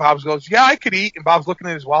hungry?" And Bob goes, "Yeah, I could eat." And Bob's looking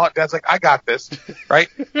at his wallet. Dad's like, "I got this," right?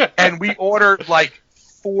 And we ordered like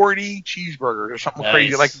 40 cheeseburgers or something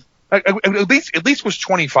crazy. Like at least was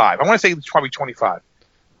 25. I want to say it was probably 25.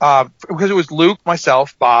 Because it was Luke,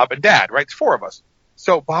 myself, Bob, and Dad, right? It's four of us.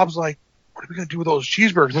 So Bob's like, what are we going to do with those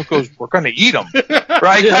cheeseburgers? Luke goes, we're going to eat them,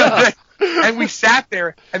 right? Yeah. And we sat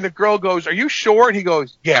there, and the girl goes, are you sure? And he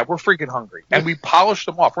goes, yeah, we're freaking hungry. And we polished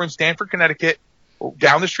them off. We're in Stamford, Connecticut,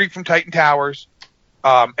 down the street from Titan Towers,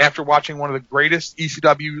 after watching one of the greatest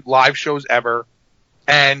ECW live shows ever,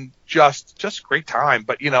 and just great time.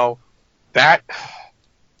 But, you know, that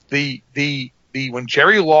when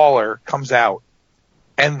Jerry Lawler comes out,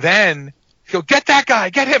 and then he'll get that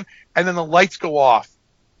guy, get him. And then the lights go off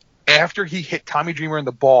after he hit Tommy Dreamer in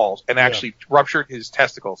the balls and actually ruptured his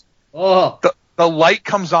testicles. Oh. The light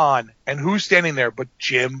comes on, and who's standing there but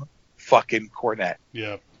Jim fucking Cornette?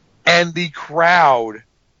 Yeah. And the crowd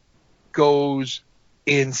goes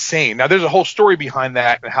insane. Now, there's a whole story behind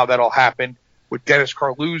that and how that all happened with Dennis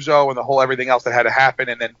Carluzzo and the whole everything else that had to happen,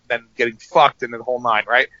 and then getting fucked and the whole nine,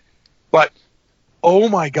 right? But oh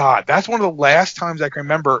my God, that's one of the last times I can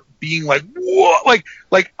remember being like, what?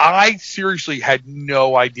 Like I seriously had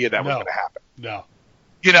no idea that was going to happen. No.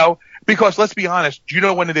 You know, because let's be honest, do you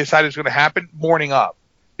know when they decided it was going to happen? Morning of.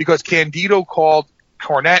 Because Candido called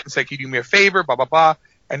Cornette and said, can you do me a favor, blah, blah, blah.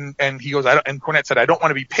 And he goes, and Cornette said, I don't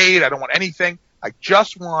want to be paid. I don't want anything. I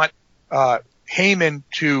just want Heyman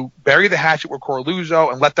to bury the hatchet with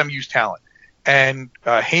Corluzzo and let them use talent. And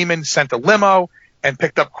Heyman sent a limo and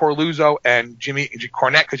picked up Corluzzo and Jimmy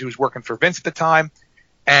Cornette because he was working for Vince at the time,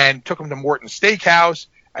 and took him to Morton's Steakhouse,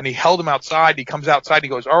 and he held him outside. He comes outside and he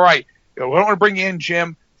goes, all right, we don't want to bring you in,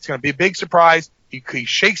 Jim. It's going to be a big surprise. He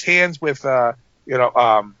shakes hands with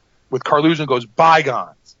Carluzzo and goes,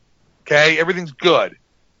 bygones. Okay, everything's good.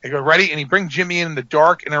 They go, ready? And he brings Jimmy in the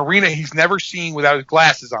dark, in an arena he's never seen without his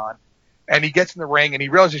glasses on. And he gets in the ring, and he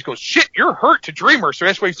realizes, he goes, shit, you're hurt to Dreamer. So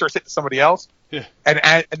that's why he starts hitting somebody else. Yeah.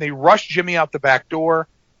 And they rush Jimmy out the back door,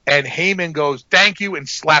 and Heyman goes, thank you, and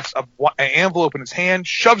slaps an envelope in his hand,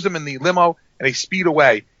 shoves him in the limo, and they speed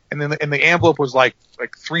away. And then the envelope was like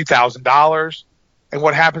 $3,000. And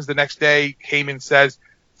what happens the next day, Heyman says,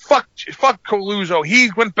 fuck Carluzzo. He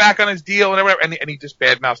went back on his deal and whatever, and he just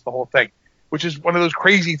badmouths the whole thing, which is one of those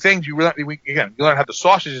crazy things. You learn how the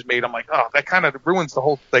sausage is made. I'm like, oh, that kind of ruins the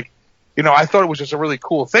whole thing. You know, I thought it was just a really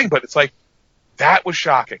cool thing, but it's like, that was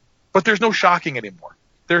shocking. But there's no shocking anymore.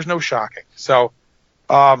 There's no shocking. So,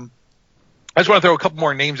 I just want to throw a couple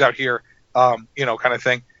more names out here, kind of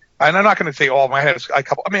thing. And I'm not going to say all of them. I had a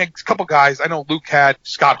couple guys. I know Luke had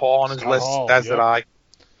Scott Hall on his list, as did I.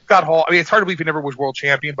 Scott Hall. I mean, it's hard to believe he never was world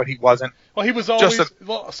champion, but he wasn't. Well, he was always.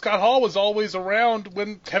 Scott Hall was always around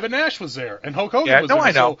when Kevin Nash was there and Hulk Hogan was there.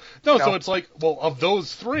 I know. So it's like, well, of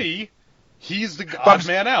those three, he's the odd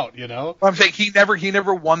man out, you know. I'm saying he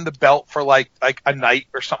never won the belt for like a night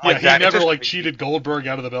or something like that. He never cheated Goldberg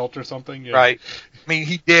out of the belt or something. Yeah. Right. I mean,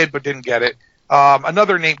 he did, but didn't get it.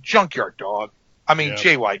 Another name, Junkyard Dog. I mean,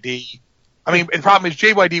 JYD. I mean, the problem is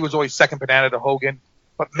JYD was always second banana to Hogan,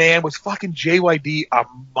 but man, was fucking JYD a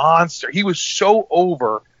monster. He was so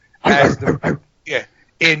over as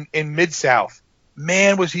in Mid-South.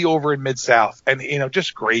 Man, was he over in Mid-South, and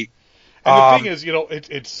just great. And the thing is,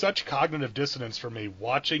 it's such cognitive dissonance for me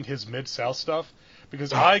watching his Mid-South stuff,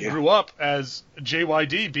 because I grew up as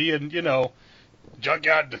JYD being,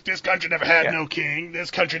 Junkyard, this country never had no king,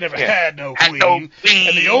 this country never had no queen, and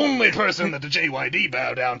the only person that the JYD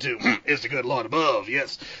bow down to is the good Lord above,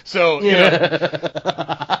 yes. So,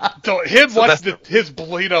 so him watching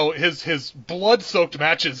his blood-soaked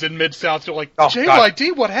matches in Mid-South, you're like, JYD,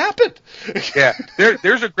 God. What happened? Yeah,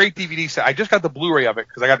 there's a great DVD set. I just got the Blu-ray of it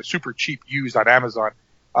because I got it super cheap used on Amazon.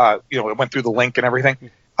 It went through the link and everything.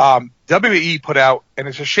 WWE put out, and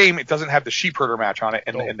it's a shame it doesn't have the sheep herder match on it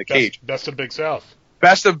in the cage. Best of Big South.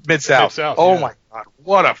 Best of Mid-South. Oh my God,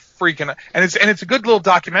 what a freaking and it's a good little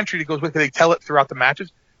documentary that goes with it. They tell it throughout the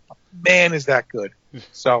matches. Man, is that good.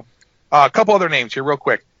 So, a couple other names here real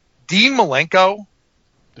quick. Dean Malenko,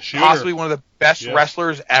 possibly one of the best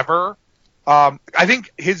wrestlers ever. I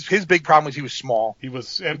think his big problem was he was small. He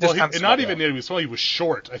was, he was small. He was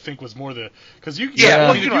short. I think was more because you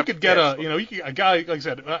could get a guy like I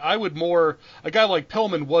said. I would more a guy like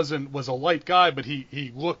Pillman was a light guy, but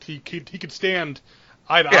he could stand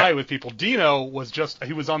eye to eye with people. Dino was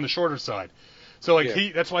he was on the shorter side. So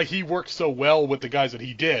that's why he worked so well with the guys that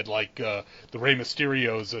he did, like the Rey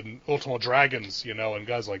Mysterios and Ultimo Dragons, and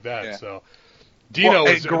guys like that. Yeah. So. Dino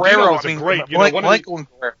was a great, Malenko and Guerrero,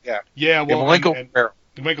 Malenko and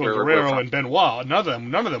Guerrero and Benoit.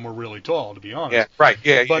 None of them were really tall, to be honest. Yeah, right.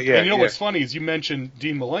 Yeah, but, and what's funny is you mentioned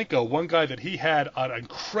Dean Malenko. One guy that he had an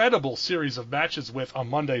incredible series of matches with on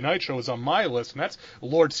Monday Nitro is on my list, and that's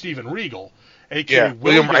Lord Steven Regal, a.k.a.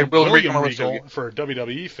 William Regal for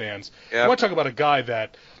WWE fans. Yeah. I want to talk about a guy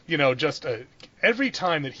that, just every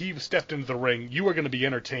time that he stepped into the ring, you were going to be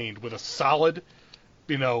entertained with a solid,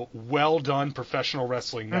 well done professional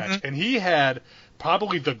wrestling match. And he had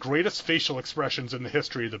probably the greatest facial expressions in the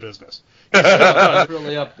history of the business. He's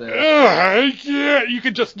really up there. You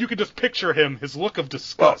could just picture him, his look of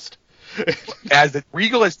disgust.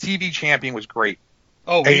 Regal as TV champion was great.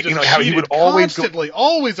 Oh, he just cheated he would always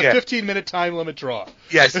 15-minute time limit draw.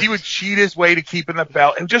 Yes, he would cheat his way to keeping the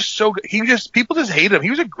belt, and just so people just hated him. He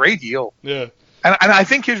was a great heel. Yeah. And I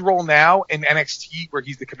think his role now in NXT, where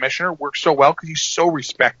he's the commissioner, works so well because he's so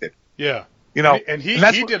respected. Yeah, and he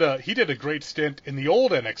did a great stint in the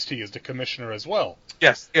old NXT as the commissioner as well.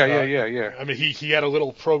 Yes, yeah. I mean, he had a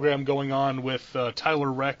little program going on with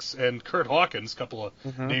Tyler Rex and Kurt Hawkins, a couple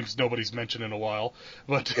of names nobody's mentioned in a while,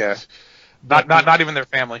 but not even their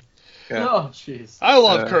family. Yeah. Oh, jeez. I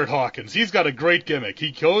love Kurt Hawkins. He's got a great gimmick.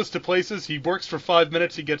 He goes to places, he works for 5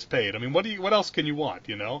 minutes, he gets paid. I mean, what else can you want,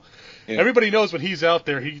 Yeah. Everybody knows when he's out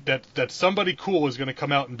there, that somebody cool is going to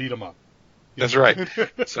come out and beat him up. That's right.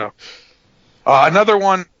 So, another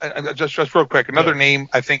one, just real quick, another name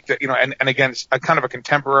I think that, and again, a kind of a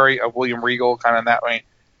contemporary of William Regal, kind of in that way,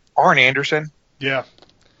 Arn Anderson. Yeah.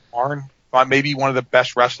 Arn, maybe one of the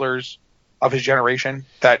best wrestlers of his generation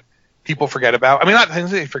that people forget about. I mean, not things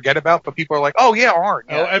they forget about, but people are like, "Oh yeah, Arn."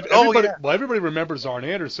 Yeah. Well, everybody remembers Arn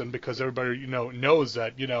Anderson because everybody knows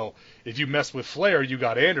that if you mess with Flair, you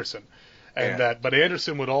got Anderson, and But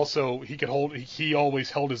Anderson would also he always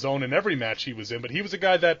held his own in every match he was in. But he was a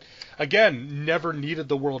guy that again never needed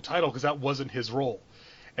the world title because that wasn't his role.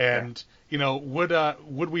 And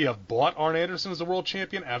would we have bought Arn Anderson as the world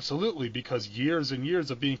champion? Absolutely, because years and years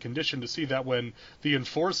of being conditioned to see that when the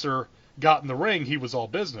Enforcer got in the ring, he was all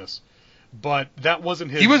business. But that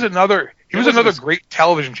wasn't his. He was another great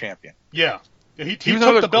television champion. Yeah, he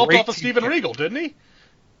took the belt off of Steven Regal, didn't he?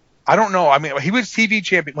 I don't know. I mean, he was TV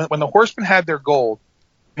champion when the Horsemen had their gold.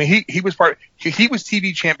 I mean, he was he was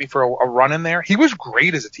TV champion for a run in there. He was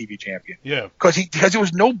great as a TV champion. Yeah, because it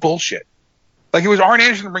was no bullshit. Like it was Arn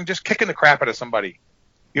Anderson in the ring just kicking the crap out of somebody,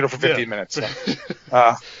 for 15 minutes.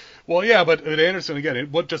 So. Well, yeah, but Anderson again,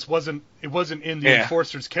 it wasn't in the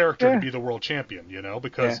Enforcer's character to be the world champion,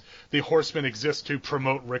 because the Horsemen exist to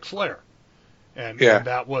promote Ric Flair, and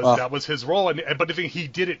that was his role. But I think he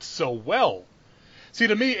did it so well. See,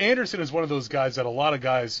 to me, Anderson is one of those guys that a lot of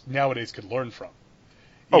guys nowadays could learn from.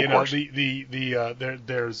 Of course.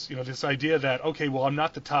 There's this idea that okay, well, I'm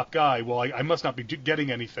not the top guy. Well, I must not be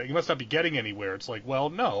getting anything. You must not be getting anywhere. It's like, well,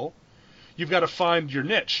 no, you've got to find your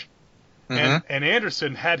niche. And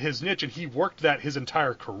Anderson had his niche, and he worked that his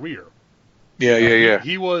entire career. Yeah.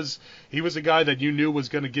 He was a guy that you knew was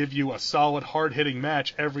going to give you a solid, hard-hitting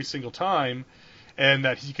match every single time, and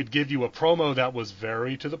that he could give you a promo that was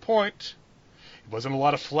very to the point. It wasn't a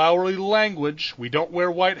lot of flowery language. We don't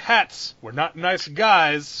wear white hats. We're not nice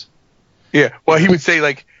guys. Yeah. Well, he would say,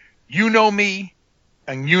 like, you know me,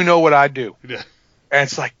 and you know what I do. Yeah. And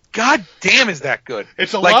it's like, God damn, is that good?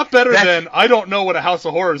 It's a lot better than, I don't know what a House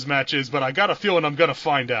of Horrors match is, but I got a feeling I'm going to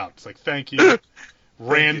find out. It's like, thank you,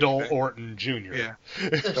 Randall Orton Jr. Yeah.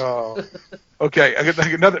 Okay.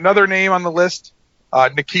 Another name on the list,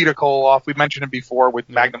 Nikita Koloff. We mentioned him before with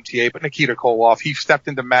Magnum TA, but Nikita Koloff, he stepped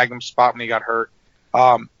into Magnum's spot when he got hurt.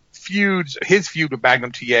 His feud with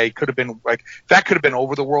Magnum TA could have been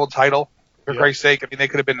over the world title, for Christ's sake. I mean, they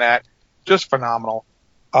could have been that. Just phenomenal.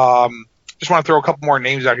 Just want to throw a couple more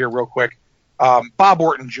names out here real quick. Bob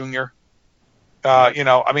Orton Jr.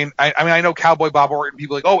 I know Cowboy Bob Orton.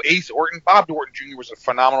 People are like, oh, Ace Orton. Bob Orton Jr. was a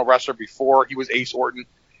phenomenal wrestler before he was Ace Orton.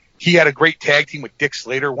 He had a great tag team with Dick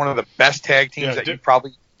Slater, one of the best tag teams you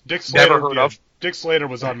probably never heard of. Dick Slater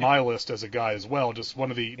was on my list as a guy as well. Just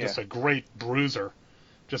just a great bruiser.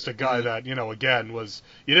 Just a guy that, again, was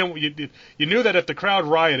you knew that if the crowd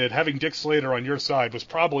rioted, having Dick Slater on your side was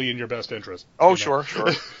probably in your best interest. Oh, sure.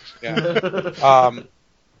 Yeah.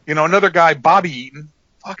 Another guy, Bobby Eaton.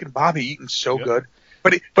 Fucking Bobby Eaton's so good.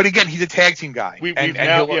 But again, he's a tag team guy.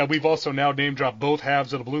 We've also now name dropped both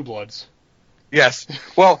halves of the Blue Bloods. Yes.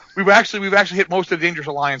 Well, we've actually hit most of the Dangerous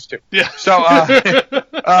Alliance too. Yeah. So,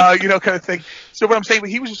 kind of thing. So what I'm saying, but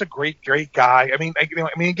he was just a great guy. I mean,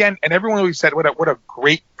 again, and everyone always said what a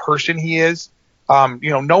great person he is.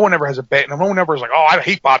 No one ever has no one ever is like, oh, I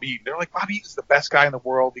hate Bobby Eaton. They're like, Bobby Eaton's the best guy in the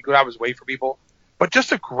world. He goes out of his way for people, but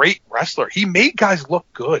just a great wrestler. He made guys look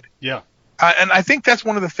good. Yeah. And I think that's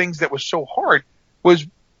one of the things that was so hard was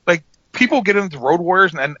like people get into Road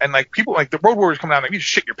Warriors and like people like the Road Warriors come down like you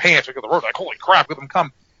shit your pants because the road like holy crap let them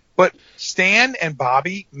come. But Stan and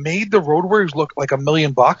Bobby made the Road Warriors look like $1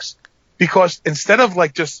 million because instead of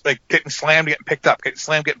like just like getting slammed, getting picked up,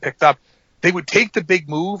 they would take the big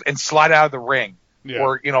move and slide out of the ring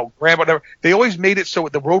or grab whatever. They always made it so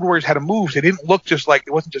the Road Warriors had to move. So it didn't look just like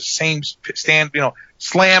it wasn't just same stand,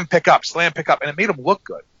 slam, pick up, and it made them look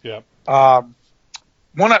good. Yeah. I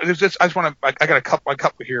got a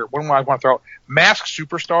couple here. One more I want to throw out. Masked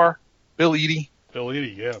Superstar, Bill Eadie.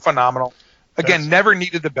 Yeah. Phenomenal. Again, never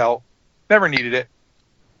needed the belt. Never needed it.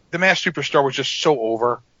 The Masked Superstar was just so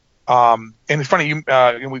over. And it's funny, one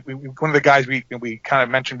of the guys we kind of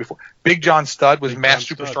mentioned before, Big John Studd was Masked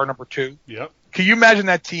Superstar number 2. Yep. Can you imagine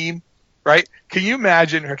that team, right? Can you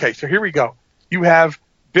imagine? Okay, so here we go. You have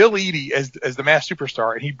Bill Eadie as the Masked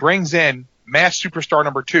Superstar, and he brings in Masked Superstar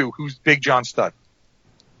number 2, who's Big John Studd.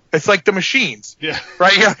 It's like the Machines,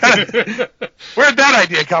 right? Where'd that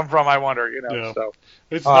idea come from? I wonder. So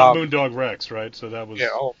it's not Moondog Rex, right? So that was.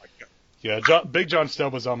 Oh my god. Yeah, Big John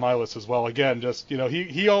Studd was on my list as well. Again, just he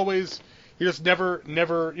just never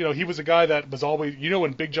he was a guy that was always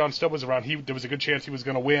when Big John Studd was around, there was a good chance he was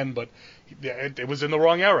going to win, but it was in the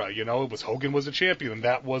wrong era. It was Hogan was a champion, and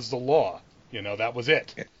that was the law. That was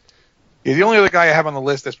it. Yeah, the only other guy I have on the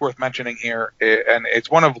list that's worth mentioning here, and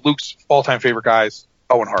it's one of Luke's all-time favorite guys.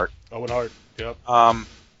 Owen Hart. Yep. Owen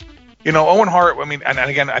Hart, I mean, and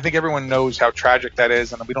again, I think everyone knows how tragic that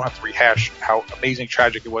is, and we don't have to rehash how amazing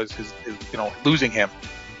tragic it was, his losing him.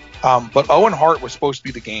 But Owen Hart was supposed to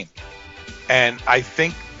be the game. And I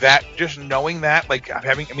think that just knowing that, like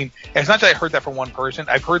it's not that I heard that from one person.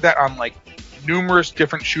 I've heard that on like numerous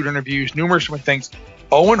different shoot interviews, numerous different things.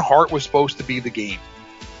 Owen Hart was supposed to be the game.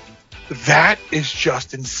 That is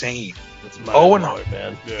just insane. Owen Hart,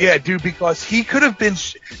 man. Yeah, dude, because he could have been,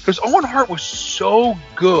 because Owen Hart was so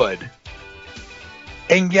good,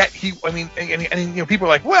 and yet and people are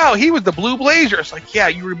like, well, he was the Blue Blazer. It's like, yeah,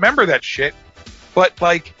 you remember that shit, but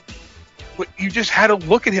like, you just had to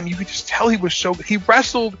look at him. You could just tell he was so good. He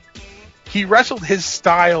wrestled his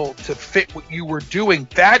style to fit what you were doing.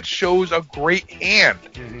 That shows a great hand,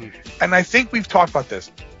 and I think we've talked about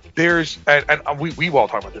this. We've all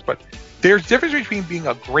talked about this, but there's a difference between being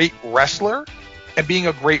a great wrestler and being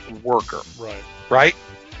a great worker. Right?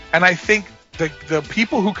 And I think the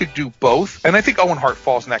people who could do both, and I think Owen Hart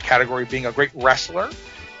falls in that category, being a great wrestler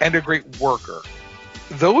and a great worker,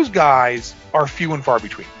 those guys are few and far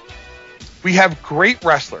between. We have great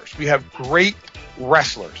wrestlers. Dean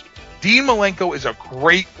Malenko is a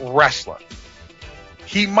great wrestler.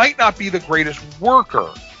 He might not be the greatest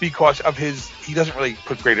worker because of he doesn't really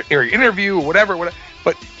put great area interview or whatever,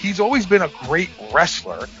 but he's always been a great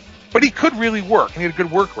wrestler, but he could really work, and he had a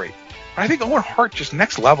good work rate. But I think Owen Hart just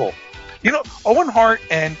next level. Owen Hart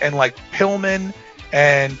and like Pillman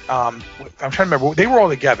And I'm trying to remember. They were all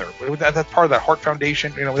together. That's part of that Hart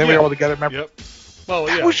Foundation. They were all together. Remember? Yep. Well,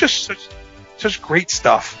 that was just such great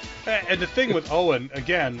stuff. And the thing with Owen,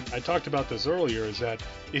 again, I talked about this earlier, is that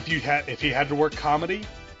if he had to work comedy,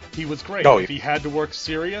 he was great. Oh, yeah. If he had to work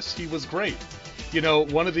serious, he was great.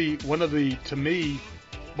 One of the to me,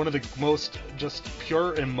 one of the most just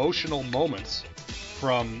pure emotional moments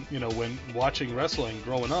from when watching wrestling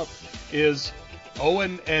growing up is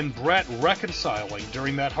Owen and Bret reconciling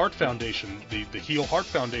during that Hart Foundation, the heel Hart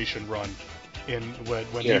Foundation run,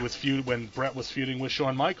 when Bret was feuding with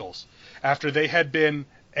Shawn Michaels, after they had been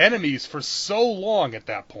enemies for so long at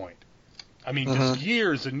that point. I mean, just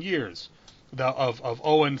years and years of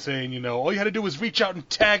Owen saying, all you had to do was reach out and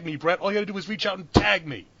tag me, Bret. All you had to do was reach out and tag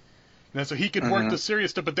me. So he could work the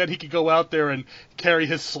serious stuff, but then he could go out there and carry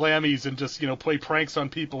his slammies and just play pranks on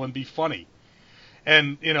people and be funny.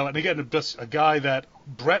 And and again, just a guy that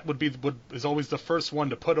Bret is always the first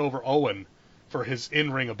one to put over Owen for his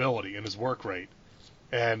in-ring ability and his work rate.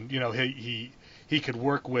 And he could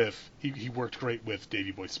work with he worked great with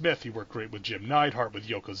Davey Boy Smith. He worked great with Jim Neidhart, with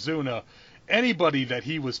Yokozuna, anybody that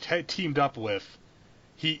he was teamed up with.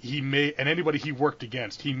 He made, and anybody he worked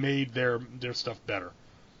against, he made their stuff better.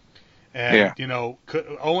 And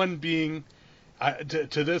Owen being.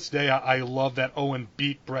 To this day, I love that Owen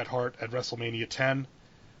beat Bret Hart at WrestleMania 10.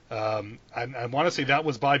 I want to say that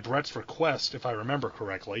was by Bret's request, if I remember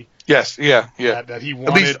correctly. Yes, yeah. That he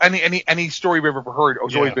wanted. At least any story we've ever heard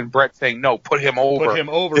has always been Bret saying, "No, put him over. Put him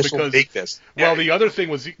over this because will make this." Well, the other thing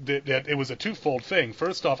was that it was a twofold thing.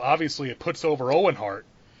 First off, obviously, it puts over Owen Hart,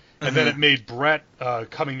 and then it made Bret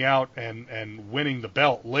coming out and winning the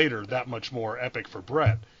belt later that much more epic for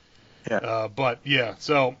Bret. Yeah.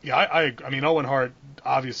 I mean, Owen Hart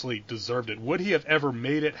obviously deserved it. Would he have ever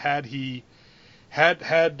made it had he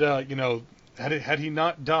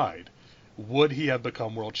not died? Would he have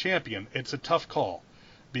become world champion? It's a tough call,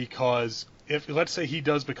 because if, let's say, he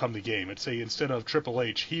does become the game, let's say instead of Triple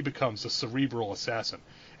H, he becomes the cerebral assassin,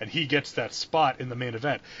 and he gets that spot in the main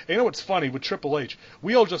event. And what's funny with Triple H?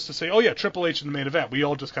 We all just say, oh yeah, Triple H in the main event. We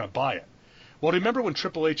all just kind of buy it. Well, remember when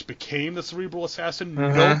Triple H became the cerebral assassin?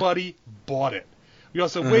 Nobody bought it. We all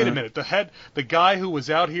said, wait a minute, the guy who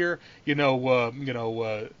was out here,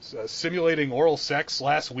 simulating oral sex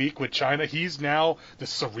last week with China, he's now the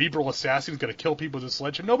cerebral assassin who's going to kill people with a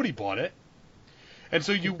sledgehammer. Nobody bought it. And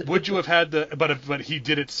so would you have had but he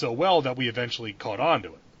did it so well that we eventually caught on to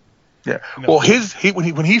it. Yeah. Well,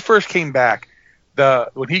 when he first came back,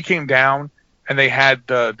 when he came down, and they had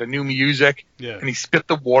the new music, and he spit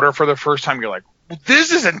the water for the first time. You're like, well,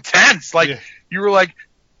 this is intense. You were like,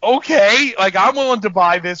 okay, I'm willing to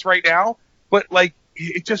buy this right now. But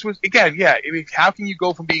it just was, again, I mean, how can you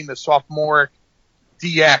go from being the sophomoric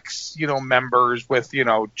DX, members with,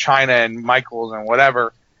 China and Michaels and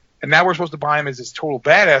whatever, and now we're supposed to buy him as this total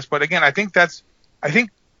badass. But again, I think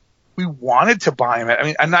we wanted to buy him. I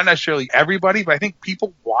mean, not necessarily everybody, but I think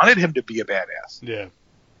people wanted him to be a badass. Yeah.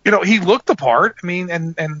 He looked the part. I mean,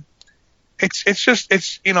 and it's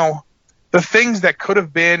the things that could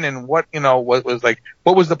have been, and what was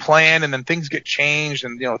the plan, and then things get changed,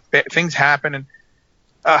 and things happen, and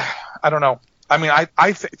I don't know. I mean,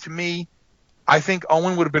 to me, I think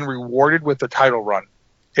Owen would have been rewarded with the title run.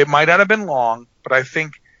 It might not have been long, but I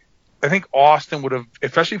think Austin would have,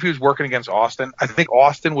 especially if he was working against Austin. I think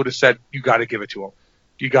Austin would have said, "You got to give it to him.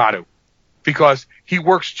 You got to," because he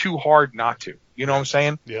works too hard not to. You know what I'm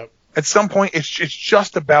saying? Yep. At some point, it's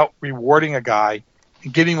just about rewarding a guy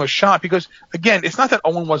and giving him a shot. Because, again, it's not that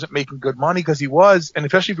Owen wasn't making good money, because he was. And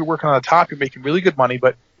especially if you're working on the top, you're making really good money.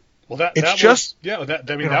 But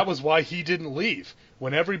that was why he didn't leave.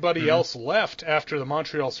 When everybody else left after the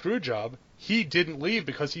Montreal Screwjob, he didn't leave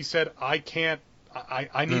because he said, I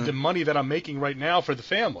need the money that I'm making right now for the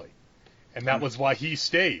family. And that was why he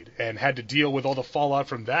stayed and had to deal with all the fallout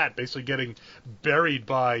from that, basically getting buried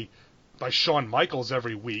by Shawn Michaels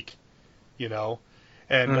every week,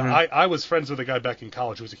 And I was friends with a guy back in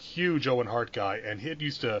college who was a huge Owen Hart guy, and he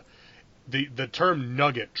used to the term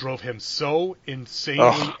nugget drove him so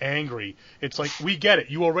insanely angry. It's like, we get it.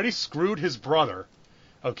 You already screwed his brother.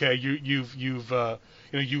 Okay,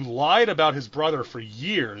 you lied about his brother for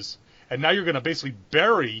years, and now you're going to basically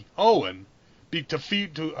bury Owen to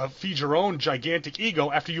feed your own gigantic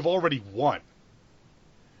ego after you've already won.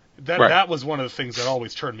 That was one of the things that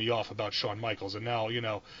always turned me off about Shawn Michaels. And now,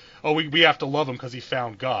 we have to love him because he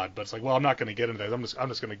found God. But it's like, well, I'm not going to get into that. I'm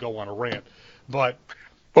just going to go on a rant. But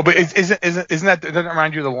isn't that, doesn't it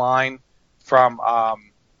remind you of the line from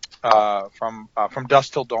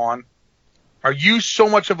Dusk Till Dawn? Are you so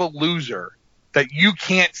much of a loser that you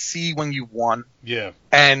can't see when you won? Yeah.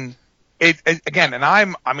 And again,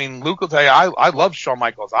 and Luke will tell you, I love Shawn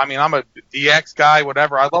Michaels. I mean, I'm a DX guy,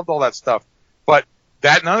 whatever. I loved all that stuff, but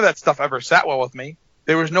none of that stuff ever sat well with me.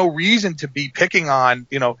 There was no reason to be picking on,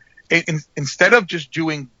 instead of just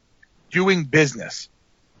doing business.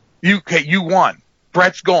 You won.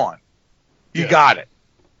 Brett's gone. You got it.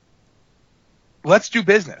 Let's do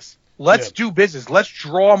business. Let's do business. Let's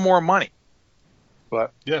draw more money.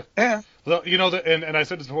 But yeah. Well, and I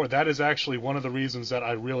said this before. That is actually one of the reasons that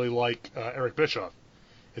I really like Eric Bischoff,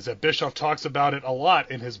 is that Bischoff talks about it a lot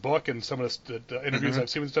in his book and some of the interviews I've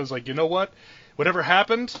seen with stuff. Like, you know what? Whatever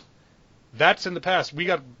happened, that's in the past. We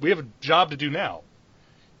have a job to do now.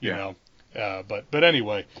 You know. But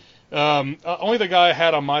anyway, only the guy I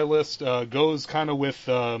had on my list goes kind of with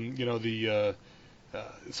some of the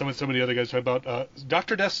other guys talking about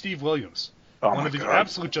Dr. Death Steve Williams. One of the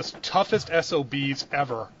absolute just toughest SOBs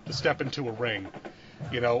ever to step into a ring.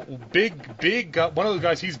 Big, one of those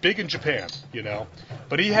guys, he's big in Japan,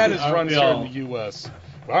 but he had his runs here in the U.S.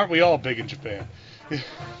 Well, aren't we all big in Japan?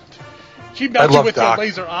 He melts you with your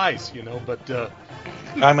laser eyes, but...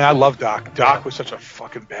 I love Doc. Doc was such a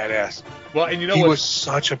fucking badass. Well, and he was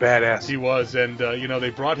such a badass. He was, and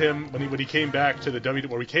they brought him when he came back to the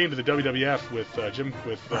WWF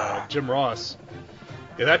with Jim Ross.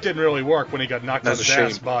 Yeah, that didn't really work when he got knocked on his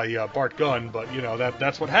ass by Bart Gunn, but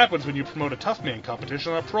that's what happens when you promote a tough man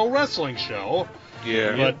competition on a pro wrestling show.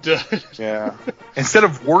 Yeah. But instead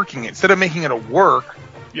of making it a work,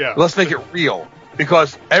 let's make it real,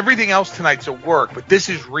 because everything else tonight's a work, but this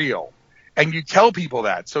is real. And you tell people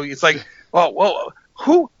that. So it's like, well,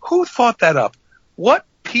 who thought that up? What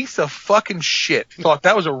piece of fucking shit thought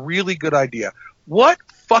that was a really good idea? What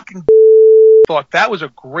fucking thought that was a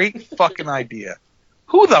great fucking idea?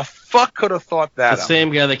 Who the fuck could have thought that up? The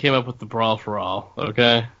same guy that came up with the Brawl for All,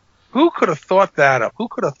 okay? Who could have thought that up? Who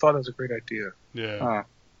could have thought it was a great idea? Yeah.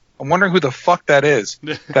 I'm wondering who the fuck that is,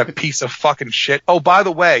 that piece of fucking shit. Oh, by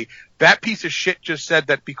the way, that piece of shit just said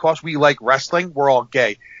that because we like wrestling, we're all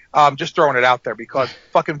gay. Just throwing it out there because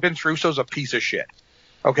fucking Vince Russo's a piece of shit.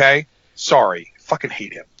 Okay? Sorry. Fucking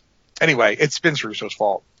hate him. Anyway, it's Vince Russo's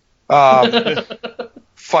fault.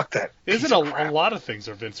 Fuck that. Isn't a lot of things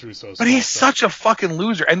are Vince Russo's fault. But he's such a fucking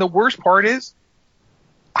loser. And the worst part is,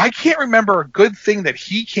 I can't remember a good thing that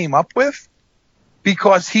he came up with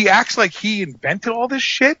because he acts like he invented all this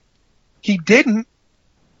shit. He didn't.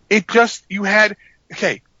 It just,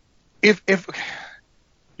 if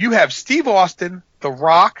you have Steve Austin, The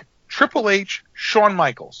Rock, Triple H, Shawn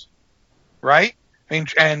Michaels, right?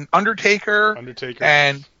 And Undertaker.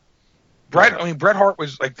 And Bret. I mean, Bret Hart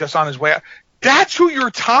was like just on his way out. That's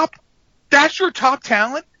your top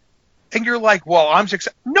talent, and you're like, well, I'm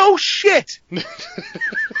successful. No shit.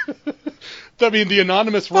 I mean, the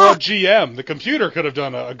anonymous Raw GM, the computer could have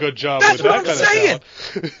done a good job with that kind of talent.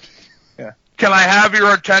 Yeah. Can I have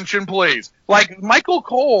your attention, please? Like Michael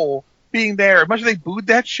Cole being there, as much as they booed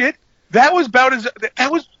that shit, that was about as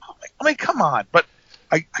that was. I mean, come on, but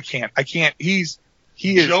I can't.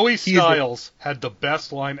 Joey Styles had the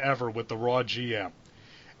best line ever with the Raw GM.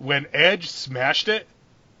 When Edge smashed the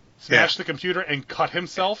computer and cut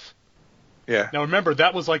himself. Yeah. Now remember,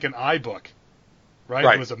 that was like an iBook,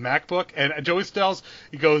 right? It was a MacBook, and Joey Styles,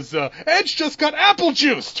 he goes, Edge just got apple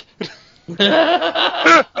juiced.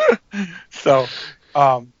 So,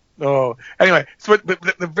 anyway, so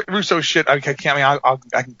the Russo shit, I can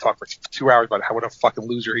talk for 2 hours about what a fucking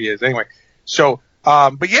loser he is. Anyway, so,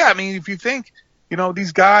 but yeah, I mean, if you think,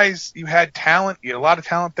 these guys, you had talent, you had a lot of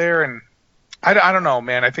talent there, and I don't know,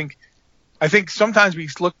 man. I think sometimes we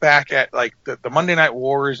look back at like the Monday Night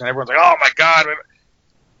Wars and everyone's like, oh my God,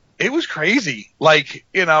 it was crazy. Like,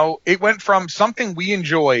 it went from something we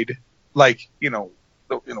enjoyed, like,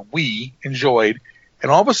 we enjoyed,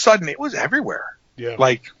 and all of a sudden it was everywhere. Yeah.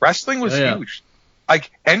 Like wrestling was huge.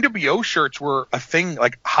 Like NWO shirts were a thing,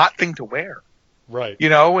 like hot thing to wear. Right.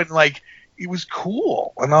 And like, it was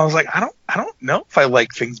cool, and I was like, I don't know if I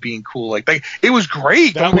like things being cool. Like it was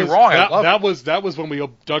great. Don't get me wrong. That was when we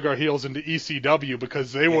dug our heels into ECW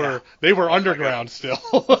because they were underground still.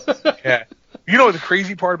 Yeah. The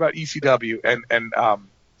crazy part about ECW, and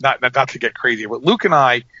not to get crazy, but Luke and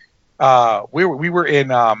I, we were in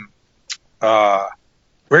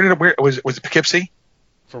where was it Poughkeepsie?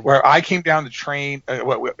 Where I came down the train.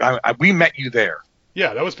 We met you there.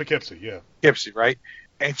 Yeah, that was Poughkeepsie. Yeah. Poughkeepsie, right?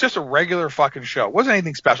 And it's just a regular fucking show. It wasn't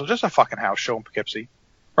anything special, just a fucking house show in Poughkeepsie,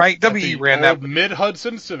 right? WE ran that.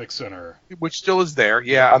 Mid-Hudson Civic Center. Which still is there,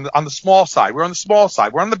 yeah, on the small side. We're on the small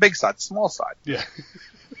side. We're on the big side, the small side. Yeah.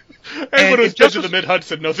 Anyone who's been to the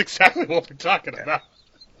Mid-Hudson knows exactly what we're talking about.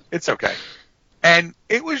 It's okay. And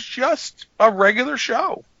it was just a regular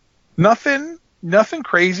show. Nothing nothing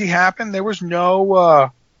crazy happened. There was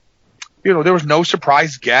no, there was no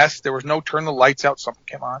surprise guest. There was no turn the lights out, something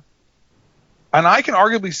came on. And I can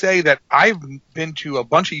arguably say that I've been to a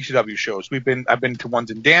bunch of ECW shows. I've been to ones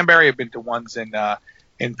in Danbury. I've been to ones in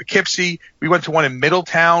Poughkeepsie. We went to one in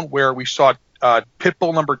Middletown where we saw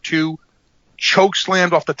Pitbull number 2 choke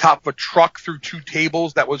slammed off the top of a truck through 2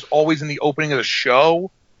 tables. That was always in the opening of the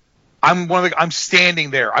show. I'm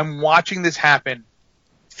standing there. I'm watching this happen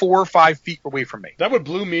 4 or 5 feet away from me. That would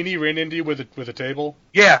Blue Meanie ran into you with a table?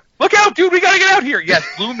 Yeah. Look out, dude. We got to get out here. Yes,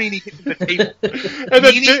 Blue Meanie hit the table.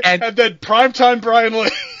 and then primetime Brian Lee.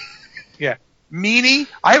 Yeah. Meanie,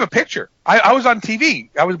 I have a picture. I was on TV.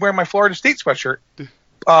 I was wearing my Florida State sweatshirt.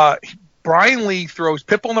 Brian Lee throws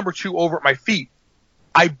Pitbull number 2 over at my feet.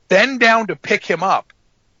 I bend down to pick him up,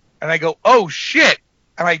 and I go, oh, shit.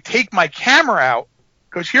 And I take my camera out,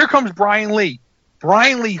 because here comes Brian Lee.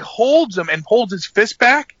 Brian Lee holds him and holds his fist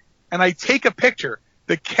back, and I take a picture.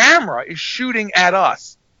 The camera is shooting at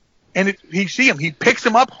us. And you see him. He picks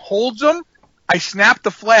him up, holds him. I snap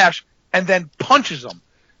the flash, and then punches him,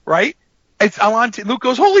 right? Luke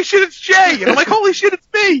goes, holy shit, it's Jay. And I'm like, holy shit, it's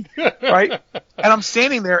me, right? And I'm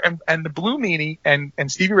standing there, and the Blue Meanie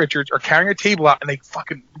and Stevie Richards are carrying a table out, and they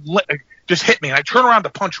fucking just hit me. And I turn around to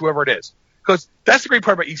punch whoever it is. Because that's the great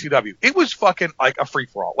part about ECW. It was fucking like a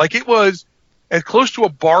free-for-all. Like, it was as close to a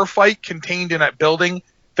bar fight contained in a building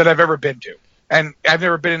that I've ever been to. And I've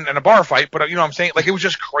never been in a bar fight, but you know what I'm saying? Like, it was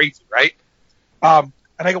just crazy, right?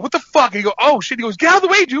 And I go, what the fuck? And he goes, oh, shit. He goes, get out of the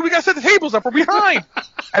way, dude. We got to set the tables up. We're behind.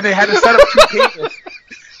 And they had to set up 2 tables.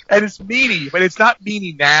 And it's Meanie, but it's not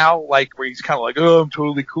Meanie now, like, where he's kind of like, oh, I'm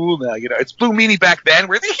totally cool now. You know, it's Blue Meanie back then,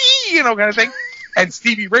 where it's, kind of thing. And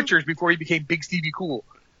Stevie Richards before he became Big Stevie Cool.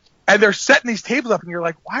 And they're setting these tables up, and you're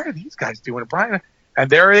like, why are these guys doing it, Brian? And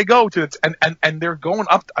there they go and they're going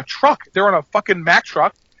up a truck. They're on a fucking Mack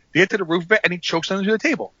truck. They get to the roof of it, and he chokes them into the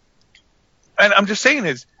table. And I'm just saying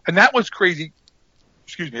and that was crazy.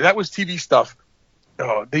 Excuse me, that was TV stuff.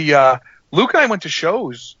 Luke and I went to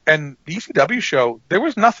shows, and the ECW show, there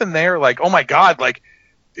was nothing there like, oh my God, like,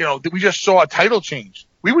 we just saw a title change.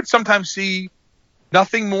 We would sometimes see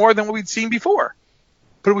nothing more than what we'd seen before.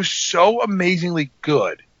 But it was so amazingly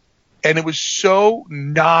good. And it was so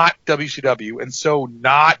not WCW and so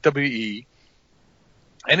not WE.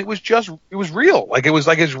 And it was real. Like, it was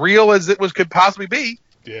like as real as it could possibly be.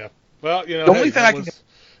 Yeah. Well, the only thing I can...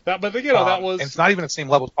 that was... And it's not even the same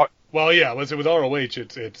level. Well, yeah, with ROH,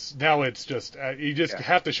 it's now it's just, you just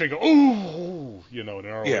have to shake, ooh, in an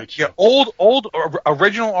ROH show. Yeah, old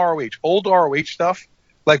original ROH, old ROH stuff.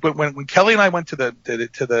 Like, when Kelly and I went to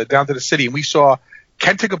the down to the city, and we saw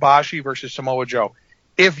Kenta Kobashi versus Samoa Joe.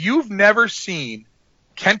 If you've never seen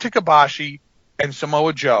Kenta Kobashi and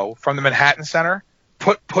Samoa Joe from the Manhattan Center,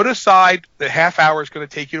 put aside the half hour it's going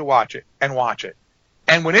to take you to watch it, and watch it.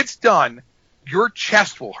 And when it's done, your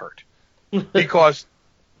chest will hurt. Because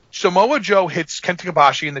Samoa Joe hits Kenta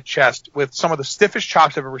Kobashi in the chest with some of the stiffest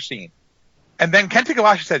chops I've ever seen. And then Kenta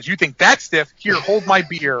Kobashi says, you think that's stiff? Here, hold my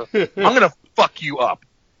beer. I'm going to fuck you up.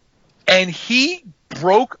 And he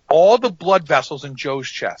broke all the blood vessels in Joe's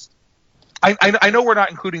chest. I know we're not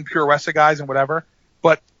including Pure Wrestling guys and whatever,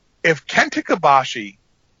 but if Kenta Kobashi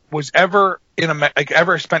was ever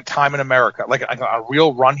ever spent time in America, like a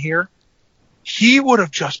real run here, he would have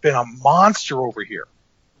just been a monster over here,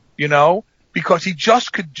 because he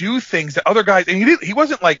just could do things that other guys, and he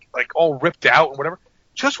wasn't like all ripped out and whatever,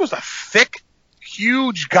 just was a thick,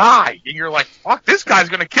 huge guy, and you're like, fuck, this guy's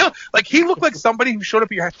gonna kill. Like, he looked like somebody who showed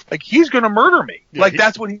up at your house, like he's gonna murder me. Yeah,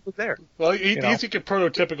 that's when he was there. Well, he's like a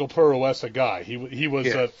prototypical Pro Wrestling guy. He was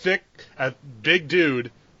a thick, a big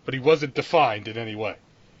dude, but he wasn't defined in any way.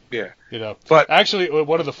 Yeah. But actually,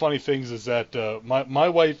 one of the funny things is that my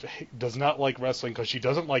wife does not like wrestling because she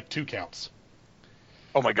doesn't like 2 counts.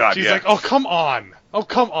 Oh my God! She's like, oh come on!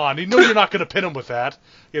 You know you're not going to pin him with that.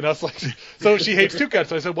 It's like, so she hates 2 counts.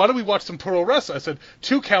 So I said, why don't we watch some Pro Wrestling? I said,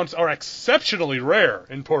 2 counts are exceptionally rare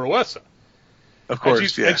in Pro Wrestling. Of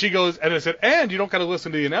course, and she goes, and I said, and you don't got to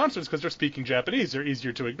listen to the announcers because they're speaking Japanese. They're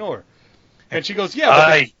easier to ignore. And she goes, yeah.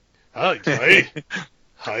 Hi. But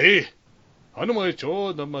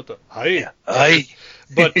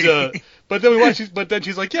then we watch. But then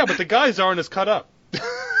she's like, yeah, but the guys aren't as cut up.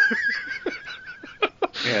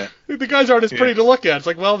 Yeah. The guys aren't as pretty to look at. It's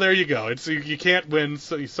like, well, there you go. It's you can't win.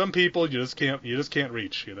 So some people you just can't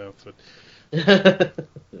reach.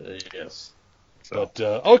 Yes. But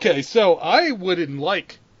okay, so I would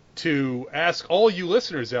like to ask all you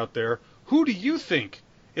listeners out there, who do you think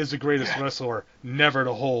is the greatest wrestler never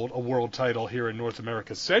to hold a world title here in North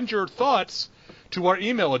America? Send your thoughts to our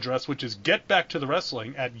email address, which is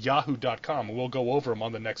getbacktothewrestling@yahoo.com, and we'll go over them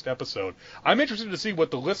on the next episode. I'm interested to see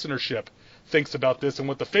what the listenership thinks about this and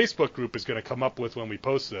what the Facebook group is going to come up with when we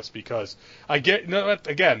post this, because again,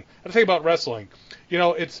 the thing about wrestling,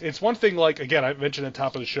 it's one thing, like, again, I mentioned at the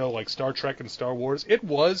top of the show, like Star Trek and Star Wars. It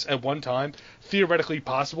was, at one time, theoretically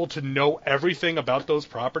possible to know everything about those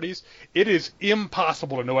properties. It is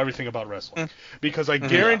impossible to know everything about wrestling, because I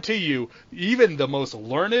guarantee you, even the most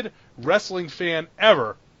learned wrestling fan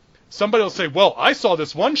ever, somebody will say, well, I saw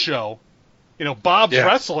this one show, Bob's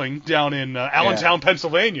Wrestling down in Allentown,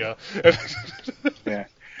 Pennsylvania. Yeah.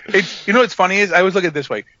 What's funny is, I always look at it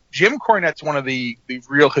this way. Jim Cornette's one of the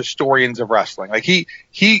real historians of wrestling. Like, he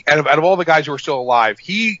out of all the guys who are still alive,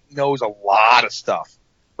 he knows a lot of stuff,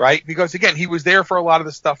 right? Because, again, he was there for a lot of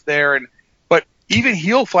the stuff there. But even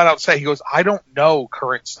he'll flat out say, he goes, I don't know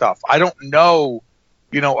current stuff. I don't know,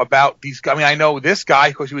 about these guys. I mean, I know this guy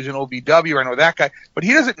because he was in OVW, or I know that guy, but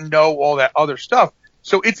he doesn't know all that other stuff.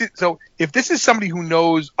 So if this is somebody who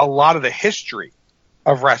knows a lot of the history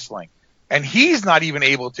of wrestling, and he's not even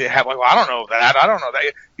able to have, like, well, I don't know that.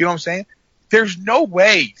 You know what I'm saying? There's no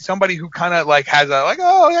way somebody who kind of like has a, like,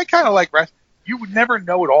 oh, I kind of like wrestling, you would never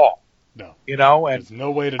know it all. No. And there's no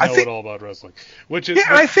way to know it all about wrestling. Which is,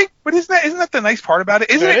 I think, but isn't that the nice part about it?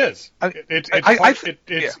 Isn't it? It's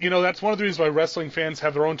that's one of the reasons why wrestling fans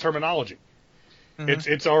have their own terminology.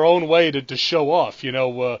 Mm-hmm. It's our own way to show off.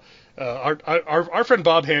 Our friend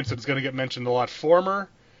Bob Hansen is going to get mentioned a lot. Former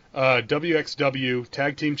WXW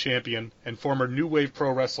Tag Team Champion and former New Wave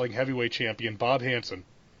Pro Wrestling Heavyweight Champion Bob Hansen,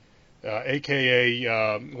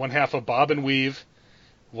 a.k.a. one half of Bob and Weave,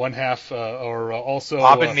 one half also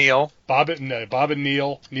Bob and Neil. Bob and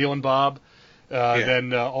Neil and Bob.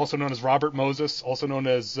 Then also known as Robert Moses, also known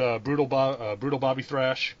as Brutal Bobby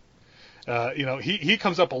Thrash. He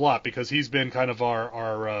comes up a lot because he's been kind of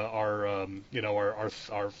our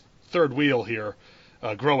third wheel here,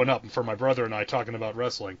 growing up, for my brother and I talking about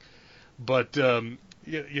wrestling. But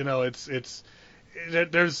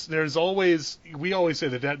there's always, we always say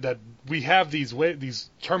that we have these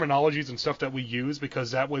terminologies and stuff that we use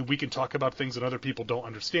because that way we can talk about things that other people don't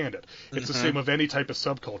understand it. It's the same of any type of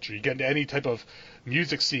subculture. You get into any type of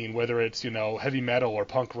music scene, whether it's heavy metal or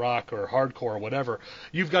punk rock or hardcore or whatever.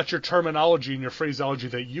 You've got your terminology and your phraseology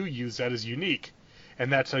that you use that is unique. And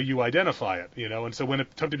that's how you identify it, And so when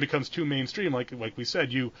something becomes too mainstream, like we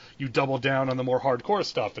said, you double down on the more hardcore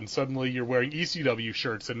stuff, and suddenly you're wearing ECW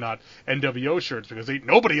shirts and not NWO shirts because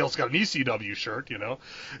nobody else got an ECW shirt,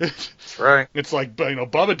 That's right. It's like,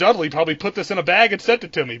 Bubba Dudley probably put this in a bag and sent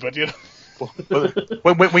it to me, but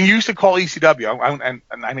when you used to call ECW, I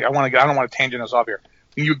don't want to tangent us off here.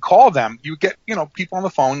 When you call them, you get people on the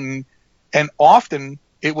phone, and often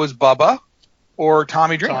it was Bubba or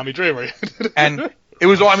Tommy Dreamer. Tommy Dreamer. And it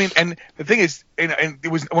was all, and the thing is, and it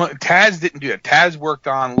was, Taz didn't do that. Taz worked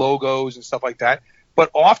on logos and stuff like that. But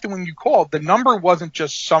often when you called, the number wasn't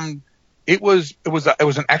just it was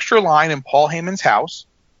an extra line in Paul Heyman's house,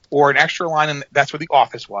 or an extra line in, that's where the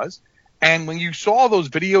office was. And when you saw those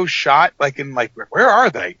videos shot, where are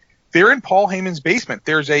they? They're in Paul Heyman's basement.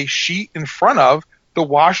 There's a sheet in front of the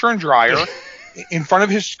washer and dryer in front of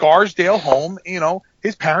his Scarsdale home,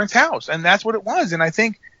 his parents' house. And that's what it was. And I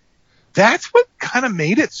think that's what kind of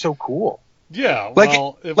made it so cool. Yeah,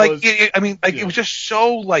 it was just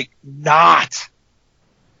so not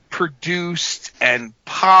produced and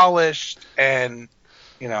polished, and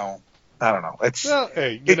I don't know. It's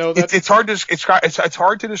hard to describe. It's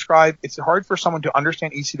hard to describe. It's hard for someone to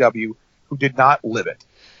understand ECW who did not live it.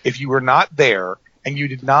 If you were not there and you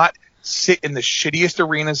did not sit in the shittiest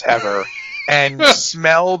arenas ever and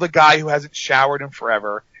smell the guy who hasn't showered in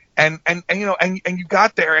forever, and you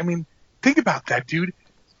got there. I mean, think about that, dude.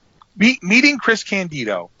 Meeting Chris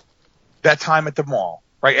Candido that time at the mall,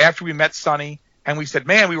 right after we met Sonny, and we said,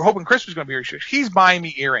 man, we were hoping Chris was going to be here. He's buying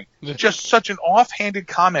me earring. Just such an offhanded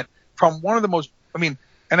comment from one of the most, and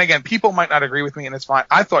again, people might not agree with me, and it's fine.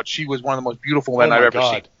 I thought she was one of the most beautiful women I've ever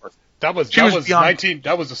seen. That was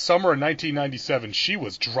the summer of 1997. She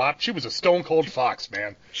was dropped. She was a stone cold fox,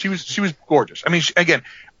 man. She was gorgeous.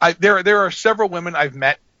 There are several women I've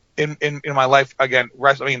met in my life. Again,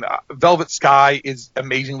 Velvet Sky is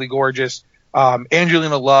amazingly gorgeous.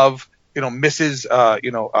 Angelina Love, Mrs.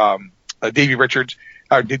 Davey Richards,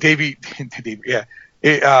 Davey, yeah.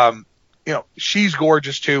 She's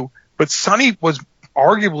gorgeous too. But Sonny was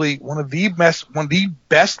arguably one of the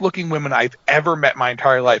best looking women I've ever met my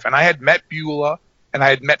entire life. And I had met Beulah and I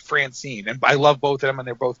had met Francine, and I love both of them, and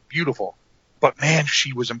they're both beautiful. But man,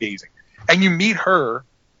 she was amazing. And you meet her,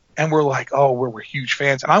 and we're like, oh, we're huge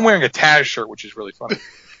fans. And I'm wearing a Taz shirt, which is really funny.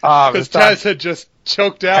 Because Taz had just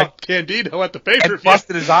choked out Candido at the pay-per-view. And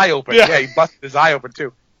busted his eye open. Yeah. He busted his eye open,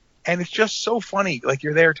 too. And it's just so funny. Like,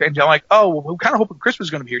 you're there, and I'm like, oh, well, we're kind of hoping Chris was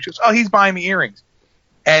going to be here. She goes, oh, he's buying me earrings.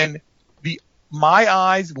 And my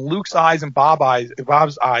eyes, Luke's eyes, and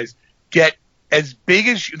Bob's eyes get as big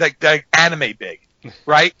as, like anime big,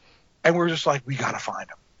 right? And we're just like, we got to find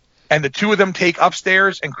him. And the two of them take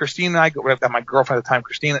upstairs, and Christine and I, my girlfriend at the time,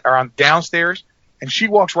 Christine, are on downstairs, and she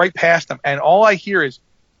walks right past them, and all I hear is,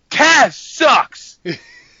 Taz sucks!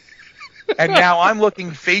 And now I'm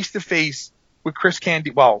looking face to face with Chris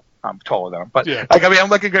Candido. Well, I'm taller than him, but I'm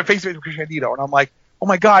looking face to face with Chris Candido, and I'm like, oh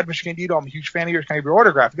my God, Mr. Candido, I'm a huge fan of yours. Can I have your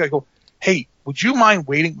autograph? I go, hey, would you mind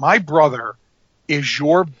waiting? My brother is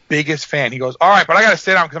your biggest fan. He goes, all right, but I got to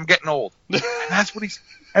sit down because I'm getting old. And that's what he's.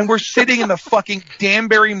 And we're sitting in the fucking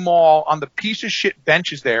Danbury Mall on the piece of shit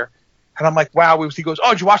benches there. And I'm like, wow. He goes,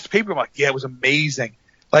 oh, did you watch the paper? I'm like, yeah, it was amazing.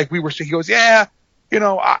 Like, he goes, yeah,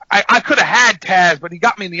 I could have had Taz, but he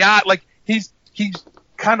got me in the eye. Like, he's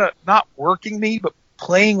kind of not working me, but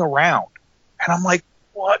playing around. And I'm like,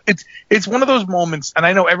 what? It's one of those moments. And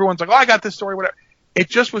I know everyone's like, oh, I got this story, whatever. It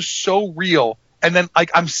just was so real. And then,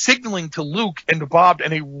 like, I'm signaling to Luke and to Bob,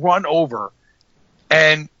 and they run over.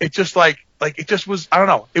 And it just it just was, I don't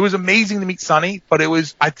know. It was amazing to meet Sonny, but it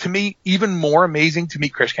was, to me, even more amazing to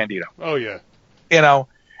meet Chris Candido. Oh, yeah. And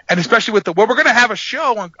especially with we're going to have a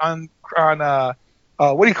show on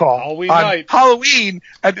what do you call Halloween night. Halloween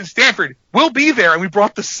at Stanford. We'll be there, and we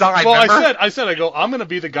brought the sign. Well, remember? I said, I'm going to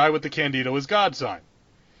be the guy with the Candido is God sign.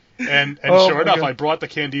 And sure enough, I brought the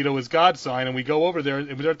Candido is God sign, and we go over there,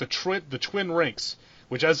 and we're at the Twin Rinks,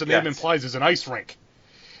 which, as the name implies, is an ice rink.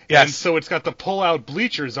 Yes. And so it's got the pull-out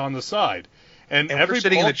bleachers on the side. And we're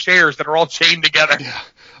sitting in the chairs that are all chained together. Yeah.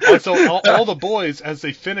 And so all the boys, as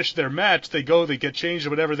they finish their match, they get changed or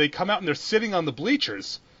whatever, they come out and they're sitting on the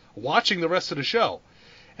bleachers watching the rest of the show.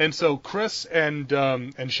 And so Chris and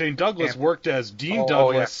Shane Douglas worked as Dean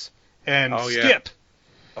Douglas and Skip.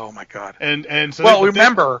 Oh, my God. And so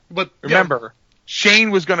remember,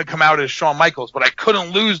 Shane was going to come out as Shawn Michaels, but I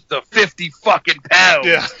couldn't lose the 50 fucking pounds.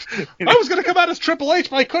 Yeah. I was going to come out as Triple H,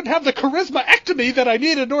 but I couldn't have the charisma-ectomy that I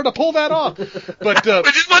needed in order to pull that off. But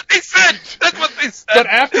which is what they said. That's what they said. But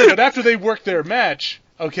after they worked their match,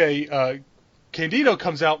 Candido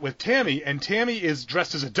comes out with Tammy, and Tammy is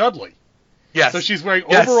dressed as a Dudley. Yes. So she's wearing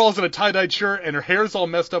overalls and a tie-dyed shirt, and her hair's all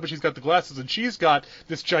messed up, and she's got the glasses, and she's got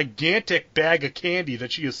this gigantic bag of candy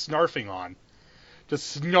that she is snarfing on.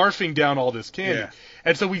 Just snarfing down all this candy. Yeah.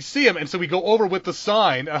 And so we see him, and so we go over with the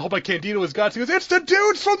sign, and I hope my Candido is God. So he goes, it's the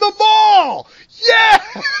dudes from the mall! Yeah!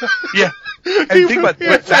 Yeah. And think about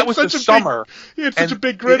that was the summer. He had such a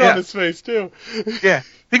big grin on his face, too. Yeah.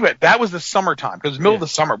 Think about it. That was the summertime, because it was the middle of the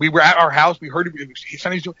summer. We were at our house. We heard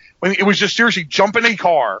it was just seriously jump in a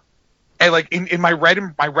car, and like in my red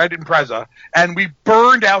Impreza, and we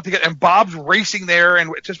burned out to get, and Bob's racing there,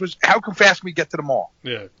 and it just was, how fast can we get to the mall?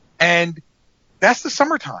 Yeah. And that's the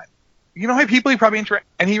summertime. You know how many people he probably interacted,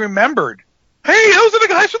 and he remembered, hey, those are the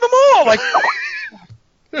guys from the mall.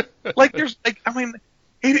 Like there's, like, I mean,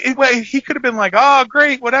 he could have been like, oh,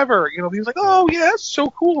 great, whatever. He was like, oh, yeah, that's so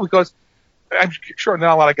cool. Because I'm sure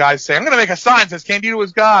not a lot of guys say, I'm going to make a sign that says Candido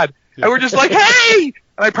is God. Yeah. And we're just like, hey! And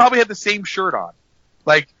I probably had the same shirt on.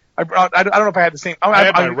 Like, I don't know if I had the same. I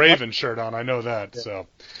had my Raven shirt on. I know that. Yeah. So,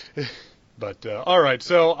 but all right.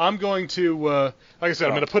 So I'm going to, like I said,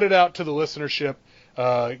 I'm going to put it out to the listenership.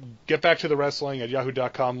 Get Back to the Wrestling at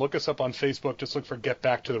yahoo.com. Look us up on Facebook. Just look for Get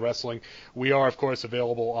Back to the Wrestling. We are, of course,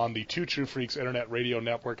 available on the Two True Freaks Internet Radio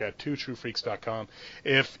Network at twotruefreaks.com.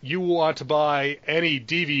 If you want to buy any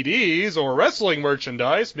DVDs or wrestling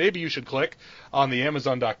merchandise, maybe you should click on the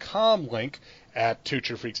Amazon.com link at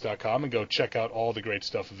twotruefreaks.com and go check out all the great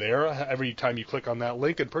stuff there. Every time you click on that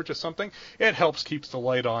link and purchase something, it helps keeps the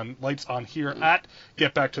lights on here at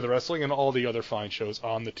Get Back to the Wrestling and all the other fine shows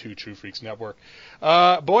on the Two True Freaks Network.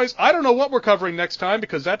 Boys, I don't know what we're covering next time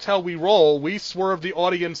because that's how we roll. We swerve the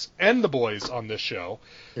audience and the boys on this show.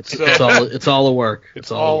 It's all a work.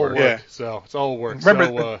 It's all a work. Yeah. So it's all a work.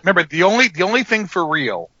 Remember, the only thing for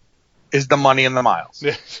real is the money and the miles.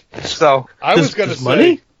 So I was going to say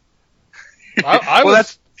money. I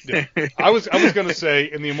was going to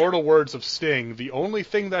say, in the immortal words of Sting, the only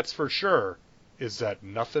thing that's for sure is that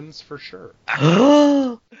nothing's for sure.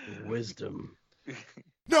 Wisdom.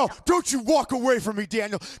 No, don't you walk away from me,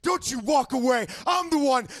 Daniel. Don't you walk away. I'm the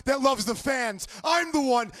one that loves the fans. I'm the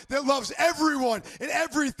one that loves everyone and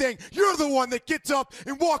everything. You're the one that gets up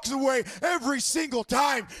and walks away every single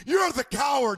time. You're the coward.